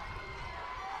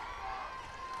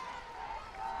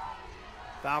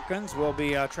 Falcons will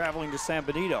be traveling to San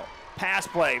Benito. Pass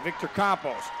play, Victor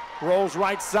Campos rolls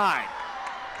right side,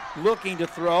 looking to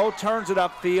throw, turns it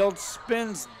upfield,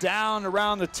 spins down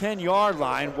around the 10-yard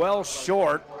line, well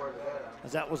short,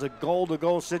 as that was a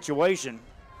goal-to-goal situation.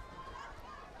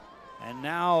 And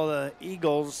now the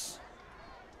Eagles'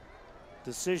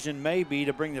 decision may be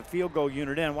to bring the field goal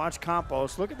unit in. Watch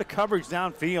Campos, look at the coverage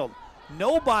downfield.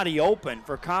 Nobody open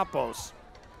for Campos.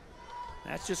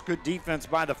 That's just good defense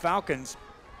by the Falcons.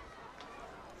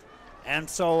 And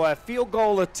so a field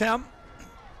goal attempt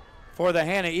for the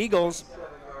Hanna Eagles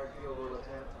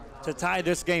to tie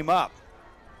this game up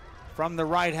from the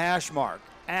right hash mark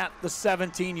at the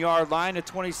 17-yard line, a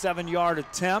 27-yard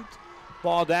attempt.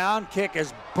 Ball down, kick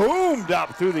is boomed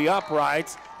up through the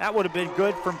uprights. That would have been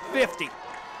good from 50.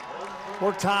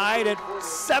 We're tied at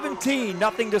 17,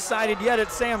 nothing decided yet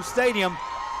at Sam Stadium.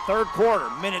 Third quarter,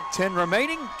 minute 10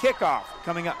 remaining, kickoff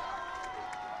coming up.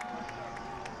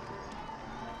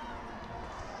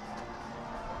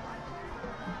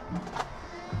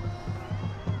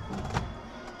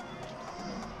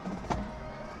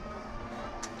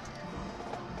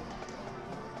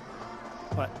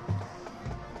 What?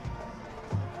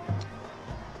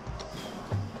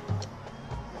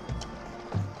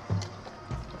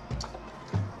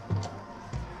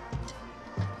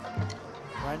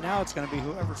 Right now it's going to be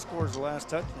whoever scores the last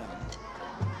touchdown.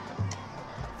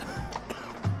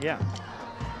 Yeah.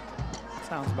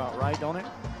 Sounds about right, don't it?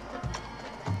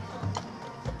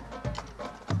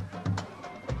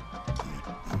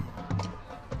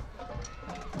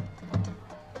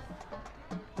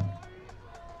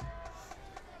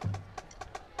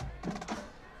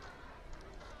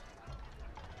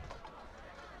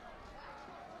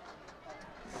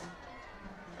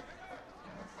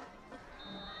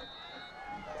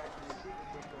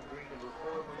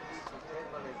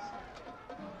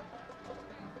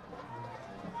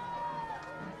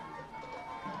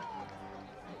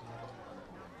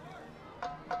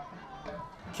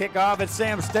 Kickoff at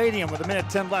Sam Stadium with a minute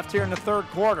 10 left here in the third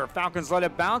quarter. Falcons let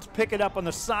it bounce, pick it up on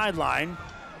the sideline,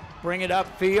 bring it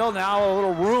upfield. Now a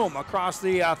little room across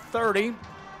the 30.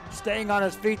 Staying on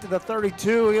his feet to the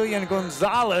 32, Elian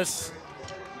Gonzalez.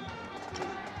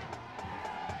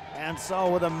 And so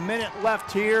with a minute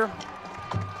left here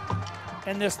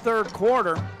in this third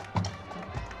quarter,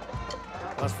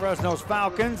 Los Fresnos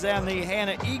Falcons and the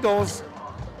Hanna Eagles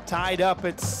tied up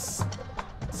at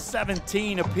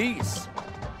 17 apiece.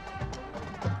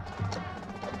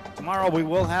 Tomorrow we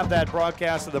will have that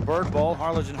broadcast of the Bird Bowl,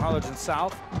 Harlingen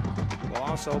South. We'll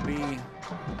also be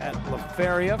at La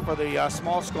Feria for the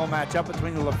small school matchup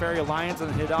between the La Feria Lions and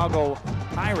the Hidalgo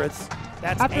Pirates.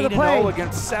 That's 8-0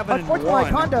 against 7-1.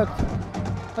 Unsportsmanlike conduct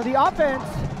of the offense.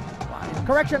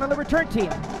 Correction on the return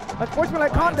team.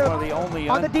 Unsportsmanlike conduct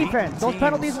on the defense. Those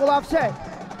penalties will offset.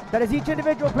 That is each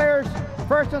individual player's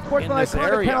first unsportsmanlike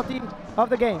conduct penalty of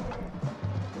the game.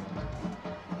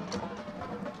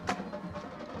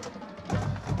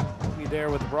 We'll be there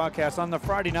with the broadcast. On the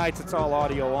Friday nights, it's all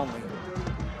audio only.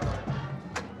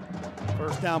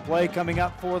 First down play coming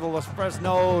up for the Los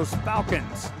Fresnos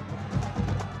Falcons.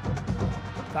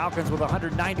 Falcons with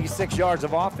 196 yards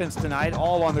of offense tonight,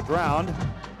 all on the ground.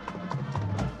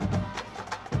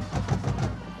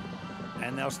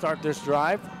 And they'll start this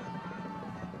drive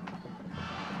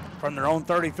from their own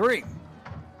 33.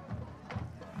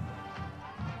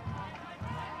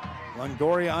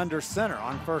 Longoria under center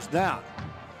on first down.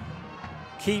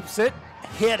 Keeps it,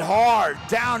 hit hard,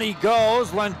 down he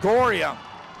goes. Longoria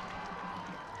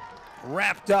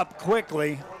wrapped up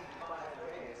quickly.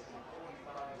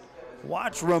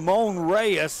 Watch Ramon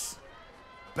Reyes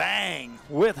bang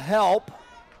with help.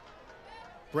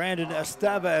 Brandon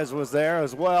Estevez was there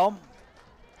as well.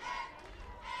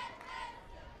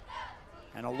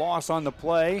 And a loss on the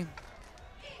play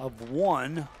of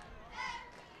 1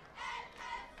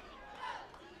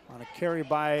 on a carry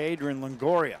by Adrian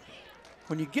Longoria.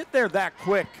 When you get there that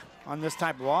quick on this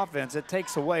type of offense, it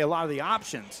takes away a lot of the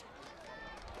options.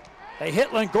 They hit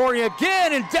Longoria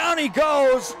again, and down he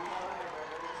goes.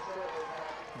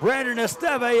 Brandon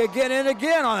Esteve again and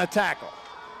again on a tackle.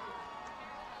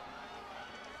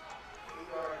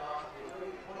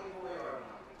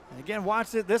 And again,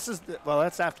 watch it. This is, well,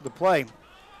 that's after the play.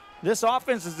 This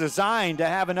offense is designed to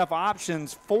have enough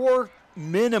options, 4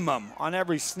 minimum on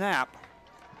every snap,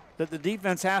 that the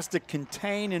defense has to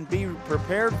contain and be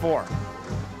prepared for.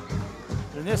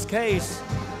 In this case,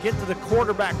 get to the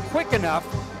quarterback quick enough.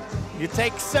 You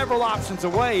take several options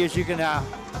away as you can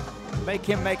make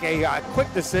him make a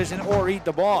quick decision or eat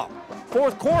the ball.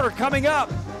 Fourth quarter coming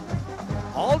up.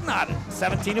 All knotted,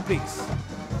 17 apiece.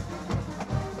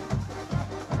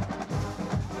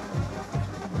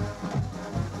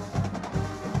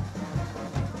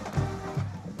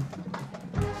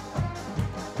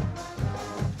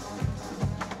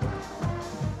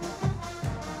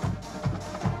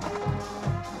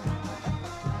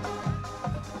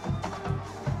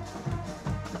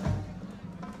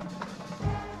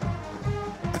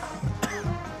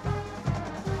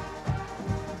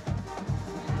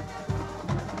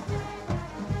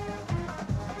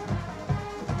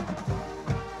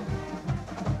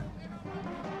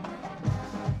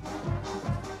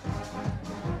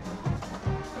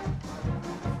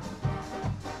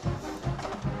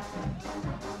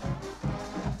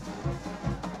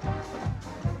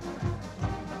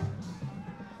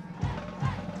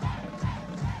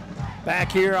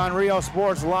 Back here on Rio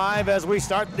Sports Live as we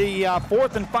start the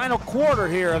fourth and final quarter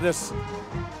here of this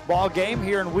ball game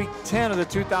here in week 10 of the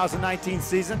 2019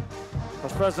 season.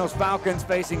 Los Fresnos Falcons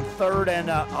facing third and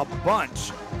a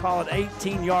bunch. Call it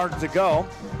 18 yards to go.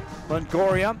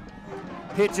 Longoria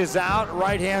pitches out,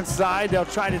 right-hand side. They'll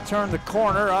try to turn the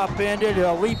corner, upended,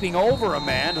 leaping over a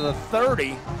man to the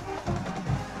 30.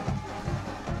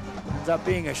 Ends up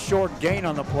being a short gain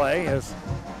on the play as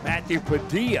Matthew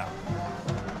Padilla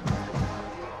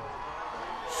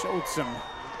showed some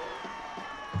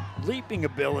leaping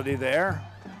ability there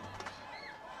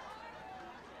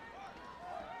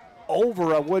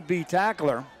over a would-be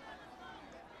tackler,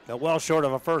 but well short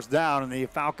of a first down, and the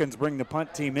Falcons bring the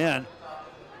punt team in.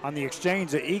 On the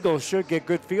exchange, the Eagles should get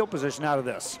good field position out of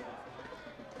this.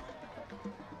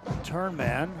 Turn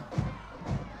man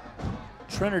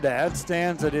Trinidad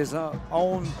stands at his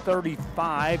own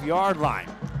 35-yard line.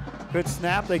 Good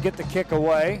snap, they get the kick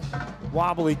away.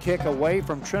 Wobbly kick away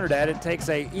from Trinidad. It takes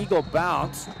a Eagle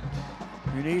bounce.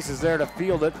 Muniz is there to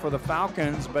field it for the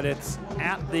Falcons, but it's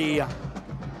at the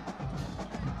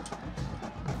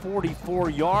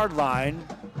 44-yard line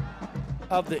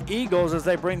of the Eagles as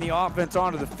they bring the offense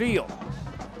onto the field.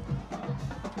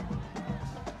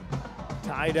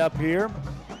 Tied up here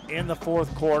in the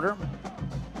fourth quarter.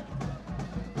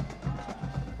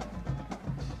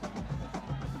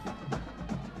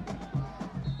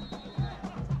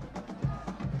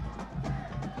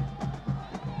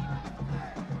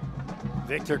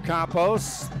 Victor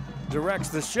Campos directs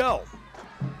the show.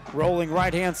 Rolling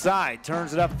right-hand side,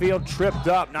 turns it upfield, tripped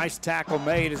up. Nice tackle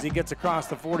made as he gets across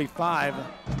the 45.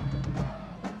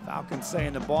 Falcons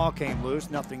saying the ball came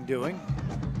loose, nothing doing.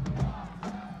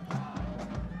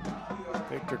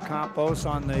 Victor Campos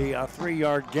on the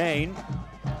 3-yard gain.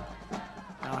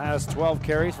 Now has 12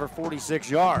 carries for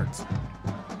 46 yards.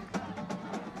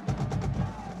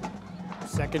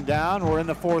 Second down, we're in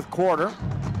the 4th quarter.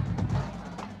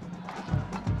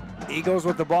 Eagles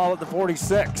with the ball at the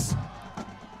 46.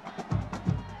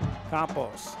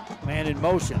 Campos, man in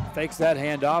motion, fakes that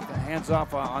handoff, hands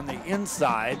off on the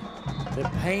inside to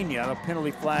Pena, a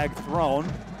penalty flag thrown.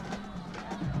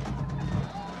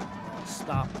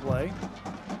 Stop play.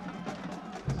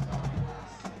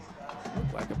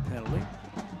 Looked like a penalty.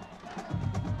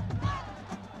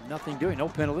 Nothing doing, no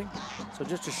penalty. So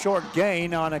just a short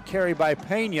gain on a carry by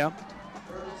Pena.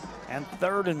 And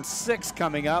 3rd and 6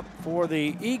 coming up for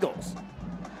the Eagles.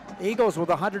 Eagles with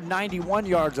 191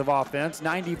 yards of offense,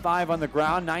 95 on the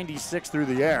ground, 96 through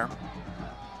the air.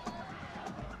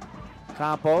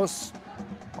 Campos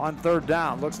on 3rd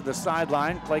down, looks at the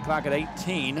sideline, play clock at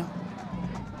 18.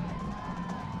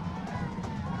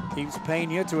 Keeps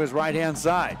Pena to his right-hand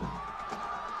side.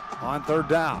 On 3rd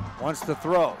down, wants to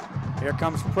throw. Here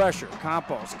comes pressure.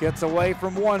 Campos gets away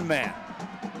from one man.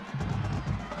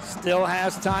 Still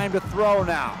has time to throw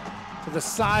now to the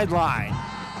sideline.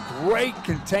 Great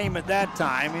containment that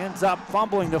time. Ends up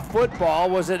fumbling the football.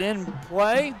 Was it in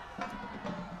play?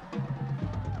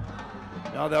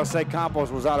 No, they'll say Campos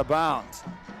was out of bounds.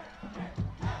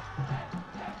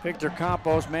 Victor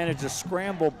Campos managed to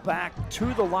scramble back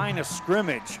to the line of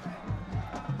scrimmage,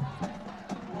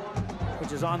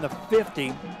 which is on the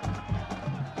 50.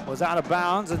 Was out of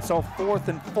bounds, and so 4th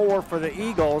and 4 for the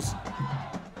Eagles.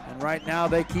 And right now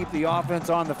they keep the offense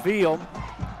on the field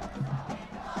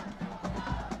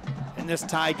in this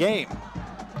tie game.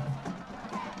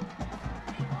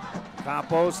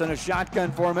 Campos in a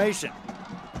shotgun formation.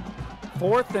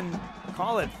 4th and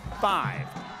call it 5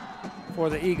 for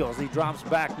the Eagles. He drops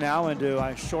back now into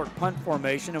a short punt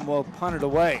formation and will punt it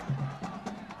away.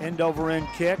 End over end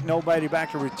kick, nobody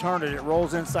back to return it. It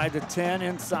rolls inside the 10,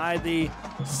 inside the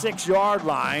 6-yard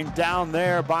line, down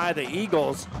there by the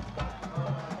Eagles.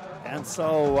 And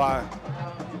so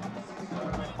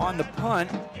on the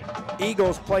punt,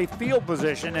 Eagles play field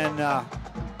position and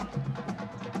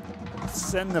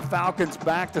send the Falcons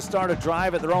back to start a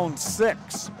drive at their own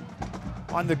 6.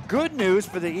 On the good news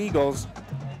for the Eagles,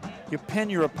 you pin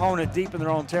your opponent deep in their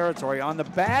own territory. On the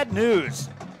bad news,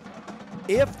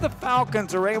 if the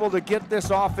Falcons are able to get this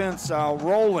offense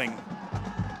rolling,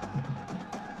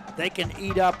 they can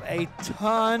eat up a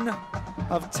ton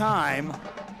of time,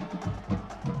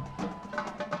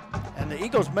 and the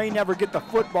Eagles may never get the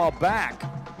football back.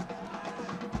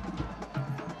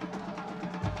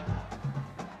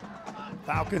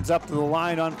 Falcons up to the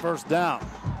line on 1st down.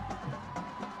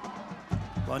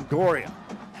 Longoria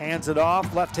hands it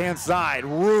off, left-hand side.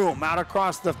 Room out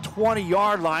across the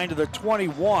 20-yard line to the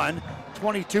 21,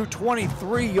 22,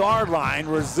 23-yard line.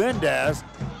 Resendez,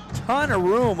 ton of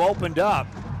room opened up.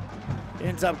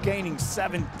 Ends up gaining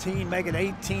 17, making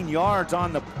 18 yards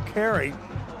on the carry.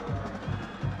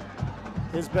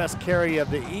 His best carry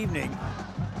of the evening.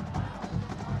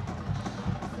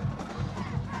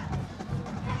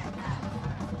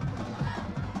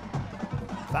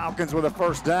 Falcons with a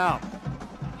 1st down.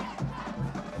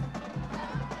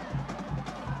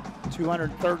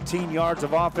 213 yards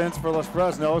of offense for Los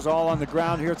Fresnos, all on the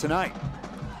ground here tonight.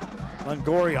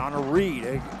 Longoria on a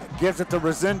read, gives it to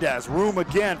Resendez. Room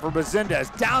again for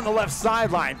Resendez, down the left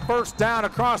sideline. 1st down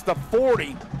across the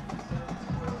 40.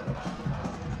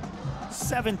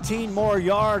 17 more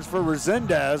yards for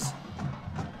Resendez.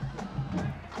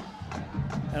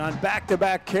 And on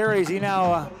back-to-back carries, he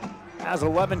now has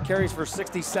 11 carries for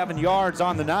 67 yards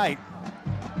on the night.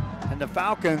 And the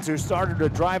Falcons, who started to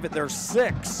drive at their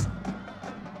 6,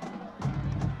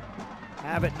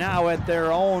 have it now at their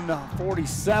own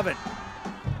 47.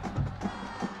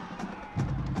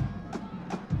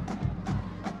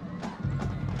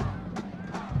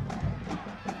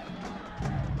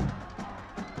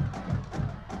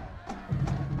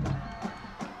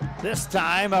 This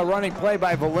time, a running play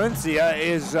by Valencia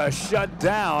is shut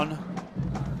down.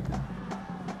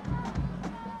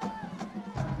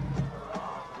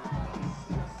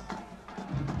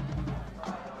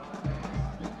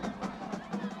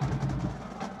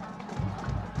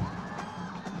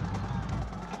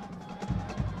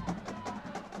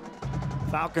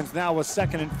 Falcons now with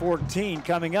 2nd and 14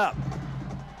 coming up.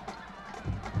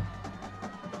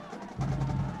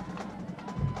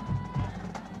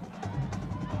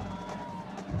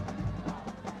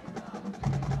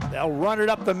 They'll run it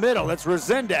up the middle. It's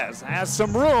Resendez, has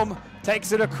some room,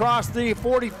 takes it across the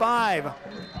 45.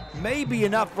 may be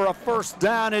enough for a first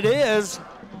down. It is,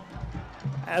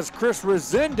 as Chris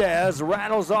Resendez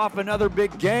rattles off another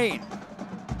big gain.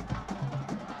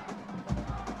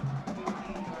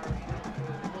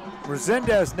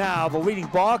 Resendez now the leading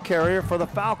ball carrier for the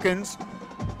Falcons.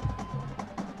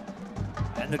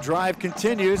 And the drive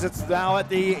continues. It's now at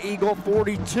the Eagle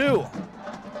 42.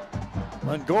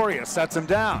 Longoria sets him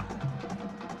down.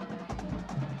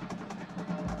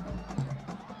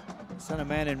 Sent a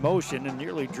man in motion and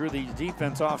nearly drew the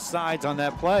defense off sides on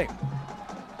that play.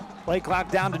 Play clock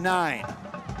down to 9.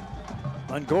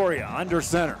 Longoria under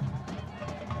center.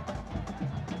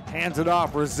 Hands it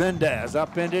off, Resendez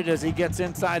upended as he gets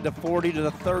inside the 40 to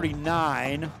the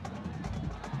 39.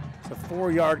 It's a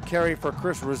 4-yard carry for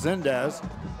Chris Resendez.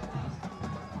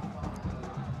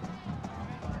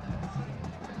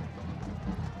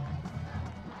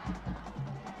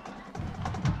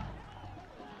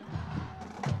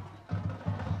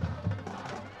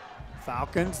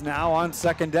 Falcons now on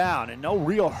second down, and no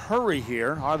real hurry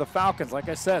here are the Falcons. Like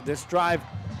I said, this drive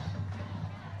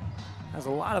has a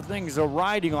lot of things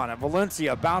riding on it.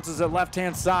 Valencia bounces it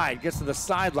left-hand side, gets to the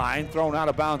sideline, thrown out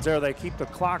of bounds there. They keep the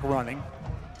clock running.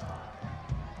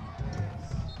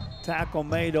 Tackle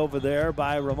made over there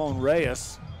by Ramon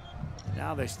Reyes.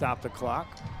 Now they stop the clock.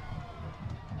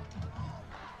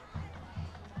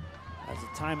 As the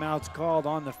timeout's called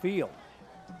on the field.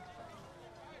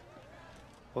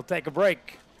 We'll take a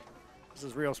break. This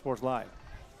is Real Sports Live.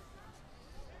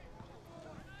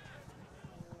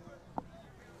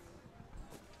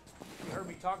 You heard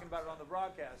me talking about it on the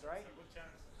broadcast, right?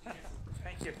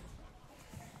 Thank you.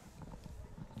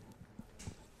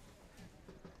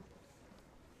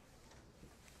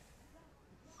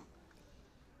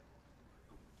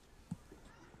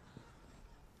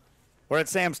 We're at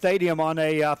Sam Stadium on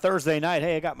a Thursday night.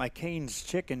 Hey, I got my Cane's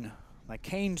Chicken, my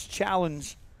Cane's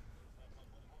Challenge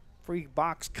free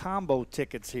box combo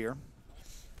tickets here.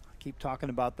 I keep talking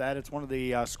about that. It's one of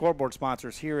the scoreboard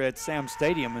sponsors here at Sam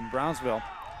Stadium in Brownsville.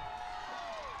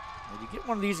 When you get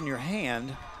one of these in your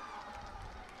hand,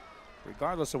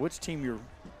 regardless of which team you're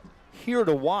here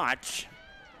to watch,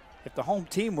 if the home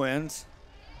team wins,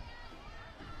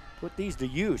 put these to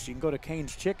use. You can go to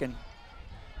Cane's Chicken.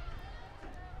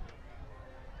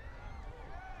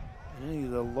 Any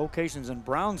of the locations in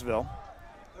Brownsville.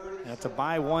 And it's a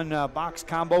buy one box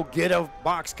combo, get a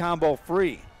box combo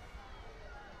free.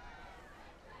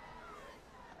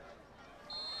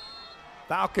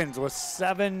 Falcons with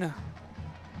 7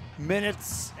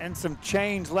 minutes and some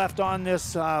change left on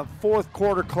this fourth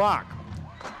quarter clock.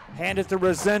 Hand it to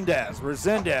Resendez.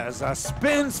 Resendez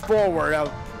spins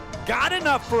forward. Got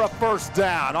enough for a first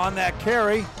down on that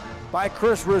carry by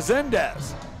Chris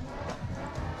Resendez.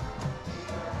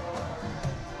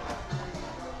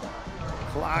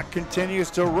 Clock continues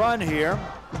to run here.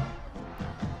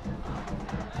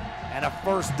 And a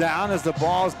first down as the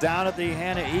ball's down at the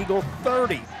Hanna Eagle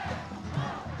 30.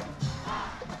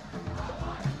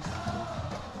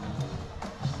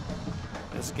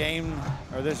 This game,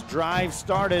 or this drive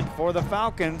started for the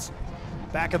Falcons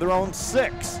back at their own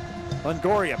 6.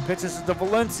 Longoria pitches it to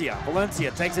Valencia.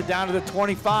 Valencia takes it down to the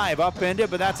 25,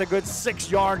 upended, but that's a good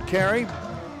 6-yard carry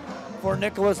for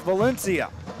Nicholas Valencia.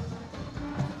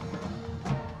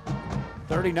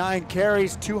 39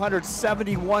 carries,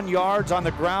 271 yards on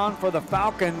the ground for the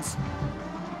Falcons.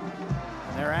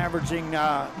 And they're averaging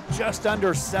just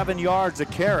under 7 yards a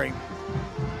carry.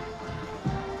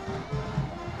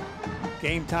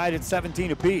 Game tied at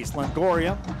 17 apiece.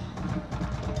 Longoria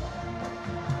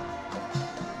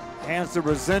hands to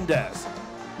Resendez.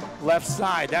 Left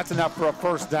side, that's enough for a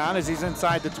first down as he's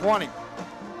inside the 20.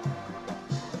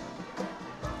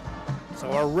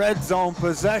 So a red zone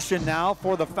possession now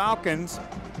for the Falcons.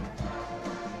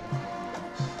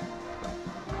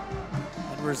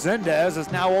 And Resendez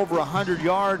is now over 100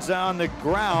 yards on the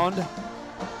ground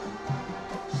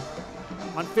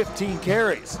on 15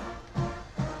 carries.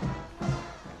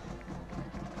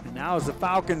 And now as the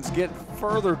Falcons get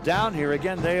further down here,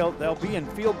 again, they'll be in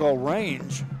field goal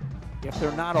range if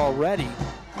they're not already.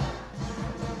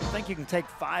 I think you can take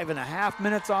 5.5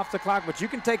 minutes off the clock, but you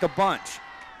can take a bunch.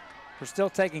 We're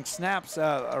still taking snaps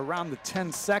around the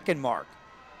 10-second mark.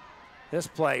 This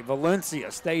play, Valencia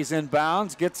stays in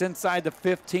bounds, gets inside the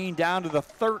 15, down to the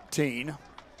 13.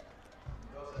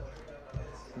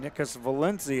 Nicholas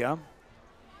Valencia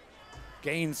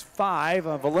gains 5.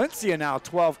 Valencia now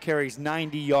 12 carries,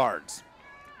 90 yards.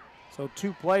 So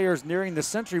 2 players nearing the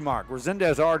century mark.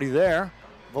 Resendez already there.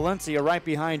 Valencia right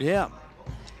behind him.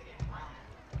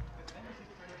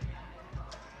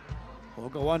 We'll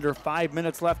go under 5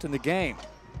 minutes left in the game.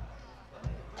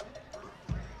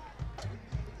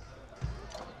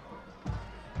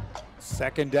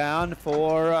 Second down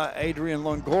for Adrian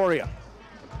Longoria.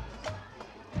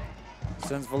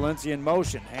 Sends Valencia in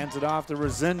motion, hands it off to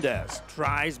Resendez.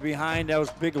 Tries behind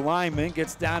those big linemen,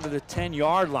 gets down to the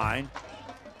 10-yard line.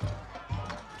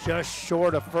 Just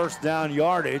short of first down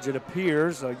yardage, it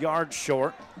appears, a yard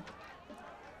short.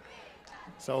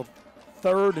 So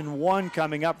 3rd and 1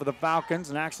 coming up for the Falcons,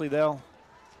 and actually they'll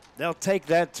take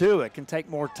that too. It can take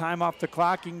more time off the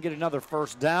clock. You can get another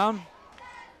first down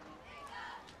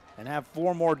and have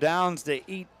 4 more downs to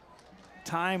eat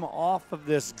time off of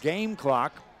this game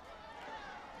clock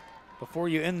before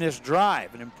you end this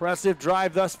drive. An impressive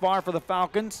drive thus far for the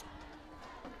Falcons.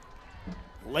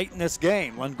 Late in this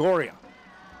game, Longoria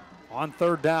on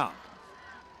 3rd down.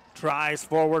 Tries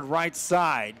forward right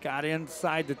side, got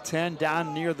inside the 10,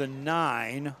 down near the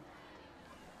 9.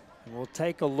 And we'll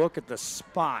take a look at the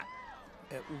spot.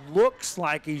 It looks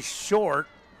like he's short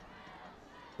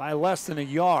by less than a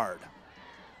yard.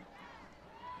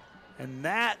 And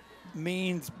that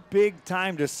means big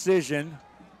time decision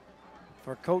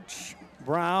for Coach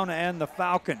Brown and the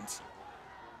Falcons.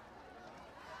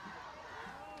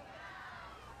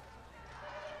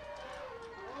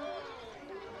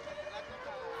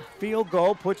 Field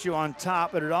goal puts you on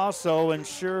top, but it also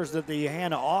ensures that the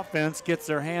Hanna offense gets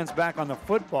their hands back on the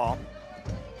football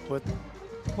with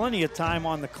plenty of time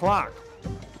on the clock.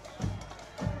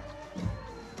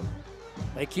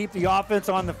 They keep the offense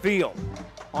on the field.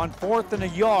 On 4th and a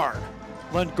yard,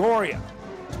 Longoria,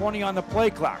 20 on the play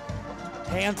clock.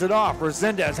 Hands it off.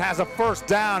 Resendez has a first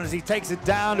down as he takes it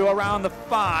down to around the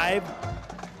 5.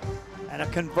 And a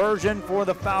conversion for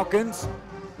the Falcons.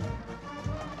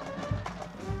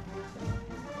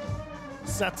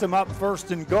 Sets him up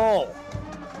 1st and goal.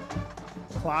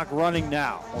 Clock running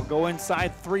now. We'll go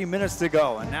inside 3 minutes to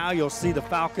go. And now you'll see the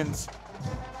Falcons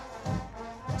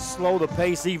slow the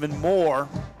pace even more.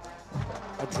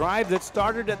 A drive that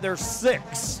started at their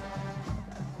 6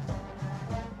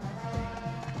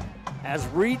 has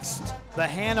reached the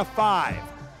Hanna 5.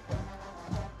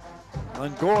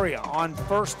 Longoria on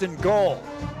 1st and goal.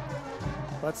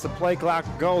 Lets the play clock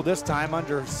go, this time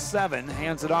under 7.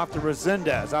 Hands it off to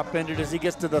Resendez. Upended as he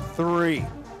gets to the 3.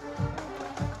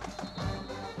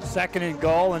 2nd and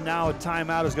goal, and now a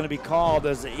timeout is going to be called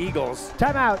as the Eagles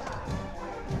Timeout.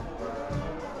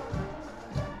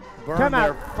 burn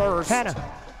their first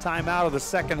timeout of the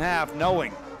second half,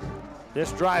 knowing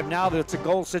this drive, now that it's a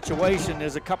goal situation,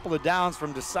 is a couple of downs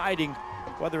from deciding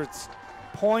whether it's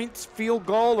points, field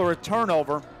goal, or a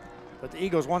turnover. But the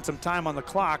Eagles want some time on the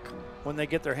clock when they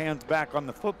get their hands back on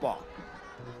the football.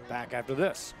 Back after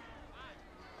this.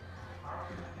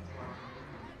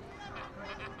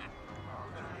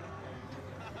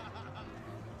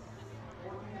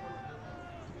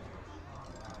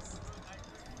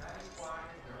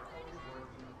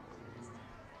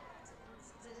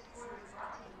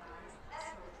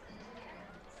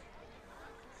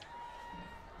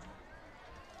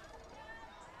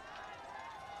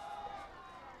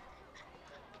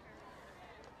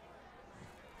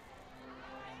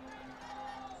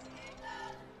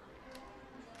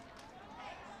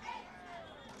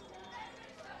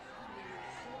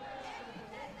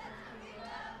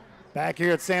 Back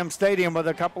here at Sam Stadium with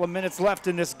a couple of minutes left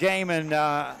in this game, and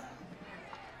I've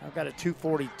got a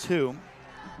 2:42.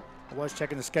 I was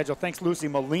checking the schedule. Thanks, Lucy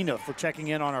Molina, for checking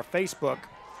in on our Facebook,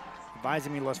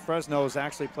 advising me Los Fresnos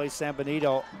actually plays San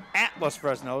Benito at Los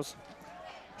Fresnos.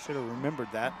 Should have remembered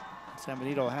that. San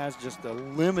Benito has just a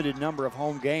limited number of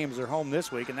home games. They're home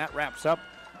this week, and that wraps up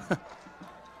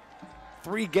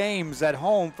 3 games at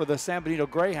home for the San Benito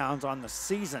Greyhounds on the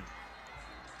season.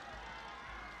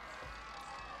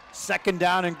 2nd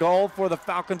down and goal for the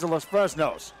Falcons of Los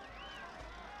Fresnos.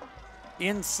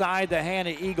 Inside the Hanna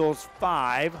Eagles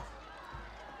 5.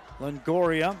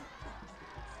 Longoria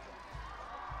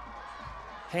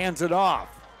hands it off.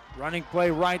 Running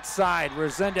play right side.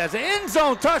 Resendez, end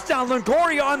zone touchdown.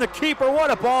 Longoria on the keeper.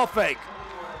 What a ball fake.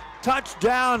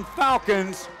 Touchdown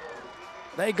Falcons.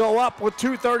 They go up with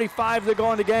 2:35 to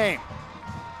go in the game.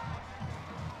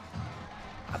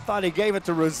 I thought he gave it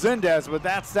to Resendez, but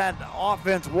that's that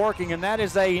offense working, and that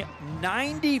is a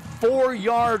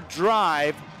 94-yard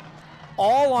drive,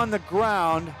 all on the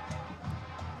ground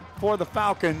for the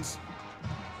Falcons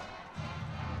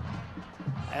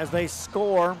as they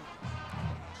score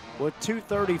with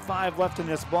 2:35 left in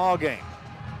this ball game.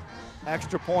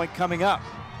 Extra point coming up.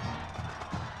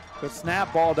 Good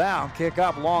snap, ball down, kick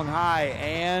up, long high,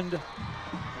 and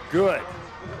good.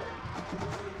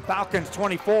 Falcons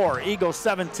 24, Eagles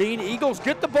 17. Eagles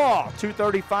get the ball.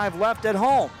 2:35 left at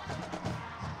home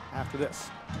after this.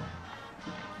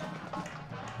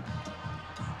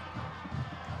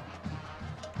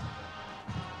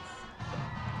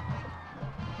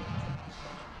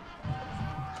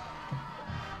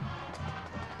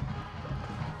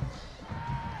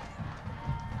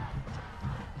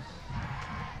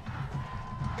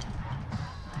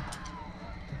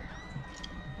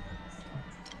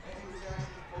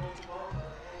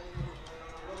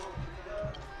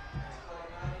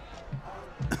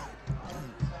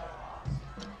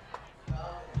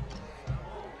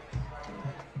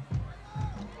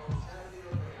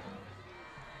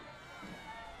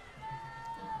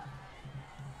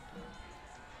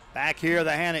 Back here,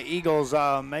 the Hanna Eagles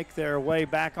make their way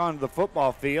back onto the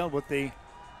football field with the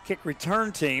kick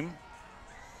return team.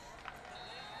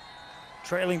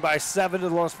 Trailing by 7 to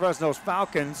the Los Fresnos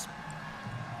Falcons.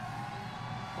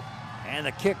 And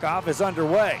the kickoff is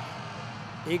underway.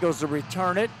 Eagles to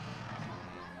return it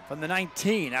from the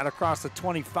 19 out across the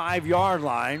 25-yard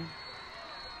line.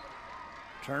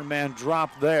 Turn man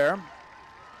drop there.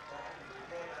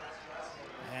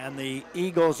 And the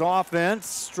Eagles offense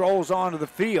strolls onto the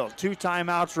field. 2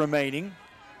 timeouts remaining.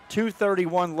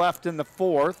 2:31 left in the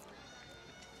fourth.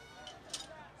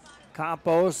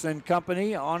 Campos and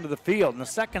company onto the field. In the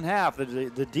second half,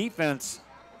 the defense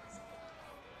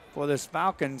for this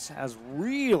Falcons has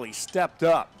really stepped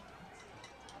up.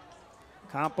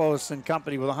 Campos and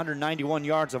company with 191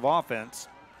 yards of offense.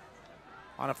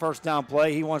 On a first down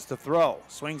play, he wants to throw.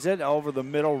 Swings it over the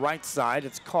middle right side.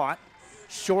 It's caught.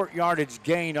 Short yardage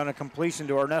gained on a completion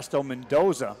to Ernesto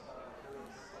Mendoza.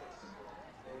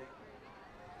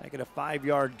 Make it a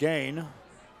 5-yard gain.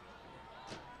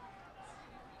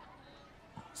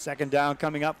 Second down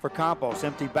coming up for Campos.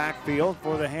 Empty backfield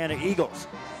for the Hanna Eagles.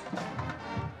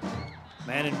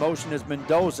 Man in motion is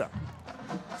Mendoza.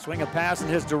 Swing a pass in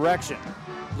his direction.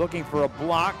 Looking for a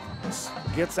block.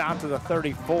 Gets out to the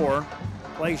 34.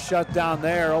 Play shut down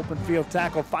there. Open field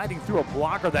tackle. Fighting through a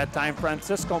blocker that time.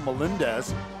 Francisco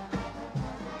Melendez.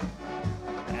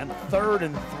 And 3rd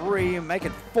and 3. Make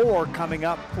it 4 coming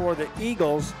up for the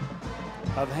Eagles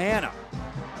of Hanna.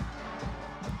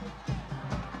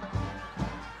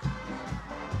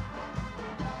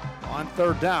 On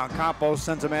 3rd down, Campos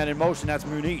sends a man in motion. That's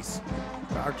Muniz.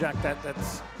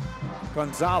 That's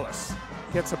Gonzalez.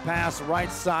 Gets a pass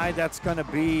right side. That's going to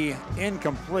be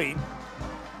incomplete.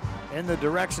 In the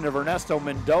direction of Ernesto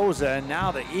Mendoza. And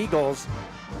now the Eagles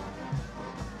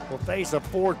will face a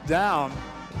 4th down.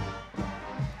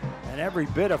 And every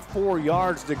bit of 4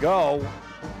 yards to go.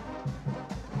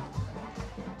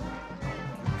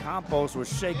 Campos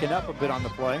was shaken up a bit on the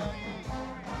play.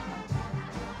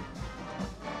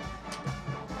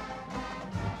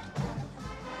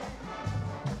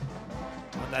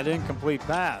 On that incomplete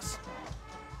pass.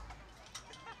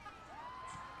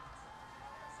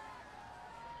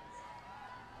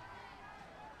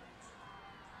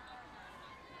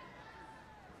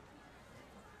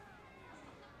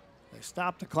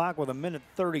 Stop the clock with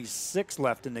 1:36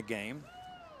 left in the game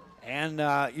and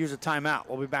use a timeout.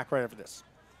 We'll be back right after this.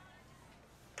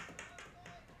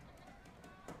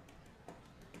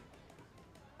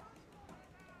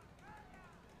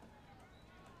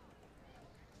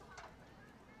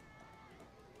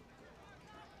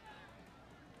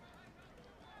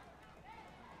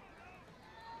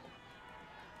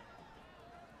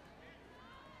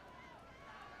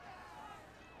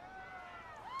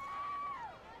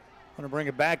 Going to bring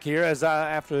it back here as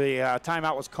after the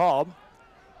timeout was called.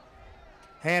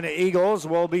 Hanna Eagles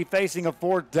will be facing a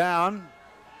 4th down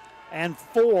and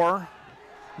 4.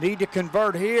 Need to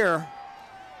convert here.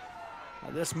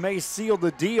 This may seal the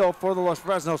deal for the Los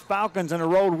Fresnos Falcons in a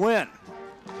road win.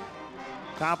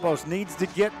 Campos needs to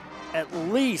get at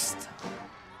least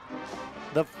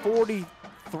the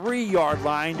 43-yard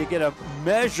line to get a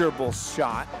measurable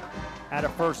shot at a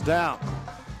 1st down.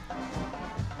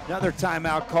 Another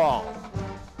timeout call.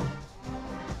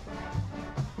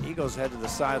 Eagles head to the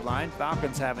sideline.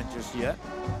 Falcons haven't just yet.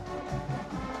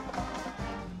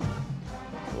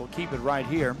 We'll keep it right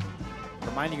here.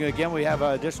 Reminding you again, we have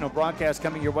additional broadcasts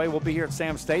coming your way. We'll be here at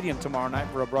Sam Stadium tomorrow night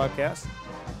for a broadcast.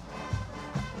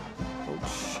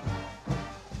 Coach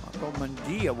Marco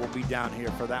Mandia will be down here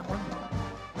for that one.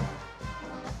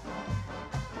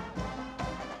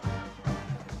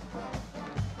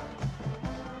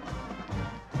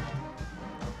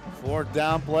 Fourth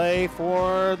down play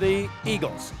for the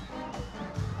Eagles.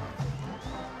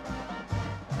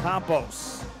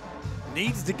 Campos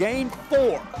needs to gain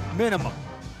 4 minimum.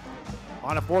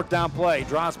 On a 4th down play,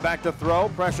 draws back to throw,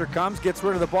 pressure comes, gets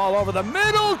rid of the ball over the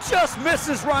middle, just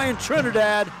misses Ryan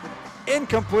Trinidad.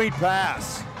 Incomplete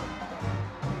pass.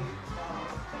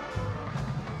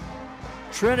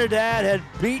 Trinidad had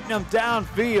beaten him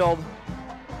downfield.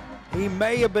 He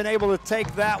may have been able to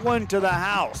take that one to the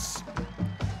house.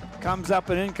 Comes up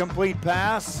an incomplete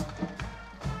pass.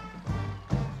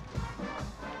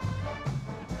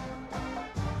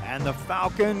 And the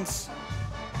Falcons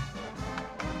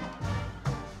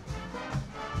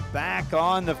back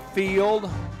on the field.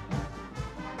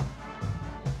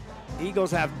 Eagles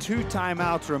have 2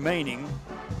 timeouts remaining.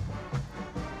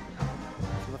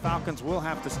 So the Falcons will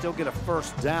have to still get a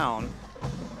 1st down.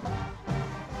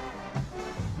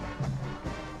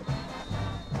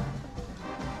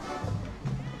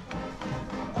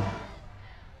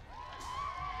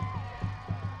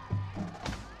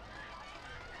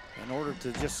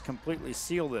 to just completely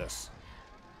seal this.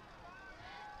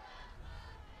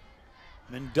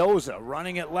 Mendoza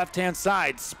running it left-hand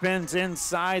side, spins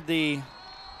inside the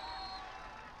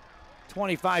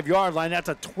 25-yard line. That's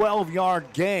a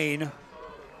 12-yard gain.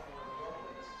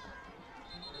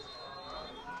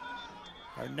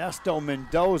 Ernesto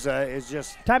Mendoza is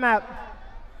just... Timeout.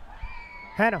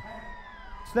 Hanna.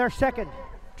 It's their second.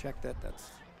 Check that. That's...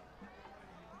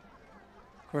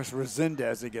 Of course,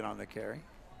 Resendez again on the carry.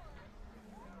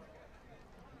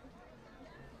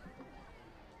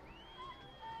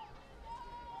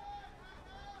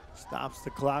 Stops the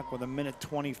clock with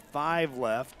 1:25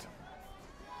 left.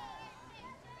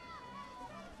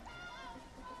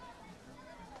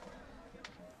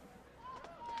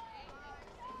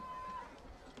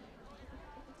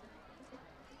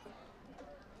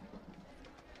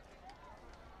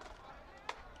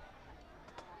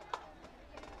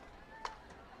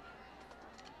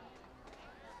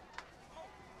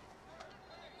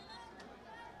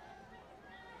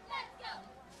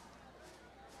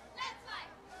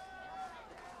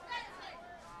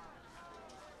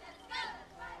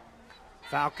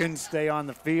 Falcons stay on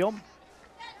the field.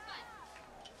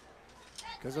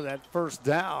 Because of that first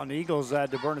down, Eagles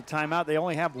had to burn a timeout. They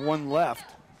only have one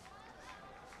left.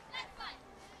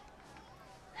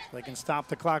 They can stop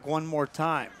the clock one more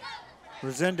time.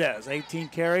 Resendez, 18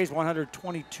 carries,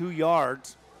 122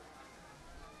 yards.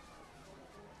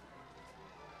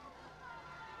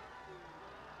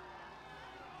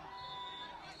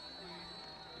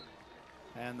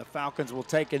 And the Falcons will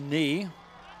take a knee.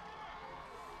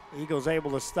 Eagles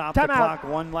able to stop the clock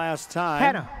one last time.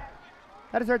 Hanna.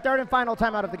 That is their third and final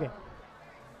timeout of the game.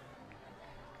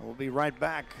 We'll be right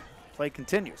back. Play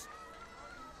continues.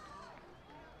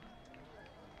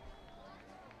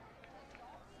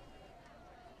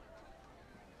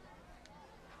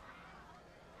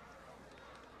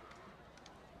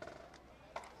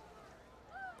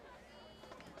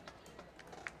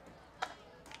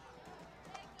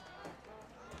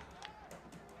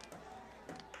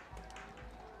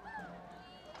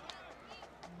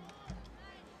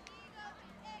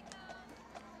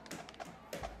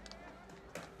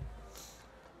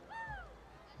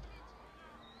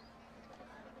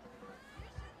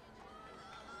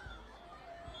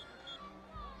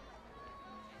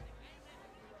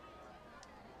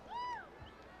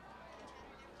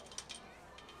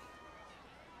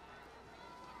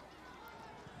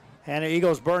 And the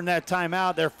Eagles burn that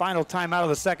timeout, their final timeout of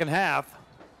the second half.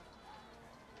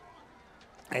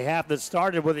 A half that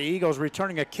started with the Eagles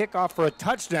returning a kickoff for a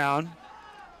touchdown.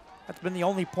 That's been the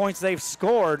only points they've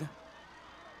scored.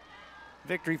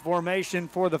 Victory formation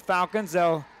for the Falcons.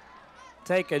 They'll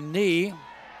take a knee.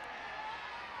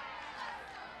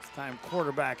 This time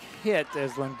quarterback hit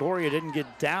as Longoria didn't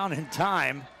get down in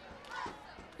time.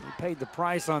 He paid the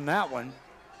price on that one.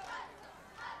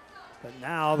 But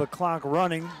now the clock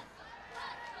running.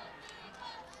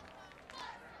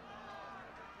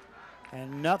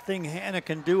 And nothing Hanna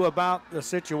can do about the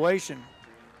situation.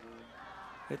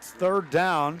 It's third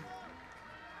down.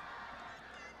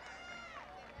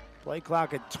 Play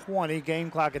clock at 20, game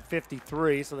clock at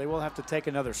 53, so they will have to take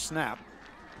another snap,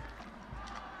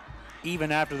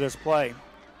 even after this play.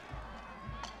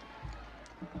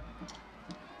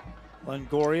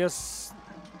 Longoria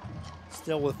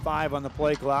still with 5 on the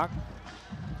play clock.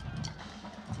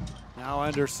 Now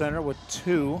under center with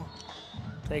 2.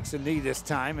 Takes a knee this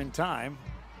time in time.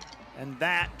 And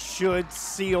that should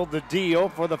seal the deal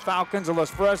for the Falcons of Los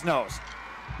Fresnos.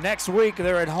 Next week,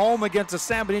 they're at home against the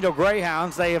San Benito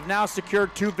Greyhounds. They have now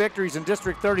secured 2 victories in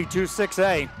District 32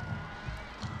 6A.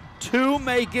 2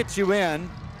 may get you in,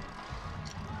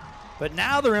 but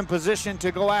now they're in position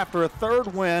to go after a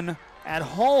 3rd win at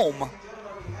home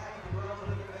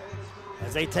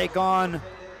as they take on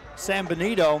San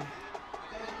Benito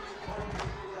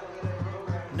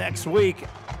next week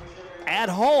at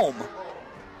home.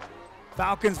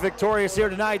 Falcons victorious here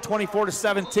tonight,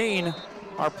 24-17.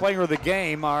 Our player of the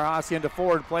game, our Hacienda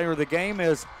Ford player of the game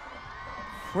is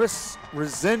Chris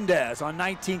Resendez on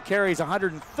 19 carries,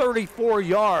 134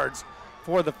 yards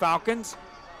for the Falcons.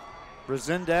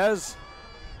 Resendez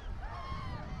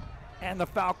and the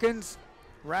Falcons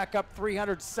rack up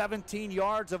 317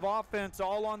 yards of offense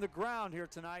all on the ground here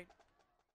tonight.